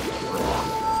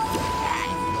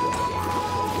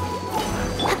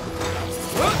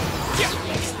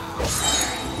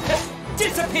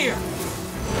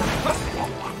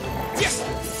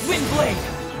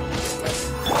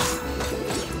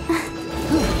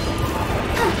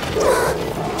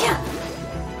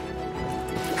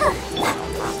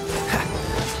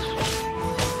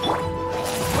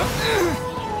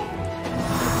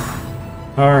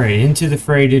 Alright, into the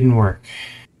fray didn't work.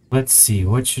 Let's see,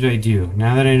 what should I do?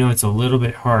 Now that I know it's a little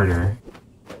bit harder.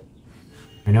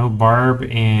 I know Barb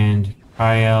and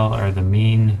Kyle are the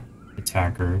main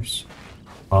attackers.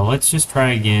 Well, let's just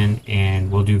try again,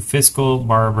 and we'll do Fiscal,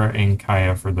 Barbara, and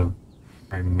Kaya for the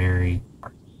primary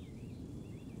part.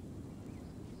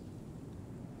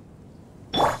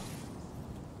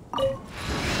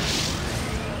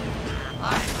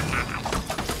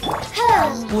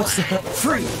 What's the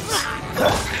freeze?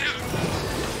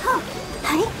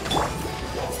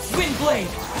 Wind blade.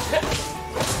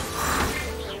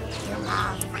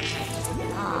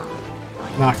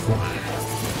 Not cool.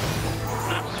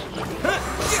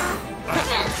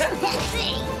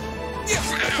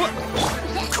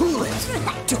 Cool it.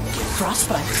 Don't get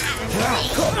frostbite.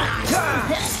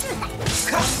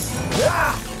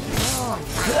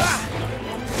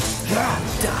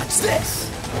 Dodge this.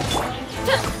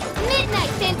 Midnight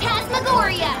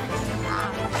Phantasmagoria!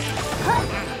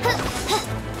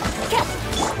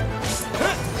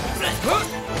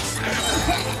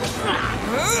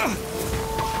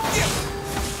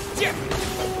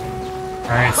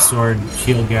 Alright, sword,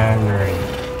 shield guy, alright.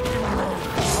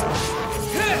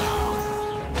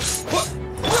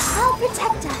 I'll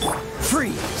protect us.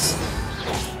 Freeze.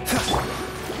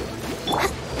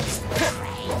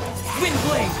 Wind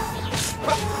blade.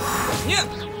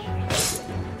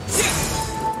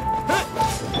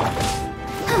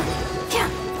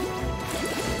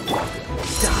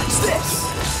 Dodge this.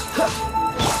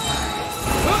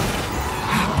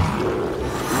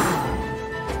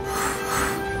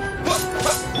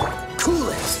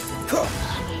 Coolest.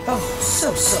 Oh,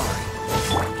 so sorry.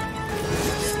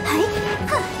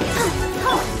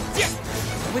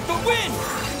 With the wind.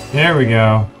 There we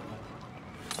go.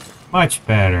 Much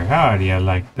better. How do you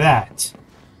like that?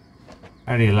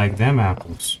 How do you like them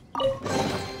apples?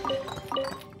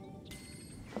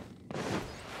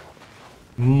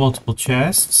 Multiple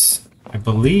chests. I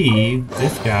believe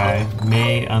this guy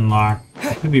may unlock,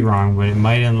 I could be wrong, but it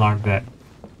might unlock that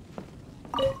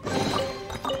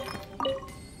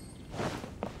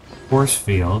force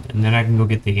field, and then I can go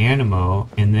get the animo,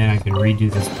 and then I can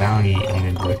redo this bounty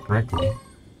and do it correctly.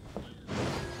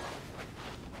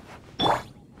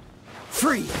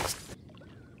 Freeze.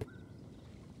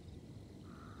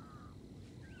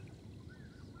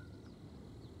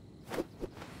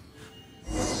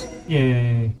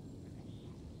 Yay!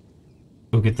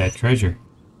 Go get that treasure.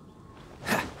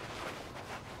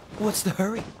 What's the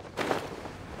hurry?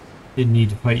 Didn't need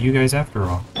to fight you guys after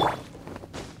all.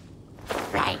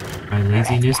 My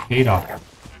laziness paid off.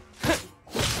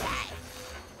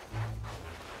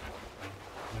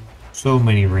 So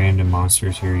many random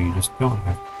monsters here you just don't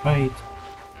have to fight.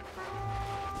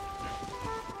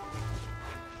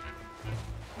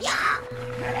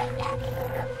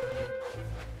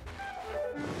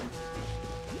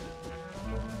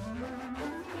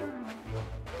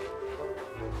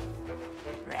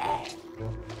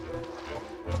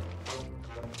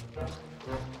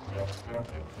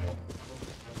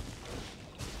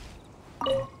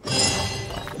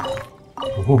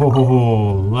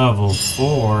 Whoa, level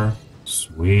 4.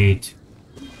 Sweet.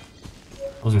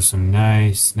 Those are some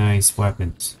nice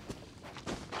weapons.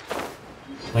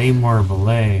 Claymore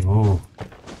Belay. Oh.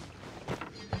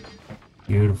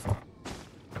 Beautiful.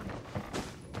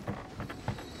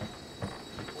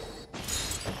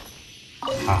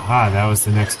 Aha, that was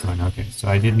the next one. Okay, so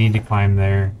I did need to climb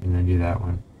there and then do that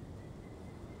one.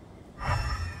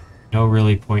 No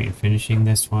really point in finishing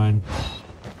this one.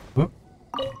 Whoop.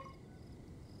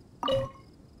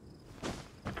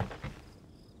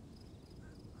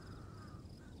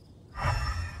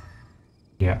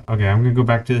 Yeah, okay, I'm gonna go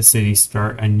back to the city,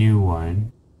 start a new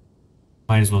one.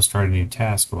 Might as well start a new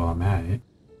task while I'm at it.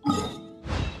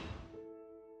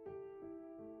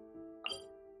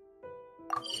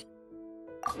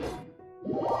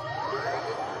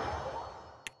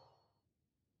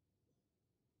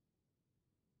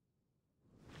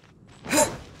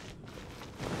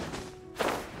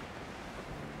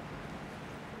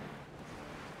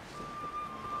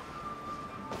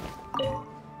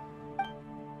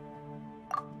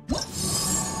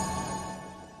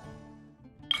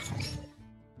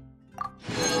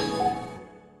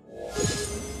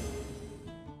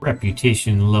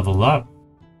 Reputation level up.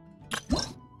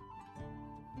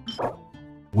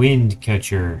 Wind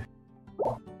catcher.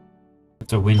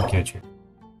 What's a wind catcher?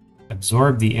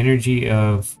 Absorb the energy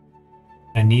of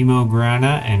Anemo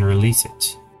Grana and release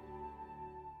it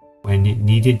when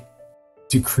needed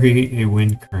to create a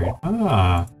wind current.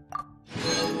 Ah.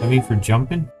 I mean for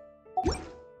jumping?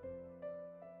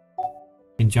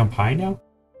 Can jump high now?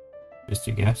 Just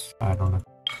a guess. I don't know.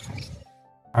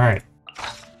 Alright.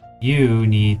 You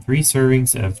need 3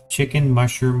 servings of chicken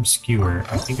mushroom skewer.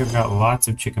 I think I've got lots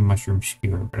of chicken mushroom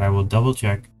skewer, but I will double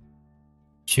check.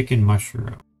 Chicken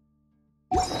mushroom.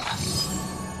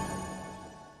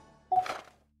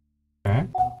 Okay.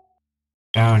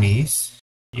 Bounties.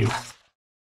 You.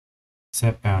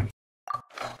 Set bounty.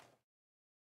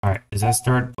 Alright, does that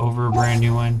start over a brand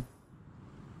new one?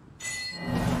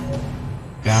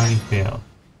 Bounty failed.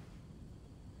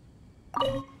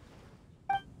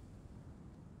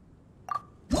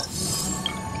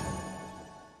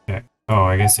 Okay. Oh,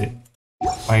 I guess it...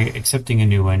 By accepting a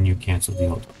new one, you cancel the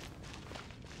old one.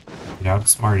 It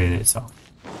outsmarted itself.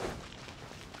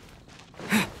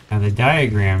 Now the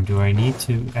diagram, do I need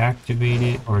to activate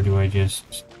it, or do I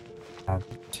just have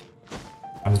it?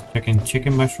 I was checking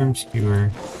chicken mushroom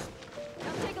skewer.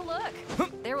 Come take a look.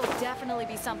 There will definitely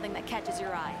be something that catches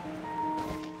your eye.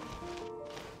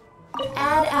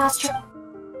 Add Astra.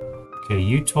 Okay,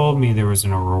 you told me there was a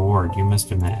reward. You must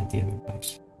have meant at the other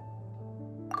place.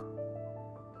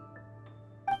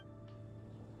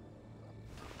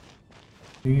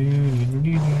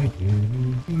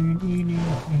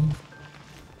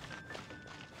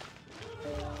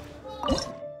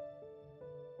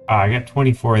 I got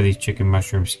 24 of these chicken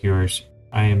mushroom skewers.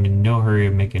 I am in no hurry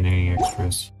of making any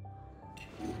extras.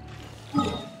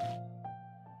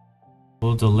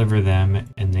 We'll deliver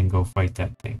them and then go fight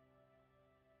that thing.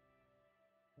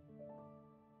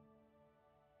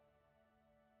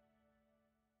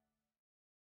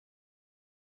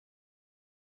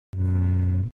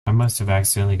 I must have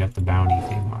accidentally got the bounty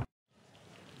thing on.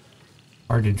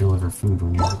 Hard to deliver food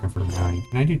when you're looking for a bounty.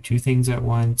 Can I do 2 things at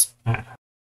once?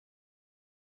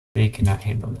 They cannot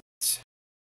handle this.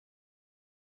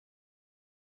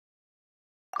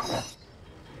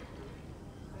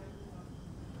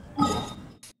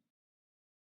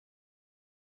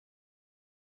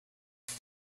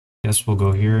 Guess we'll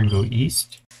go here and go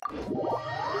east.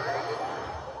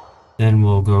 Then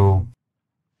we'll go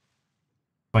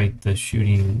fight the shoot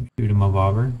 'em a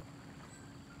bobber.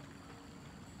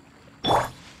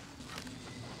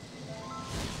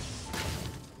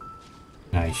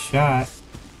 Nice shot.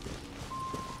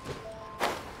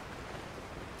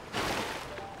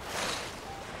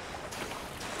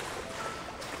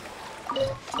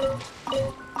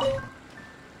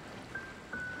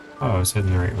 Oh, I was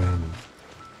heading the right way.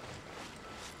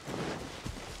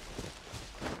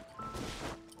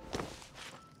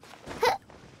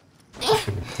 There's a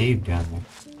cave down there.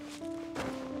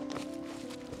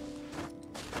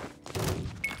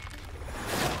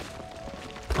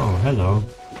 Oh, hello.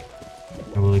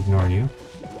 I will ignore you.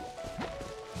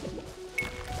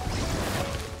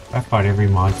 If I fought every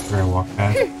monster I walk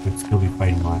past, I would still be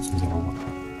fighting monsters I walk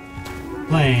past.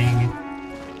 Playing.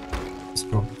 Let's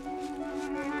go.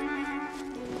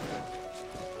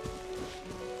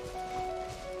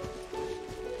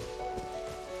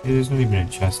 Hey, there's not even a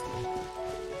chest.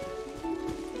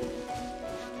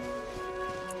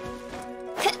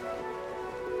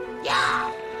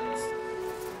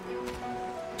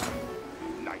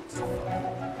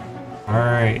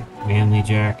 Alright, Manly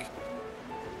Jack.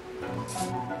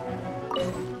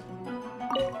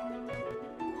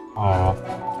 Aw.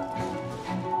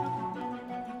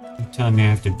 You're telling me I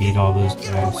have to beat all those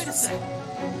guys? Wait a sec.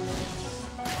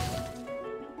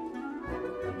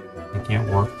 I can't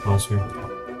walk closer.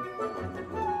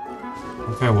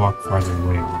 If I walk farther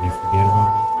away, will they forget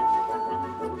about me?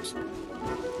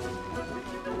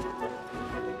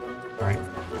 Alright.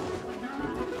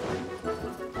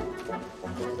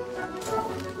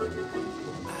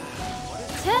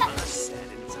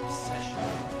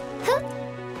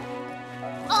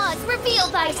 Oz, reveal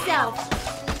thyself!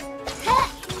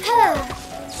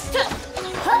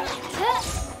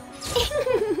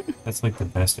 That's like the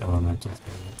best elemental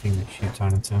thing that shoots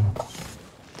on its own.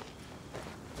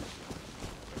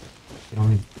 The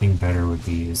only thing better would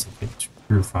be is if it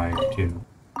threw fire to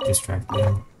distract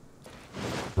them.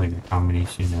 Like a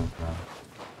combination of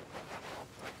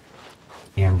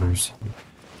ambers.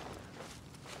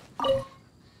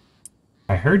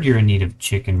 I heard you're in need of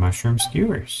chicken mushroom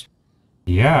skewers.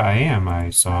 Yeah, I am. I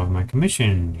solved my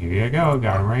commission. Here you go.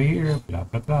 Got them right here. Blah,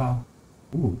 blah, blah.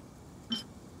 Ooh.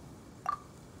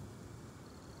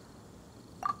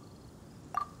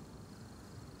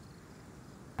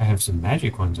 I have some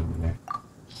magic ones over there.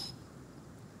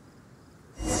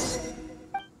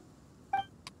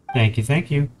 Thank you,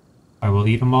 thank you. I will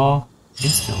eat them all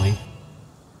instantly.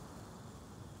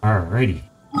 Alrighty.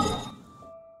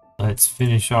 Let's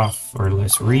finish off, or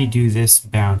let's redo this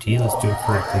bounty. Let's do it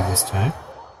correctly this time.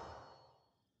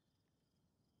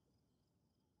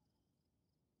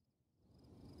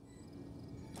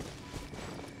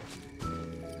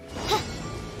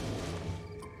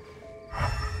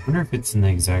 wonder if it's in the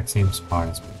exact same spot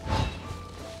as before.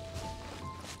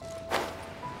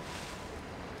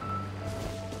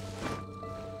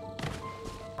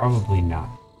 Probably not.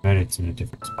 Bet it's in a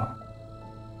different spot.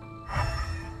 Yeah,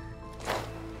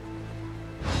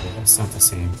 that's not the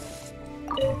same.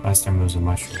 Last time it was a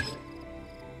mushroom.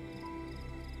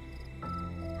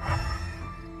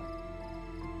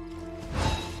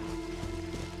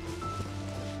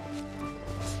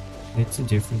 It's a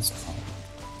different spot.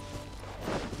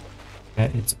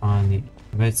 Bet it's on the. I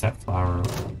bet it's that flower over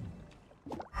there.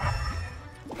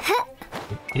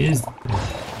 It is the flower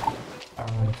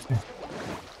right there.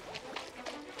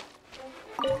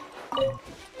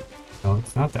 No,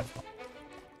 it's not that flower.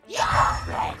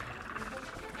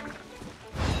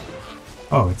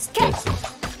 Oh, it's this.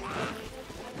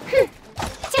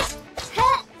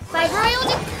 By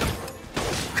royal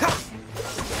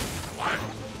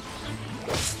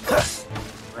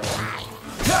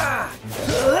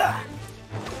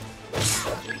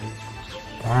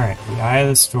Alright, the Eye of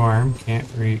the Storm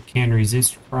can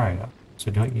resist cry though,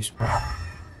 so don't use cry.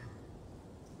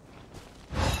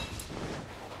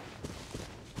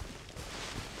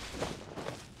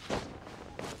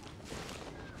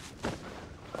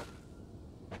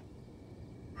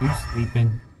 Who's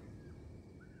sleeping?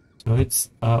 So it's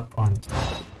up on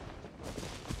top.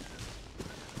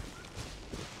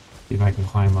 See if I can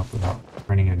climb up without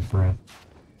running out of breath.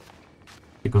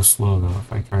 It goes slow though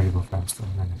if I try to go faster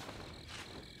than that.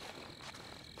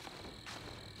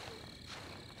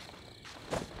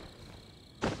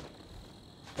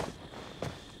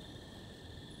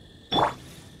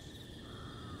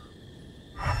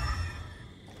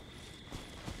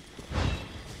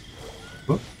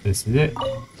 Whoop, this is it.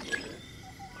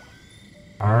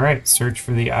 Alright, search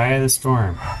for the Eye of the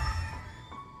Storm.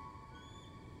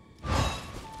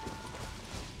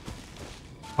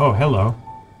 Oh, hello.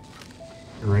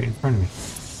 You're right in front of me.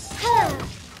 Hello, me.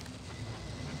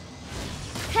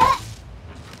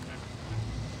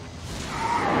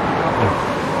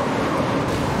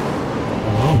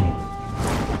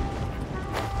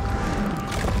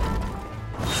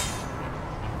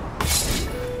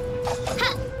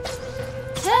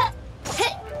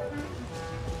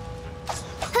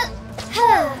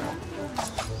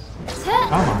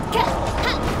 Come on.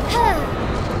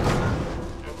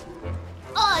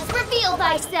 Oz, reveal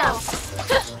thyself!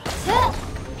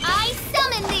 I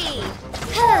summon thee!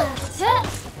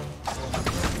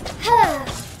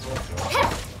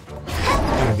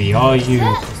 It's gonna be all you.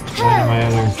 One of my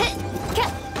other.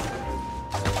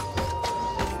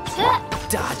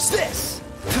 Dodge this!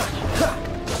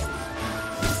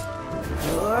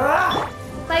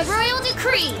 By royal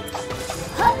decree!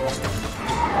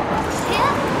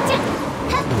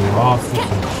 We're all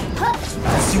flipping.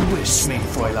 As you wish, mein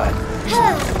Fräulein.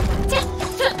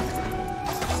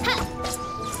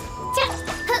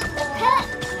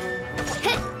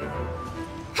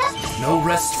 No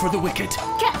rest for the wicked.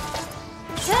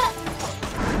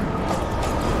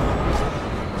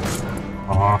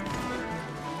 Aw.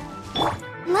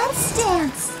 Let's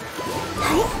dance.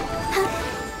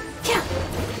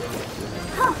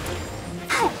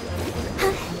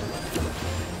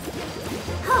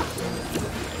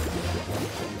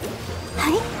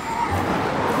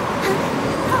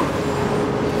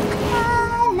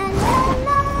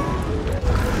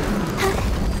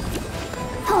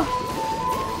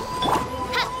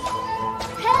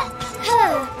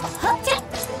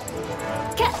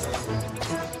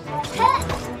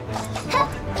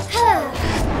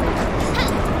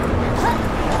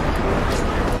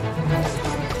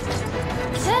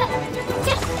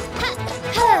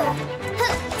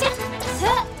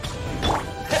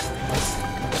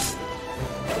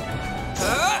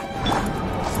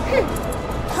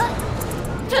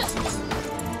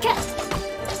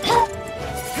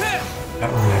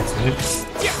 That one accident.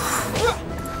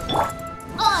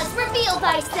 Oz, reveal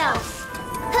thyself!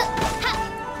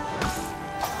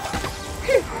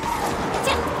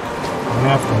 Come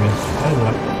after me.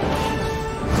 Hello.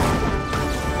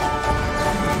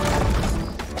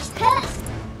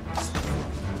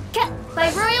 By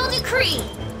royal decree!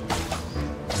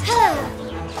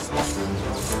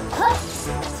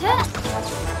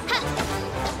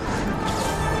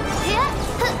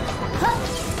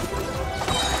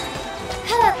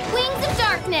 Wings of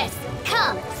darkness!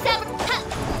 Come, sever...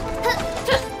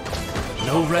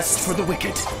 No rest for the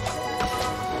wicked.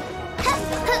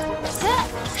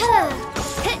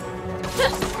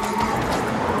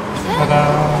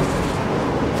 Ta-da!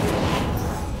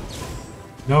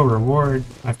 No reward.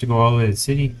 I have to go all the way to the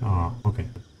city? Oh, okay.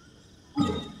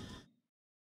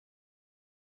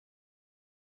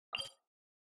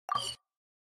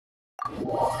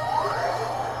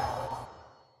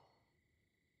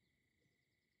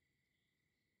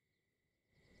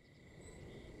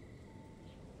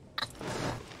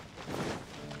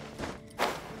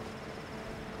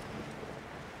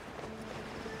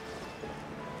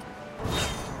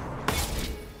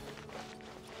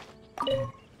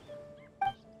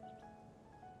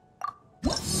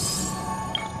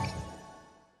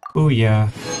 Oh yeah.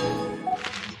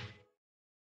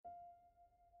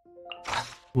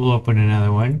 We'll open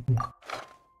another one.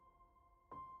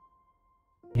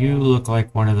 You look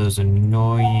like one of those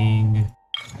annoying...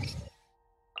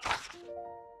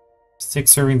 6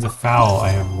 servings of fowl. I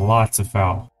have lots of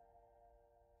fowl.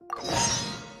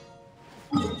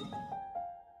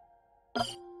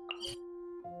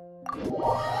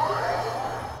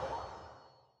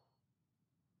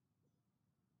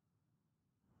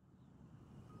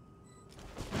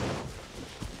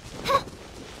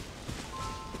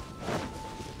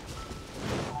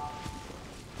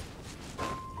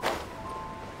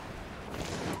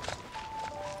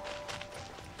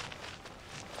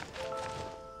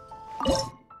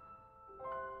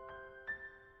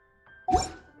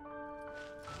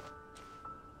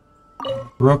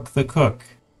 Rook the cook.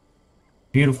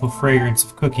 Beautiful fragrance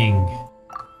of cooking.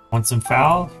 Want some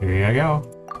fowl? Here you go.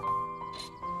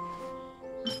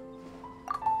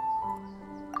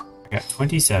 I got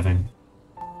 27.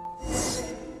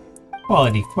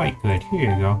 Quality quite good.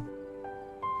 Here you go.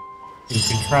 You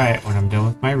can try it when I'm done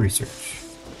with my research.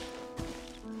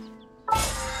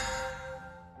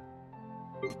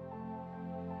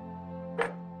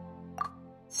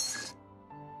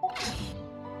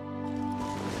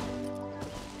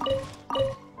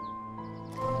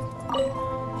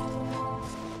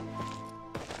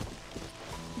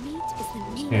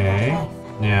 Okay,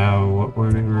 now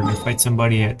we're going to fight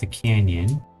somebody at the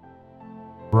canyon.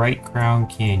 Bright Crown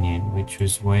Canyon, which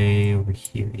was way over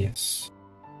here, yes.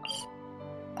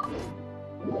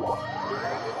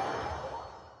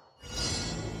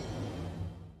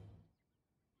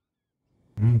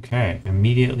 Okay,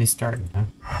 immediately starting, huh?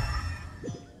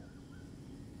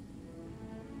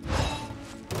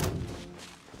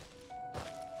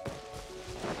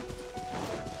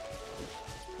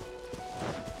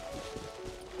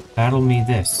 Battle me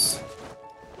this.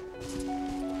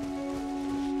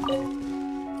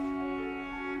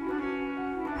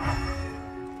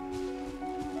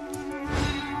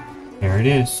 There it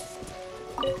is.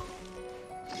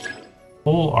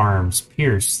 Pole arms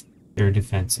pierce their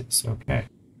defenses. Okay.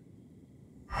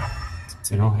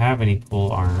 Since I don't have any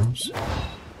pole arms, I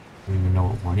don't even know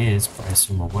what one is, but I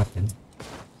assume a weapon.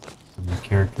 From the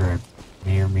character I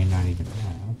may or may not even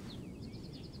have.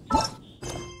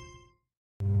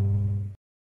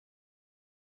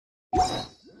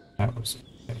 That was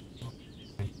it.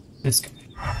 Okay. This guy.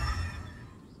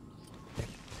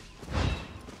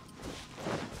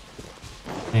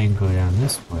 And go down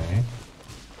this way.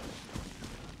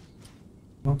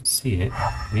 Don't see it.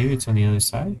 Maybe it's on the other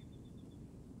side?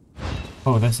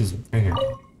 Oh, this is it. Right here.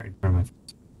 Right in front of my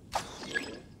face.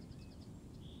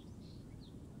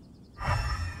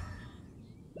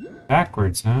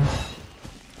 Backwards, huh?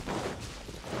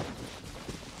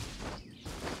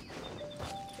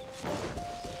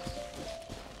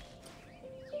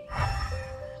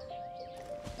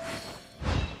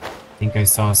 I think I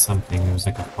saw something. It was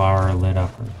like a flower lit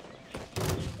up.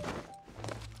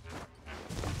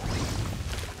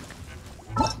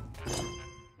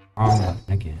 Wrong one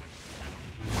again.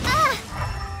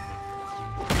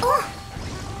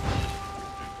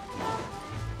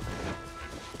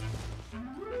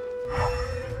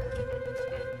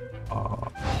 Oh,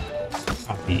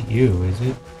 I'll beat you, is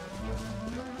it?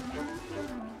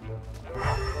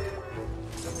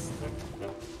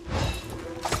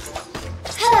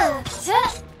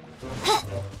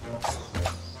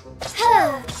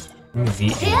 I'm gonna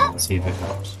beat you and see if it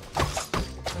helps.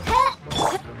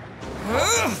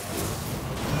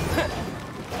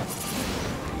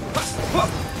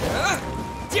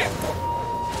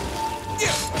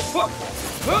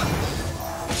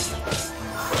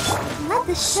 Let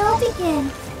the show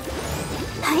begin.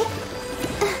 Hi.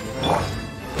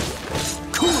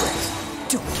 Cool it!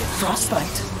 Don't get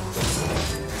frostbite!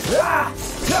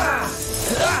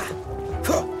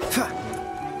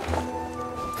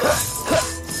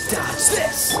 Dodge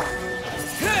this!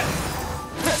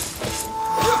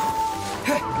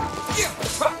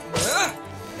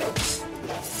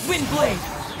 Wind blade!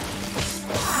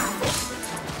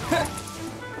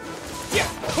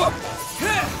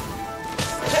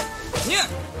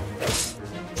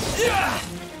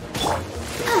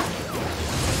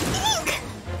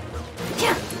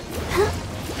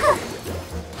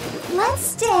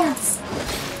 Let's dance.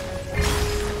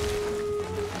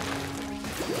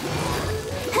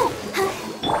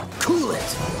 Cool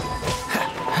it!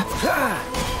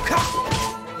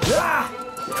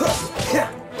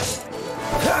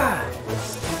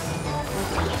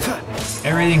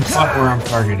 Everything but where I'm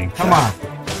targeting. Come on.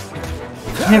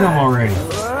 Hit him already.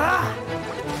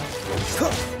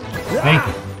 Thank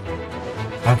you.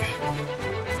 Okay.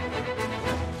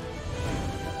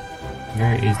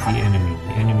 Where is the enemy?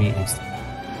 The enemy is...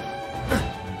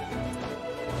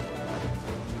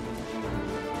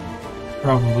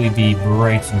 Probably be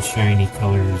bright and shiny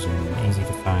colors and easy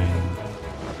to find.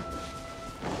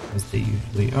 As they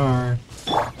usually are.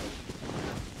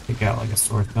 Pick out like a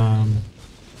sore thumb.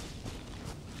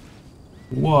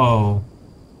 Whoa!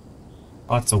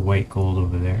 Lots of white gold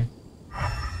over there.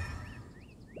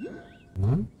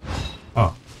 Huh?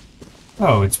 Oh.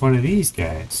 Oh, it's one of these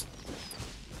guys.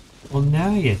 Well,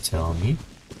 now you tell me.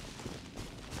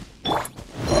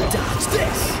 Dodge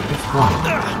this! Which one?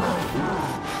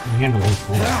 Handle this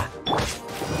one.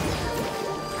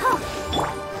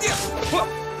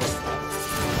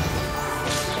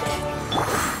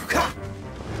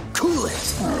 Cool it!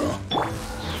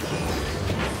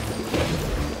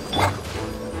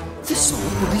 This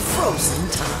one will be frozen in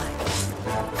time.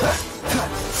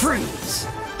 Freeze!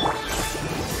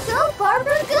 Go,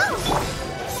 Barbara, go!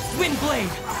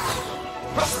 Windblade!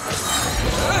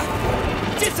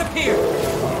 Disappear!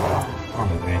 Oh,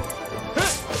 man.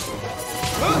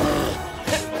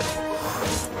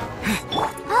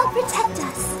 I'll protect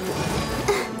us.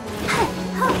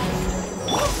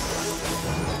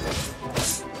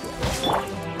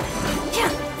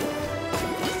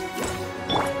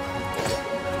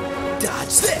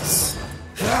 Dodge this!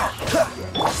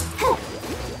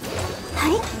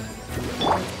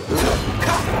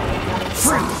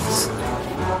 Freeze!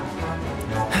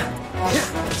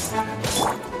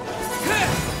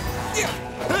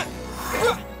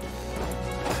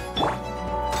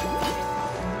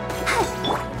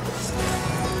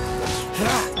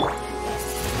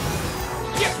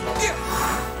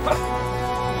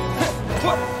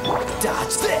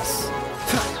 Dodge this!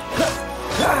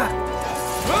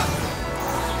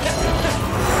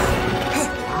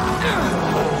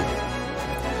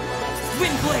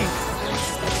 Windblade!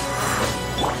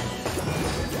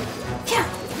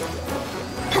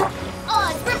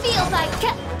 Oz revealed by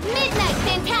Midnight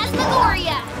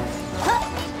Phantasmagoria!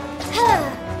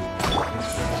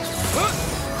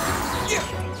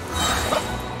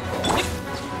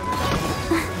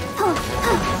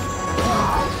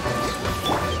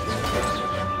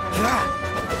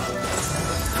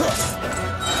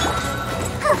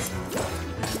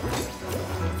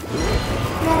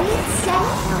 Ready, set,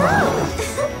 go!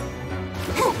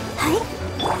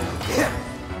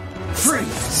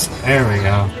 Freeze! There we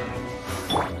go.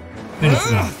 Finish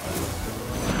it up.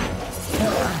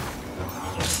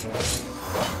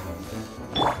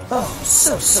 Oh,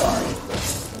 so sorry.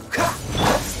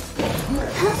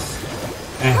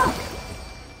 Eh.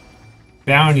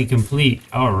 Bounty complete.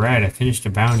 Alright, I finished a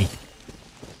bounty.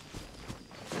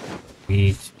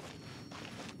 Sweet.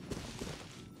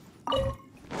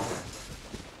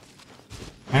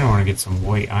 I don't want to get some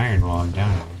white iron while I'm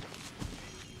down here.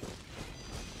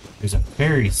 There's a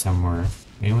ferry somewhere.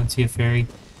 Anyone see a ferry?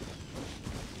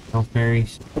 No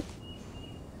ferries?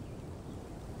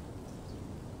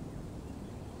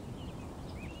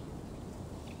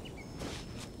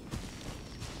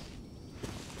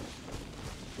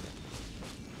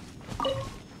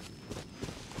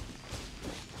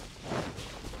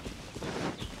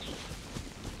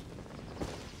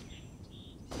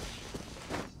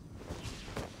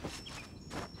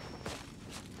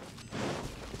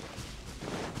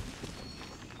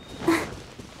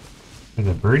 There's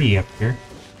a birdie up here.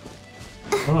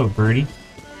 Hello, birdie.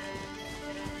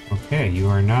 Okay, you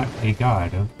are not a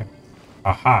god. Okay.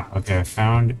 Aha! Okay, I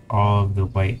found all of the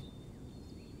white.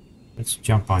 Let's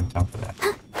jump on top of that.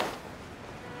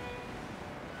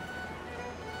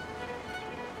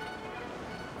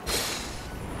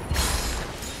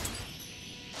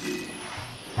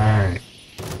 Alright.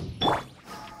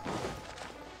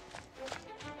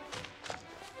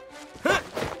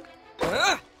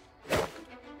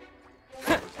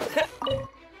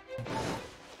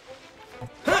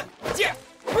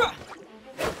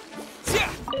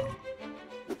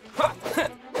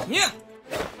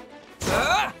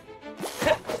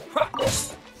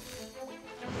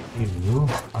 You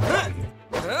are here.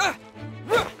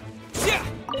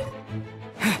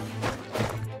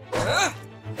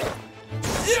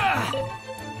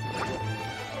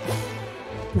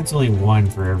 It's only one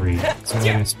for every. So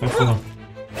you have a special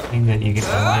thing that you get to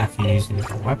learn if you use it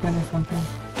as a weapon or something?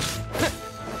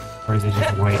 Or is it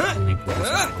just white only for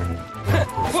this one per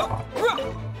spot?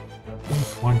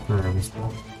 One for every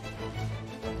spot.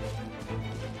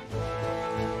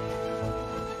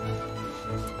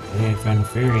 Hey, I found a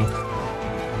fairy.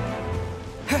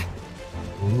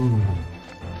 Ooh.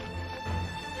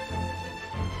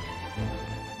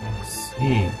 Let's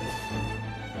see.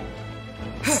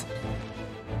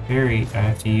 Fairy, I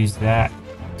have to use that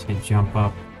to jump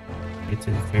up get to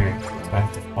the ferry. So I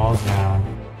have to fall down,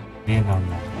 land on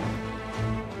that.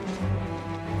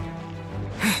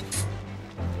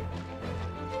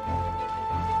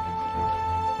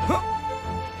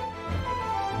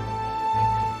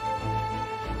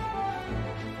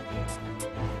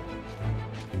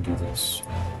 Do this.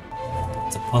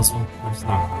 It's a puzzle, but it's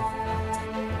not hard.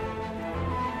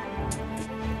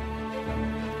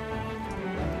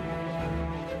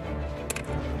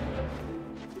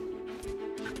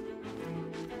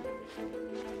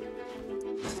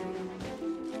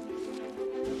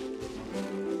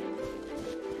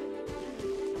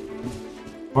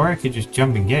 Or I could just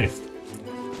jump and get it.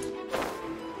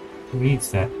 Who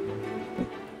needs that?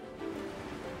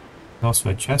 There's also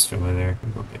a chest over there. I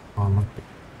can go get one. Look.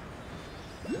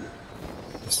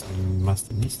 I must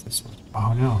have missed this one.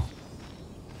 Oh no.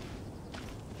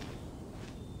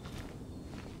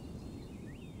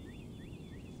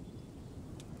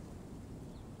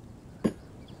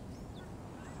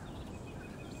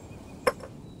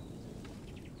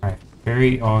 Alright,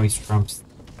 Barry always trumps.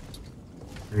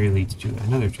 Barry leads to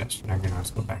another chest, and I'm gonna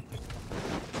let's go back there.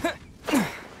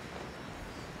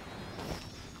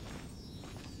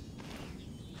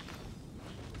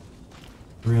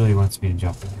 Really wants me to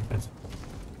jump in there, doesn't it?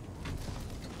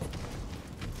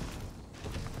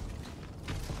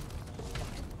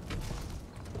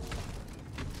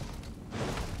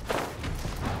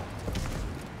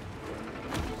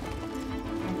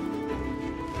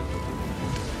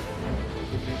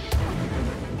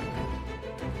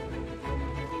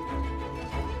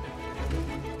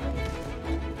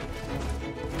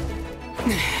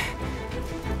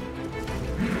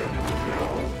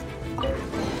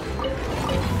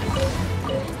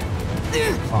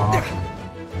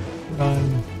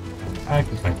 I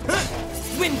can fight this.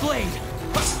 Windblade!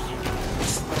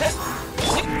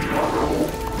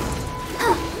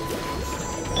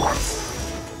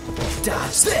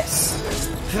 Dodge this!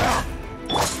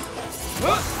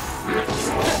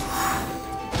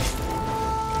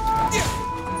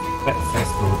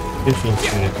 That's the official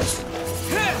finish.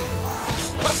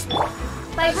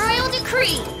 By royal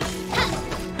decree.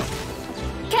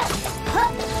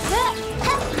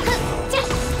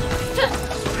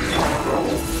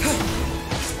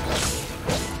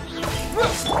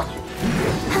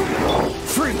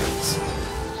 Freeze!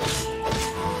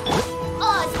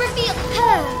 Oz reveal.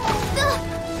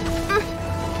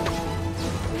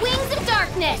 Wings of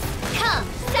darkness. Come,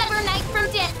 sever night from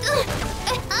death.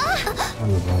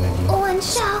 One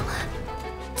shall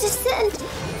descend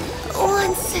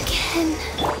once again.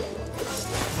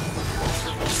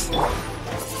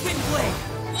 Windblade!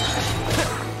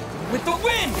 With the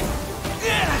wind!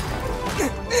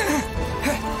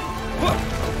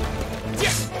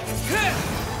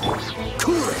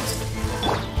 Cool it!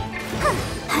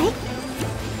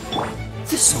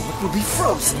 This moment will be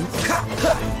frozen.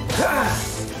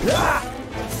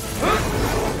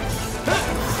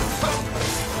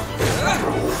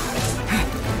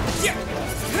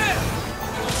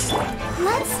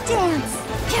 Let's dance.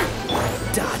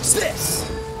 Dodge this!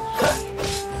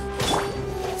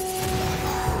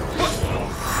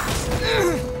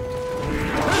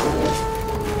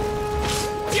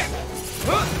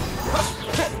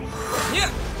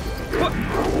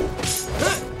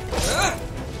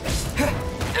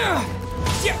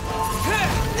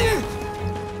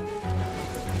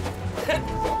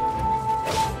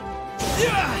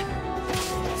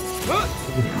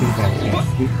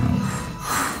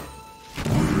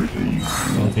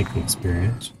 I'll take the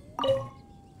experience.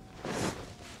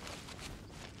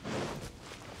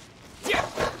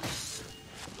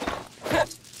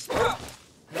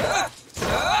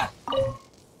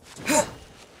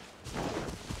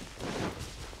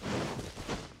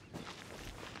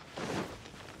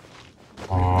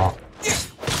 Aw,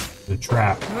 the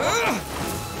trap.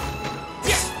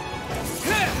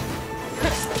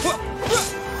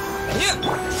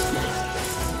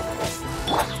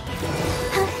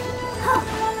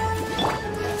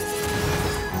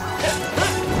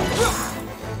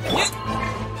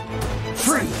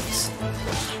 Freeze!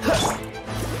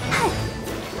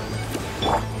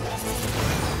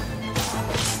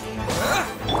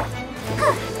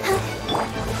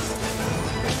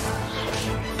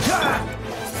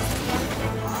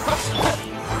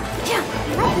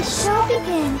 Let the show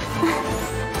begin.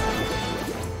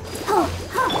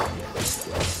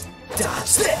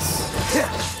 Dodge this!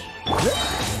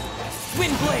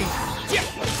 Windblade!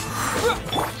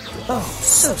 Oh,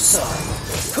 so sorry.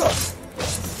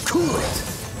 Cool it!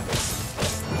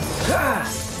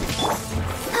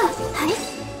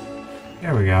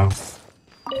 There we go.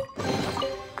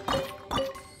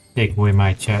 Take away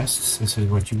my chests. This is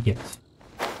what you get.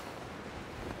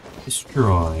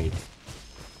 destroyed.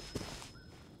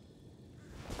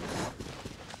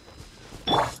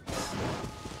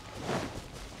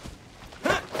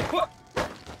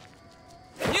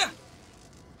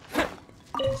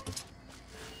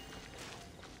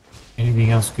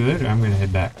 Anything else good? I'm gonna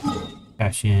head back.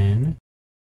 Cash in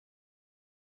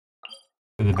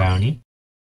for the bounty.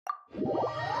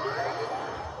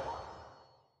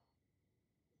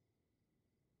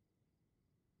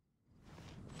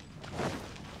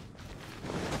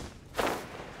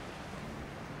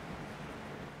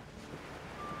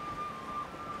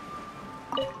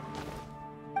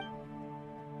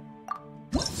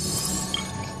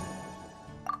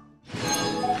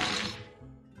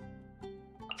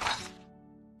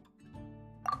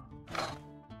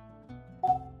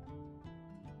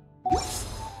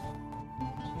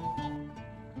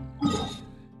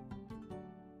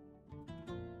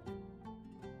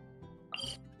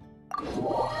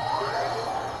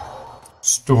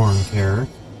 Storm Terror.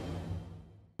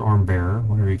 Storm Bearer,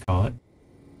 whatever you call it.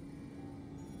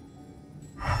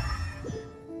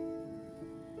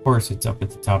 Of course, it's up at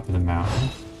the top of the mountain.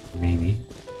 Maybe.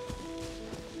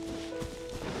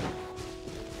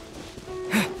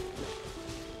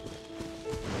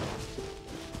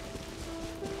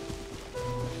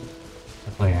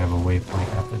 Luckily, I have a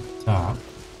waypoint up at the top.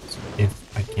 So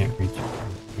if I can't reach it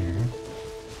from here.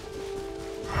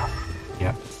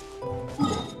 Yep.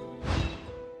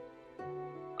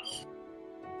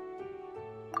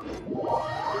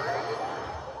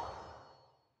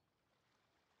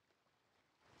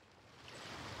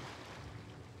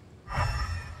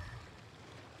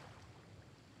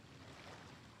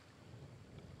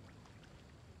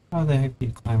 How the heck do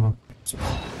you climb up there?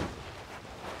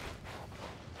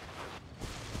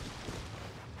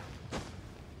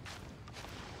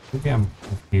 Maybe I'm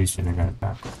confused and I got it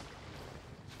backwards.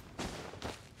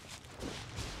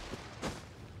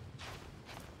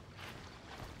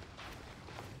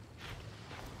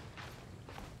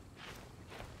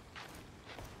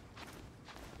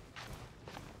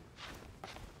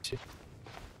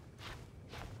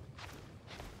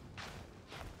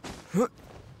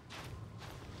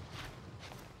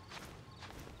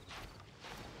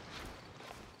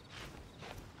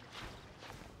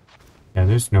 Yeah,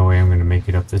 there's no way I'm gonna make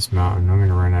it up this mountain. I'm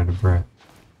gonna run out of breath.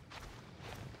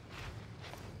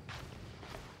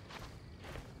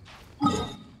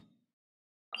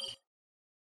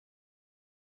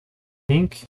 I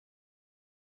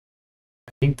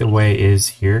think the way is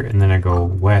here, and then I go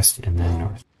west and then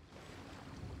north.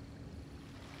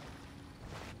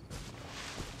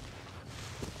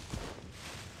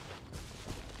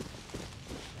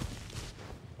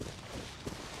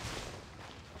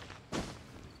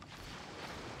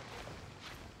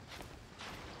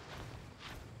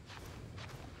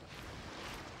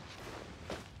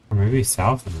 Or maybe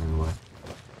south and then west.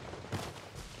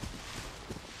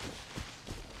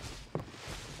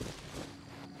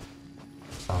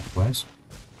 Southwest.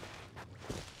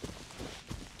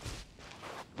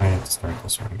 I have to start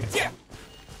this one again. Yeah.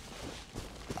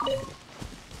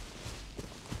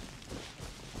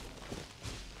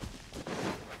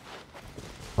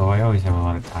 Oh, I always have a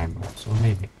lot of time left, so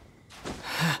maybe.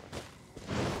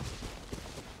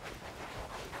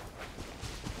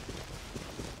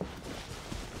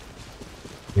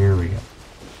 Here we go.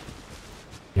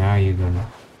 Now you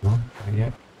gonna... No, not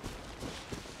yet.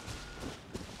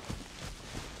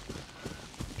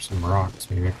 There's some rocks.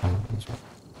 Maybe I climb up this rock.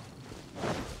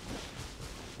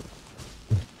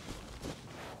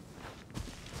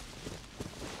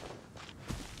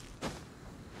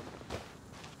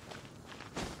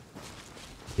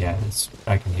 Yeah,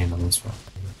 I can handle this rock.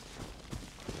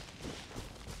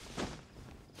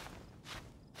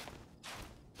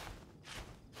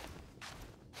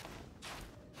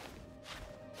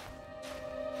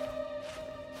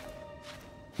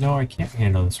 No, I can't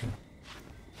handle this rock.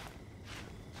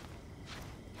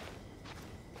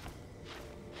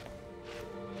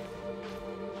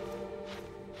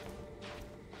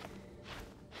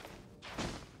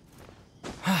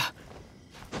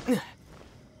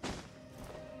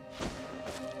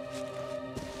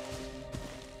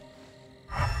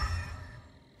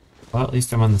 Well, at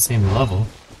least I'm on the same level.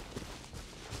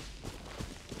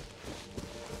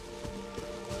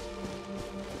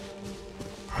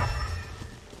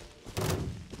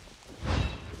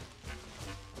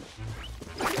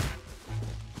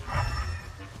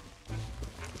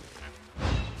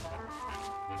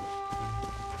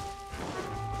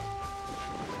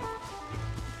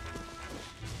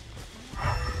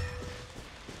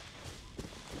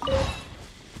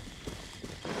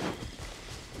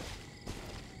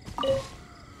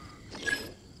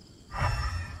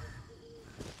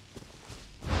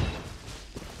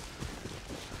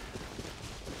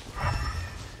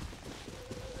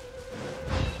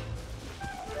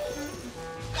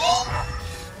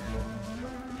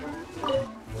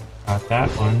 Got that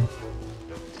one.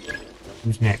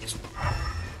 Who's next?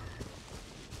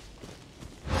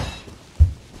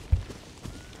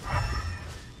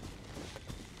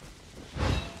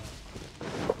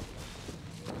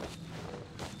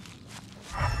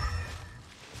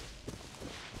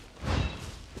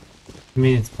 I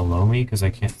mean, it's below me because I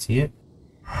can't see it.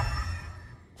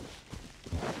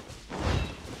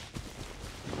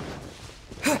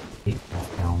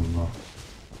 Down low.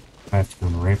 I have to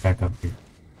come right back up here.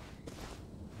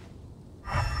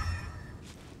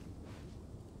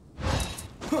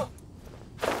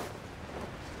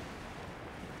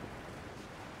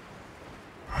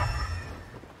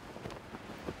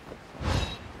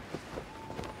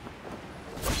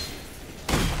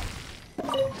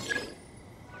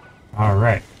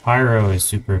 Alright, pyro is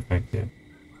super effective.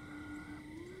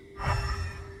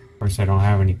 Of course, I don't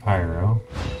have any pyro.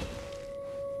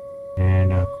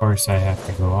 And of course, I have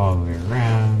to go all the way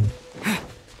around.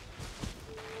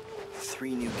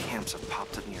 3 new camps have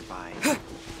popped up nearby.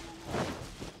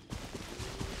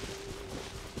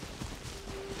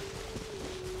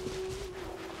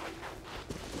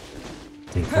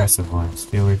 The aggressive one,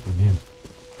 stay away from him.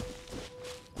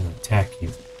 He'll attack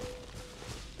you.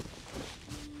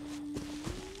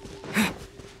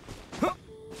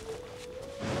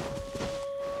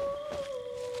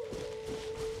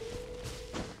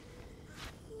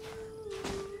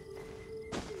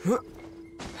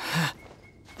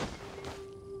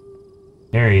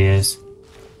 There he is.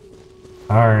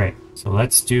 Alright, so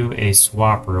let's do a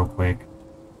swap real quick.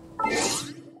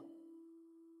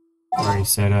 Already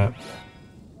set up.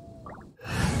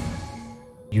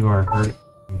 You are hurt.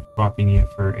 I'm swapping you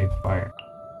for a fire.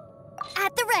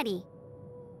 At the ready.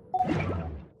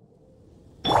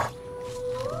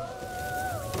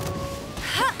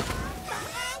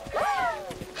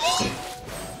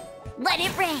 Let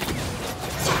it rain.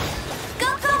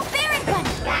 Go, go, Baron Bunny!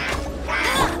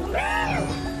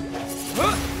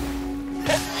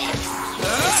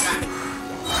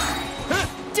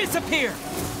 Disappear!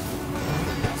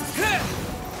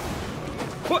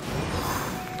 What?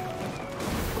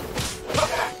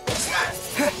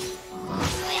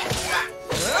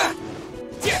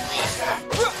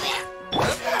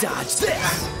 Dodge this!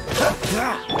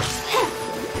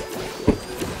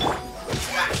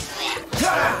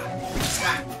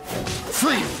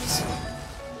 Freeze!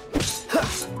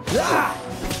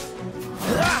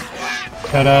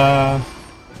 Ta-da!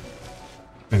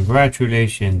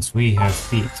 Congratulations, we have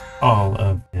beat all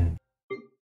of them.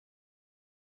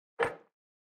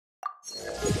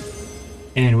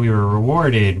 And we were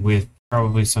rewarded with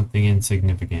probably something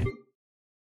insignificant.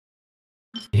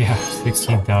 Yeah,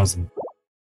 16,000.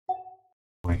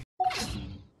 Wait.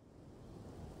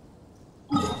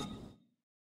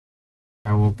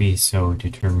 I will be so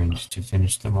determined to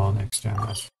finish them all next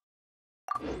time.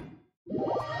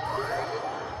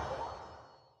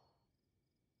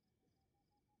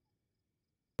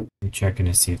 I'm checking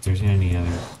to see if there's any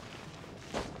other.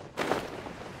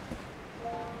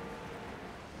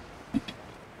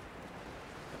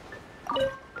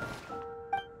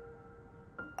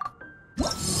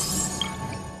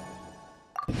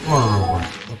 More reward.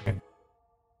 Okay.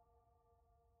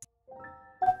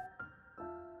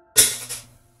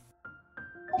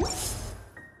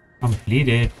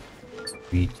 Completed.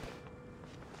 Sweet.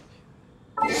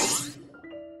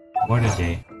 What a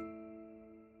day.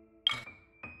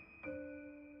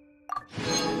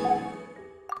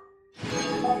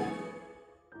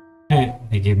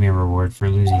 They gave me a reward for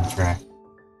losing track.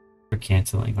 For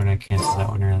canceling when I canceled that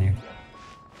one earlier.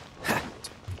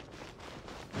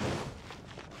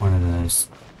 One of those.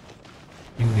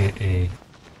 You get a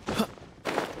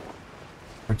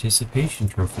participation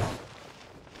trophy.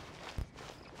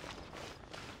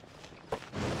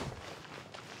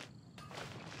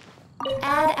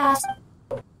 Add as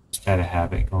Just gotta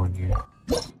have it going here.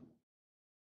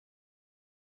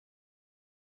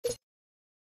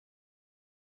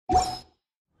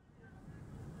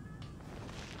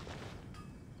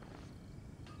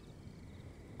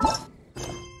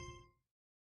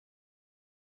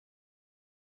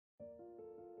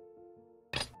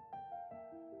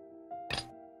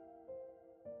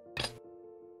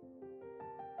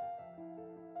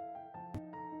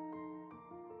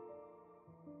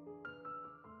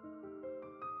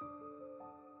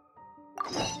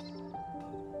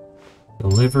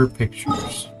 Deliver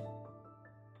pictures.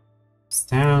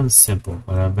 Sounds simple,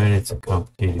 but I bet it's a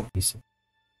complicated piece of.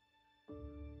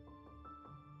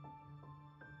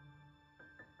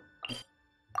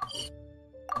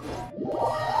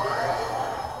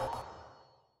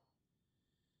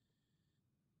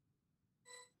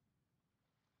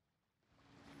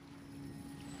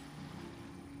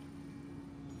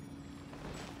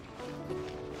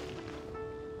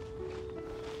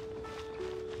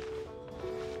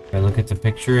 I look at the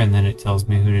picture and then it tells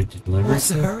me who to deliver What's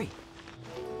the to. hurry?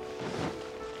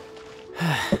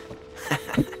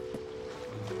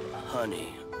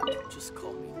 Honey, just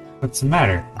call me. What's the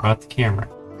matter? About the camera.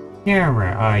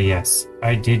 Camera! Ah, yes.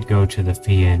 I did go to the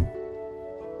Fian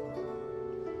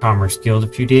Commerce Guild a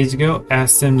few days ago.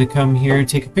 Asked them to come here and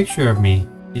take a picture of me.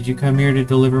 Did you come here to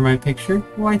deliver my picture?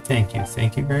 Why, thank you.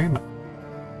 Thank you very much.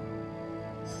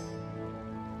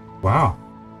 Wow.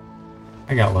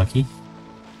 I got lucky.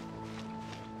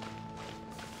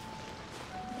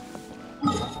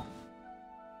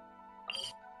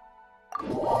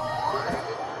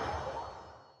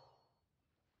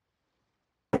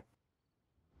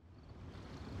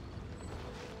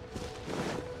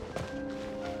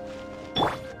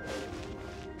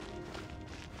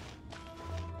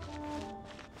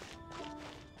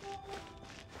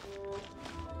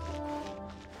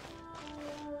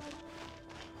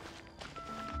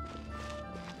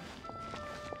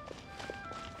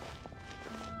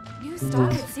 New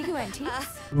stock at Zigu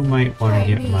Antiques. Who might want to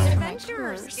get mine?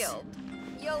 Adventurers Guild.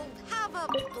 You'll have a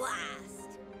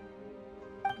blast.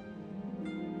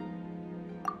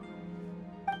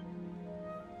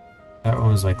 That one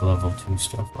was like level 2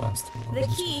 stuff last time. The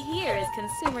key here is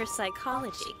consumer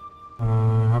psychology.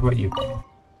 How about you? You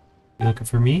looking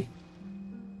for me?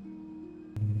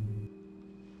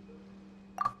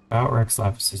 About Rex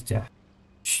Lapis' death.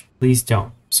 Shh, please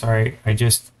don't. Sorry, I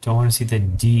just don't want to see the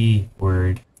D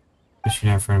word. Especially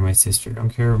not in front of my sister. Don't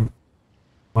care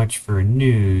much for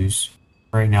news.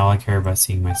 Right now, I care about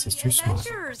seeing my sister smile.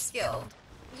 Adventurers Guild.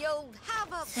 You'll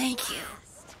have a Thank you.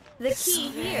 The key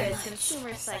here is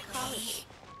consumer psychology.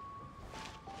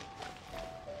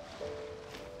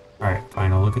 Alright,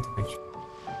 fine, I'll look at the picture.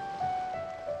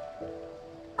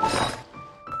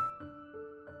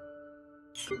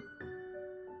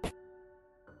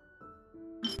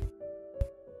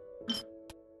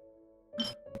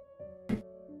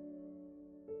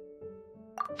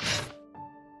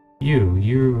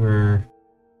 You were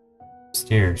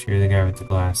upstairs. You're the guy with the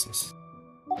glasses.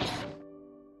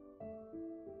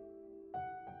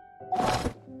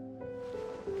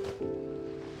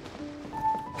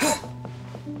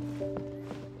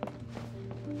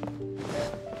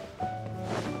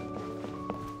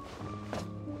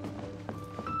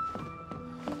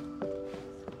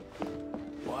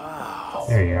 Wow.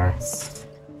 There you are.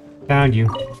 Found you.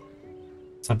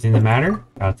 Something the matter?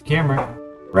 About the camera.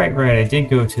 Right, I did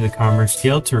go to the Commerce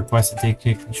Guild to request that they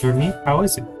take a picture of me. How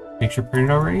is it? Picture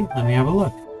printed already? Let me have a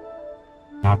look.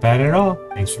 Not bad at all.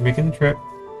 Thanks for making the trip.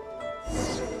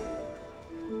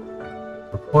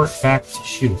 Report back to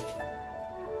Shu.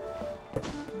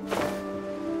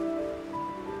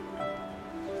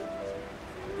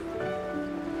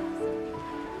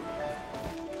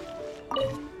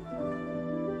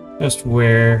 Just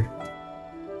where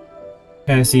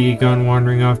has he gone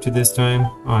wandering off to this time?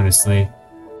 Honestly.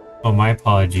 Oh, my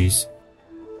apologies.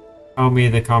 How may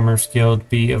the Commerce Guild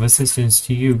be of assistance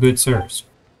to you, good sirs?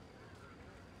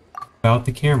 About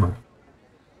the camera.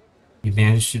 You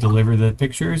managed to deliver the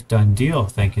pictures? Done deal.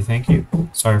 Thank you, thank you.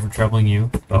 Sorry for troubling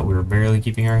you, but we were barely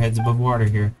keeping our heads above water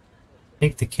here.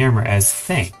 Take the camera as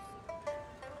thanks.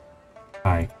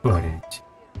 I couldn't.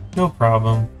 No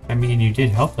problem. I mean, you did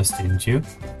help us, didn't you?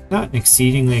 Not an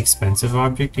exceedingly expensive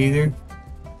object either.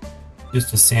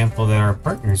 Just a sample that our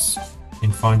partners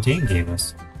in Fontaine gave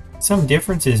us. Some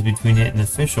differences between it and the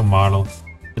official model.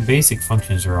 The basic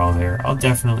functions are all there. It'll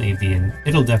definitely be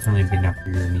enough for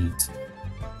your needs.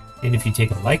 And if you take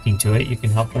a liking to it, you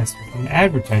can help us in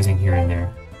advertising here and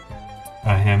there.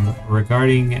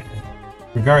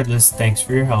 Regardless, thanks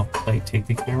for your help. Take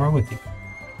the camera with you.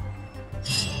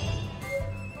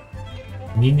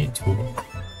 Convenient tool.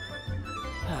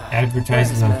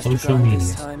 Advertises on social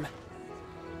media.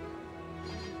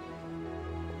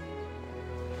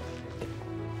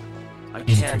 I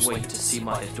can't wait to see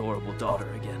my adorable daughter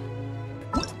again.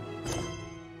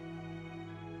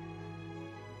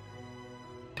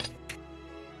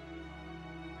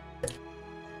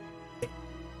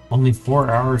 Only 4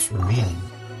 hours remaining.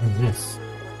 What is this?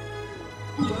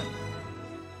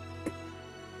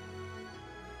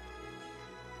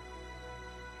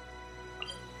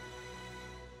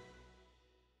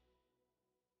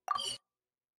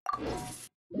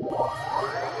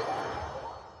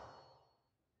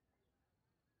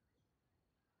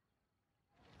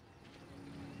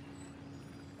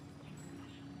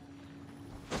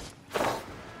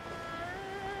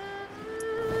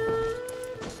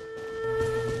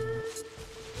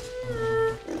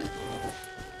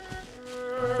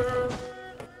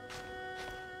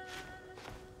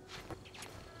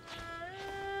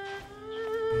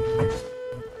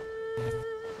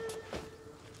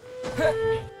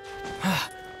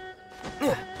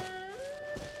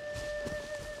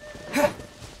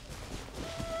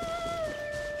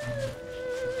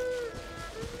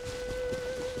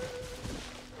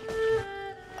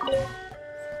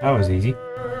 That was easy.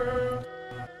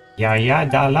 Ya ya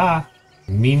da la.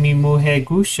 Mimi muhe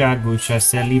gusha gusha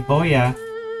seli boya.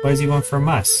 What does he want from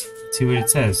us? Let's see what it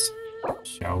says.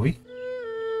 Shall we?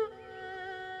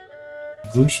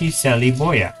 Gushi seli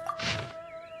boya.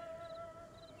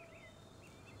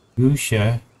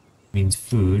 Gusha means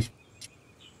food.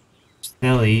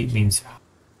 Seli means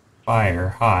fire,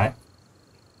 hot.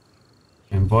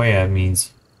 And boya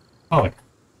means color.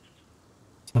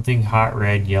 Something hot,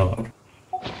 red, yellow.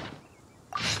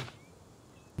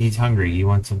 He's hungry. He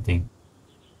wants something.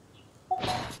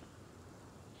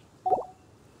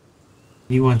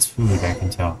 He wants food, I can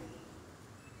tell.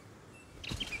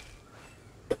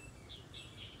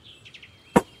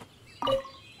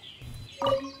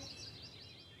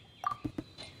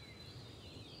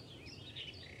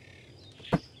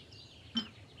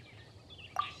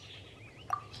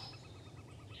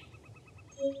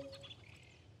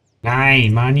 Nai,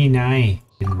 money, nai.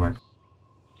 Didn't work.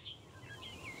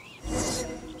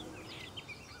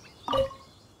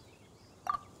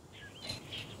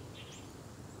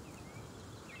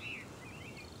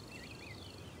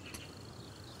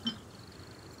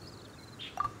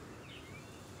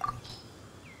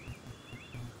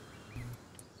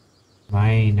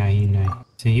 Nai.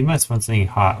 So you must want something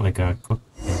hot, like a cook.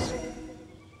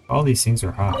 All these things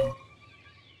are hot.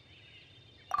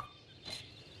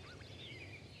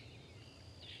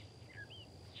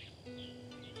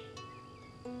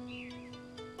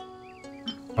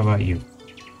 How about you?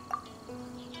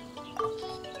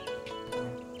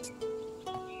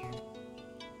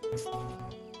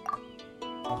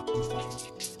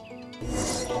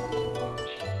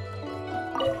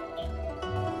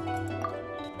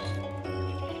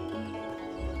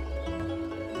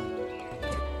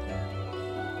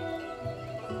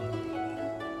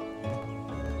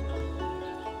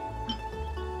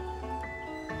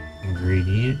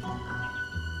 Ingredient.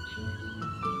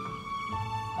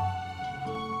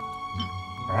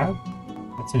 Crab?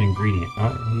 That's an ingredient.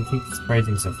 Oh, you think this probably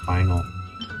thinks a final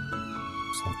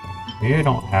something. Maybe I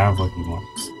don't have what he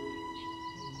wants.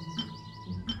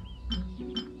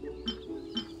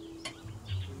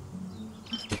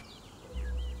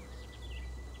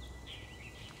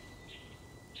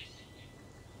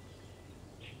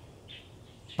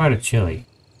 How about a chili?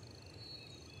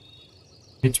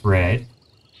 It's red.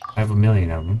 I have a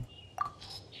million of them.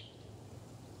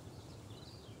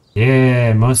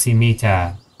 Yeah,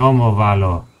 mosimita. Como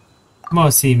valo?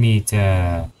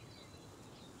 Mosimita.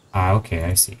 Ah, okay,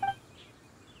 I see.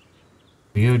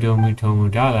 Rio domu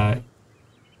tomu dala.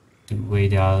 Duwe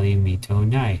dali mito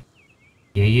nai.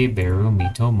 Yeye beru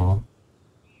mitomo.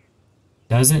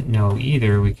 Doesn't know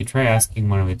either. We could try asking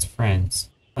one of its friends.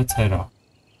 Let's head off.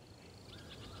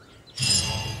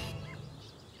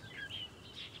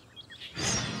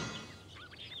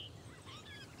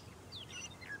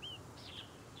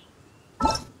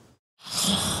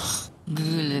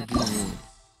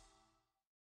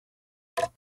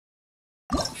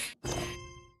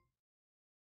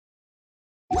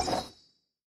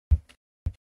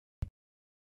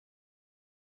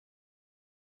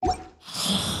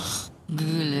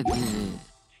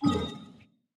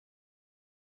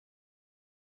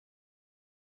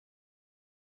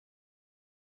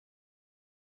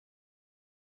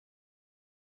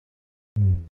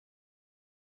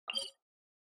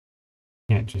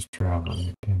 Can't just travel.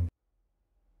 You can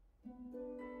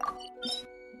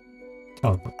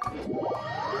teleport.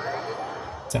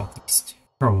 Southeast.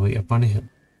 Probably up on a hill.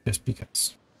 Just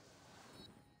because.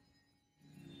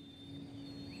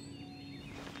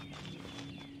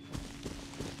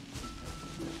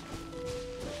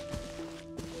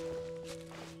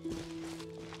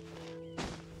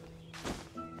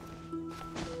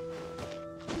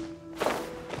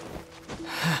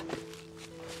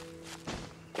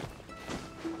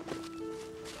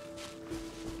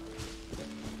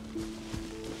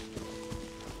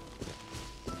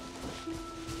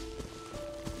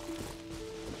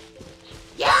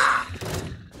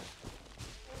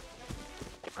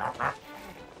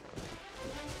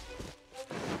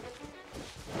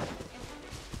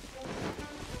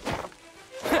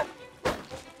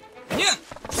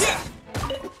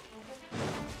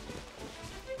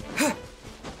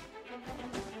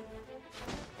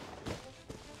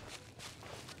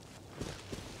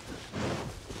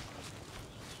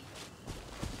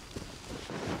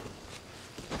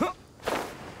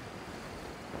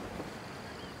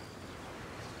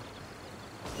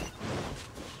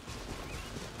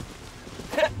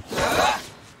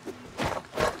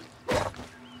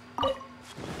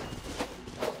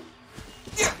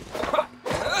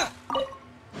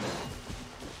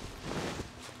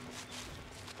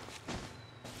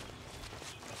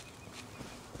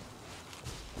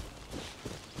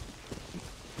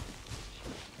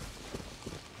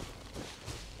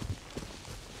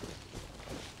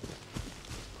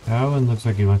 That one looks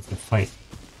like he wants to fight.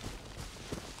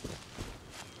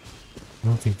 I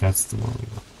don't think that's the one we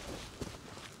want.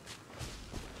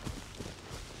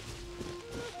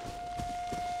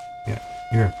 Yeah,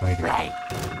 you're a fighter. How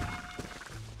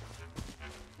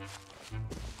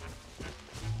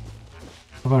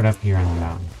about up here on the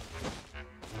mountain?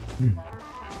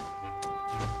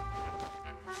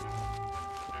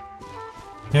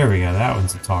 There we go, that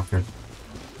one's a talker.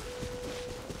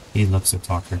 He looks a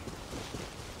talker.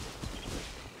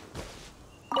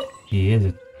 He is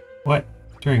a... What?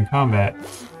 During combat.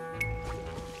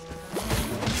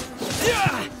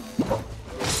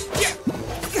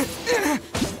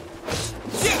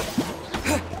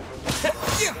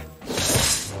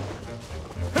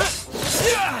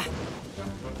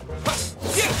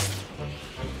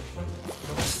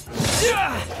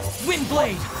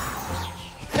 Windblade!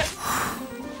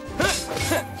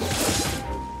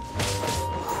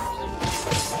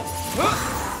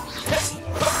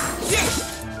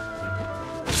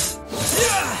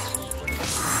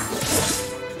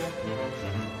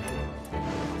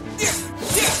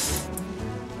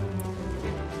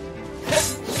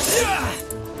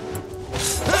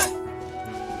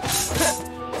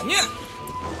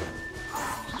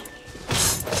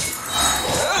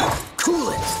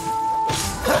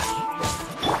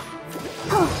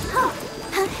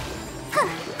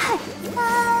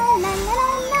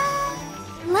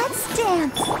 Let's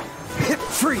dance. Hip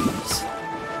freeze!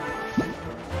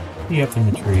 He up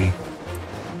in the tree.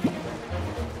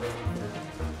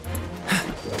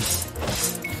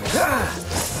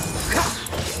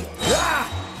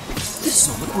 This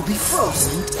moment will be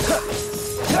frozen.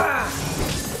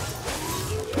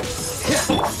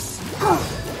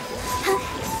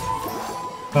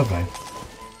 Bye-bye.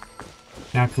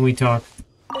 Now can we talk?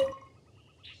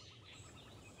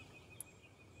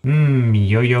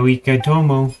 Yo-yo ika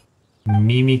tomo.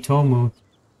 Mimi tomo.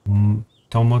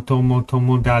 Tomo tomo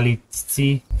tomo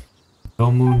dalitsi.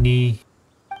 Tomo ni.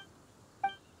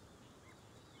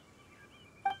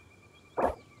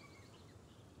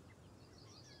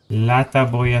 Lata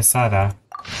boyasada.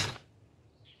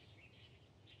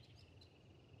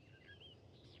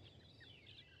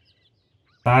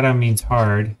 Sada means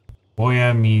hard.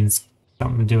 Boya means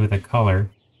something to do with a color.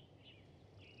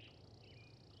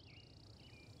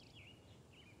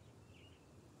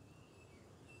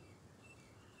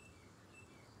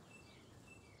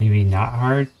 Maybe not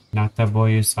hard? Nata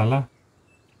boyusala?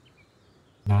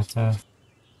 Nata.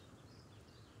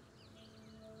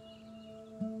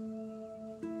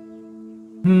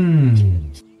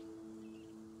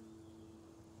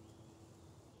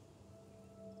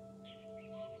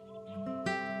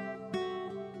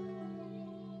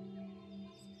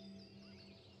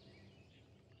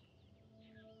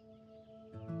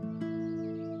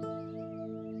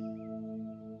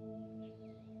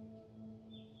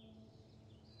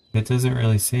 It doesn't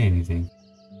really say anything.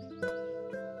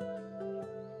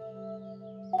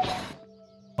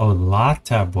 Oh,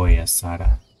 Lata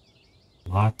boyasada.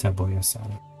 Lata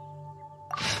boyasada.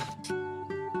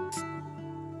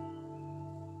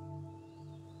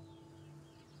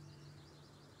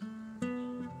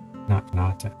 Not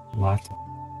Nata. Lata.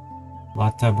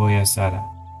 Lata boyasada.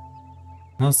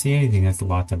 I don't see anything that's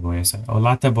Lata boyasada. Oh,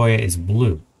 Lata boya is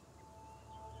blue.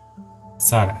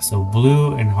 Sada. So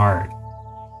blue and hard.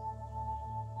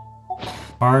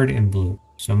 Hard and blue.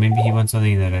 So maybe he wants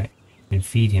something that I can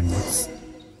feed him with.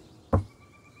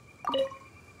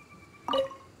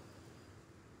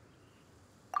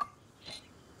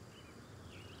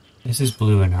 This is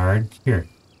blue and hard. Here.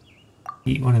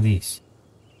 Eat one of these.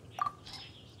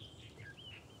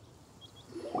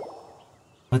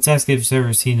 Let's ask if he's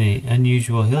ever seen an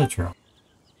unusual Hilichurl.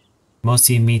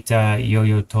 Mosi mita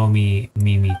yoyo tomi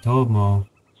mimi tomo.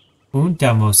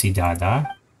 Unta mosi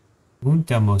dada.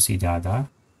 Unta mosi dada.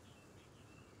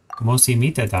 Mosi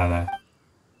mita dada.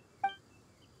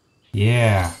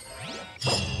 Yeah.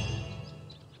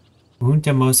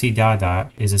 Unta mosi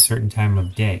dada is a certain time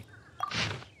of day.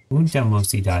 Unta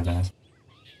mosi dada.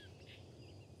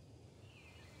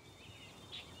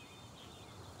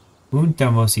 Unta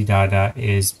mosi dada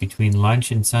is between lunch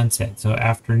and sunset, so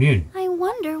afternoon. I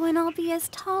wonder when I'll be as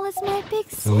tall as my big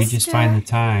sister. So we just find the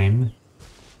time.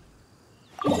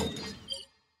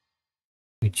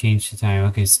 We change the time.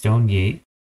 Okay, Stone Gate.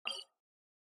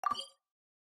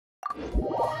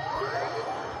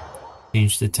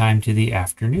 Change the time to the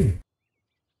afternoon.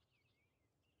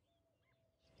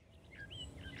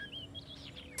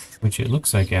 Which it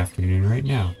looks like afternoon right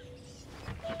now.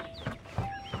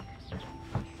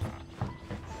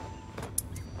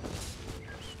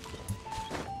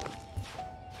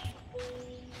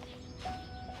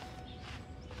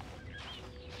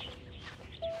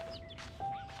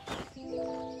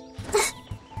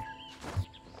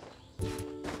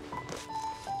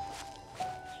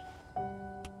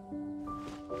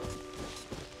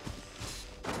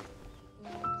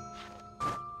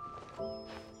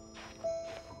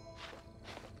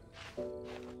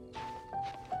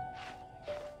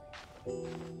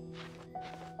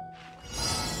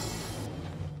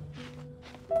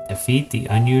 Defeat the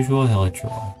Unusual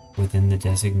Hillichurl within the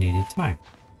designated time.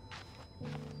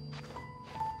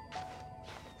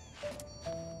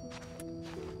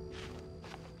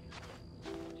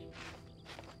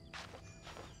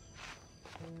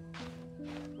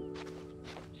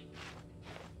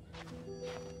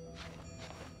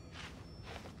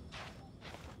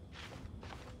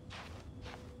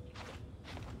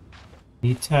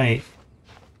 Be tight.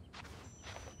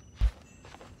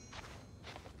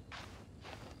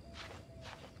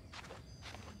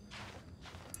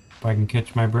 If I can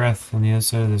catch my breath on the other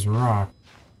side of this rock.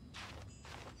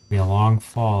 It'll be a long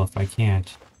fall if I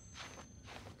can't.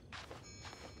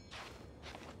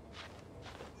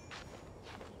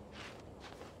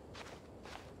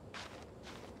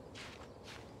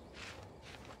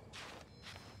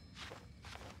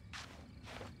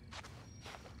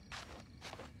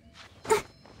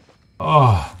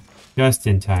 Oh, just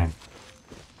in time.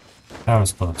 That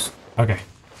was close. Okay.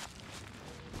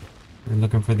 We're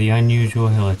looking for the Unusual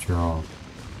Hillichurl.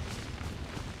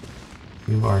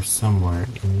 You are somewhere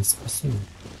in this vicinity.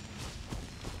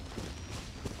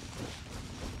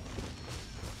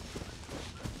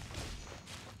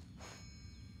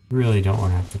 Really don't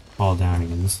want to have to fall down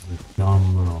again. This is a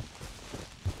dumb little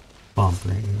bump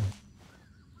right here.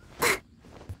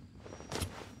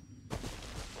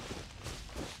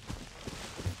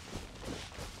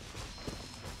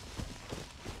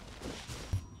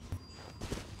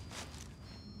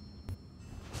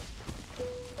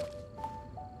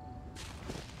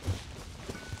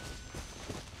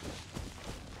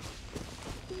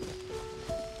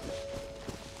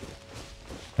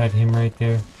 That him right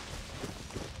there?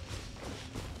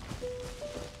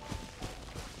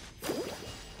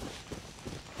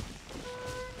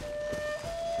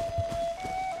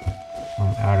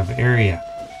 I'm out of area.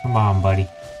 Come on, buddy.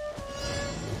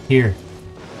 Here.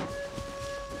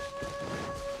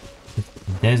 It's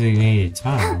designated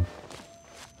time.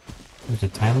 There's a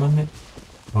time limit?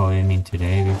 Oh, I mean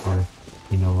today before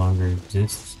he no longer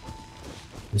exists.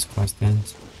 This quest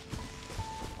ends.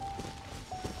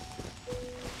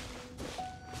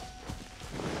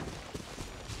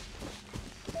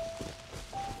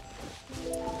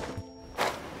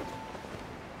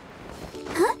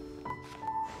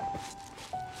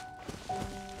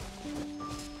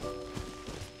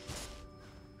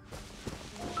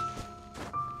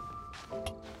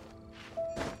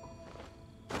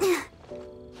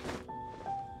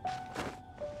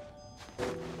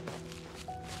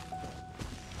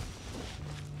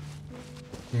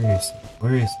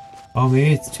 Where is? Oh,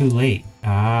 maybe it's too late.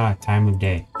 Ah, time of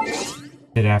day.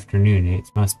 Said afternoon. It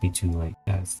must be too late.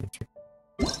 That's the trick.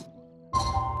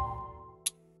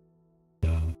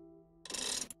 Duh.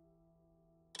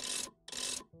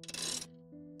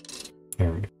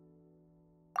 There we go.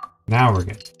 Now we're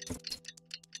good.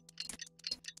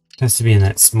 Has to be in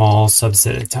that small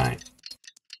subset of time.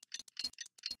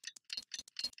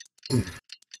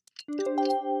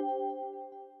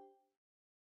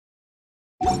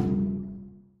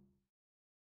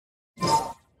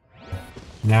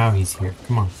 Now he's here.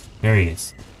 Come on. There he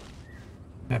is.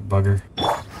 That bugger.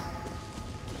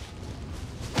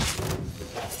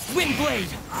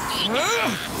 Windblade!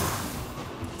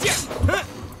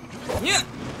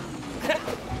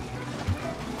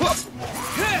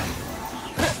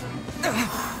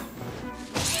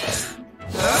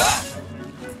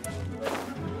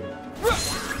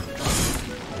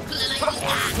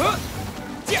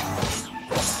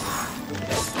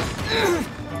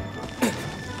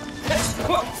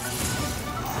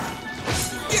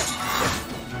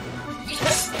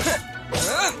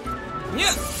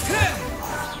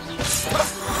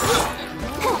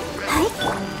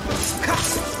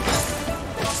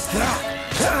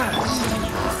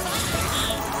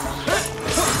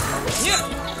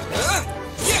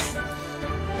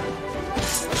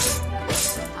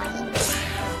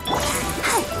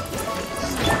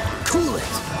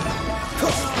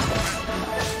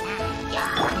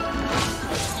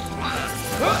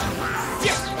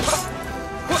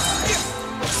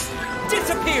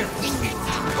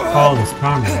 Call his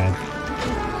comrade.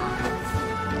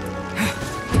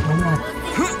 Come on.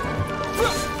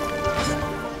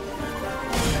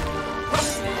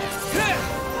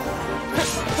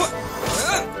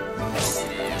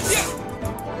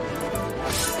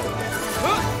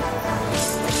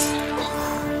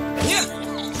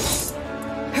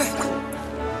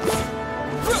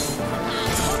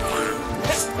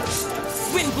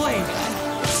 Windblade!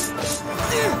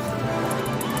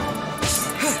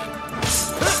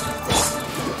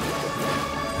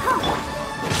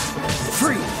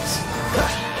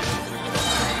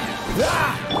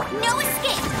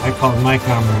 I called my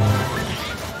camera.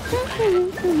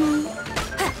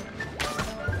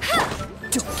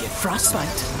 Don't get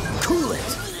frostbite. Cool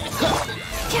it.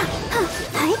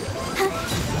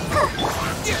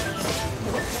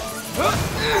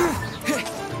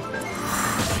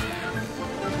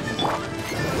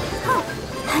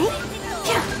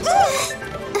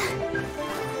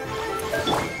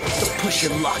 Don't push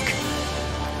your luck.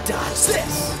 Dodge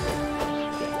this.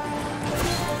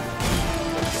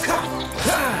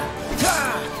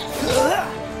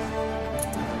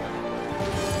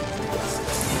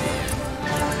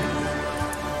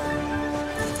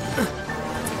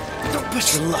 Don't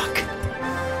push your luck.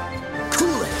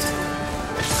 Cool it.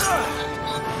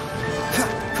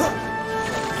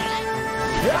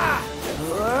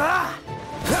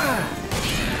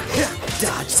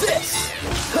 Dodge this.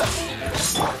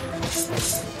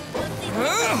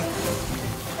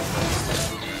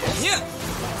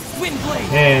 Windblade.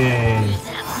 Hey!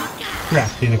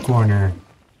 Trapped in a corner.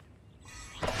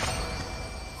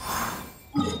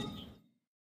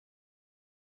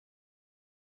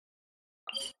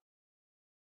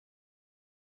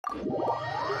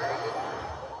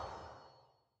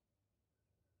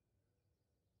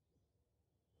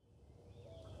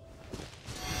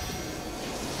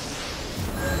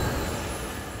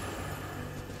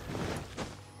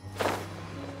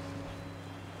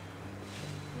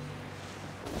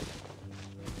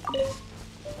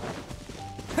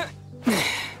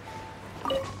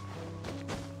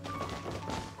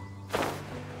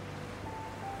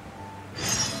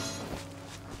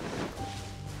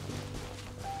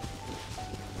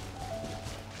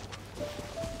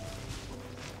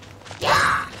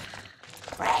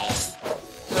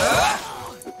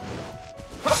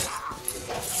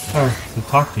 Oh, to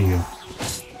talk to you.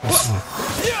 What's that?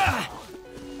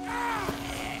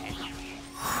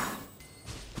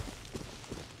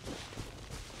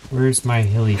 Where's my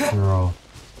Hilichurl?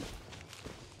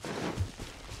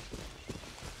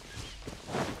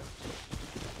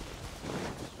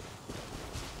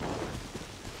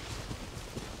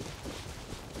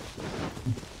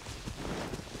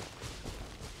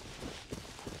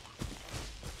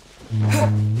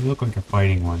 You look like a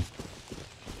fighting one.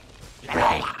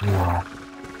 You are.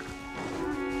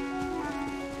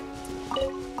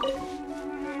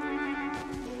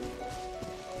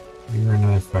 You're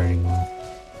another fighting one.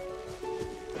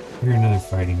 You're another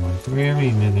fighting one. Do we have any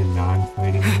other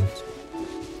non-fighting ones?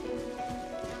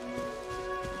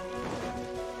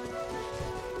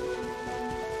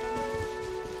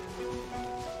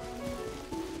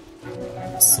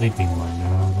 Sleeping one. No, I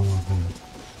don't want him.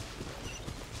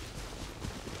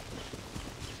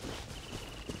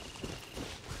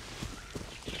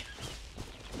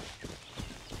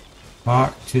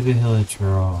 Talk to the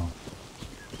Hilichurl.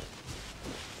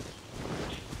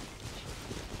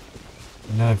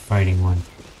 Another fighting one.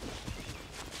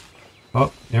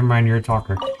 Oh, never mind, you're a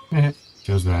talker.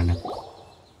 Shows what I know.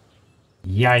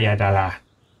 Ya dala.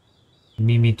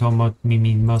 Mimi tomo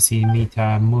mimi mosi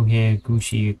mita muhe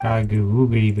gushi kagu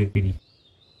woogity wiggity.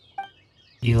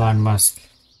 Elon Musk.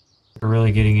 We're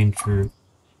really getting into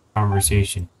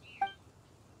conversation.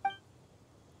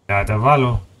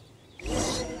 Dadavalo.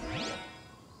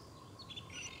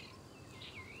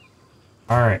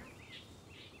 Alright.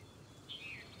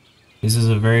 This is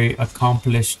a very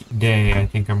accomplished day. I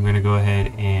think I'm going to go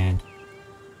ahead and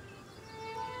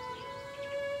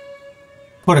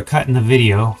put a cut in the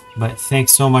video. But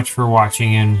thanks so much for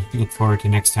watching, and look forward to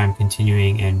next time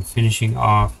continuing and finishing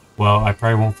off. Well, I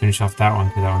probably won't finish off that one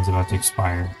because that one's about to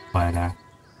expire. But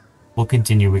we'll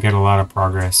continue. We got a lot of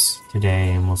progress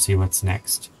today, and we'll see what's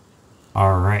next.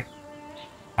 Alright.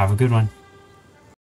 Have a good one.